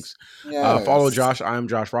to things. Yes. Follow Josh. I am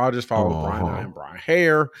Josh Rogers. Follow Bryan. I am Bryan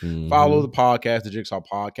Hare. Follow the podcast, the Jigsaw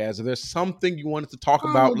Podcast. If there's something you wanted to talk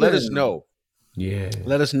about, let us know. Yeah.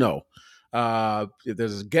 Let us know. If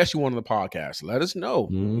there's a guest you want on the podcast, let us know.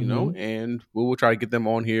 And we will try to get them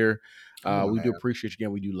on here. We do appreciate you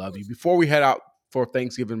again. We do love you. Before we head out for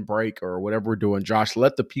Thanksgiving break or whatever we're doing, Josh,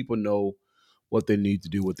 let the people know what they need to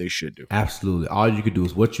do, what they should do. Absolutely. All you can do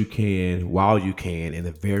is what you can while you can in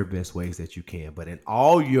the very best ways that you can. But in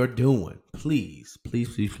all you're doing, please,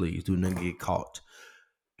 please, please, please do not get caught.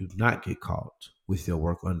 Do not get caught with your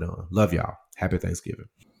work undone. Love y'all. Happy Thanksgiving.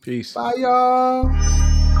 Peace. Bye,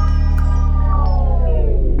 y'all.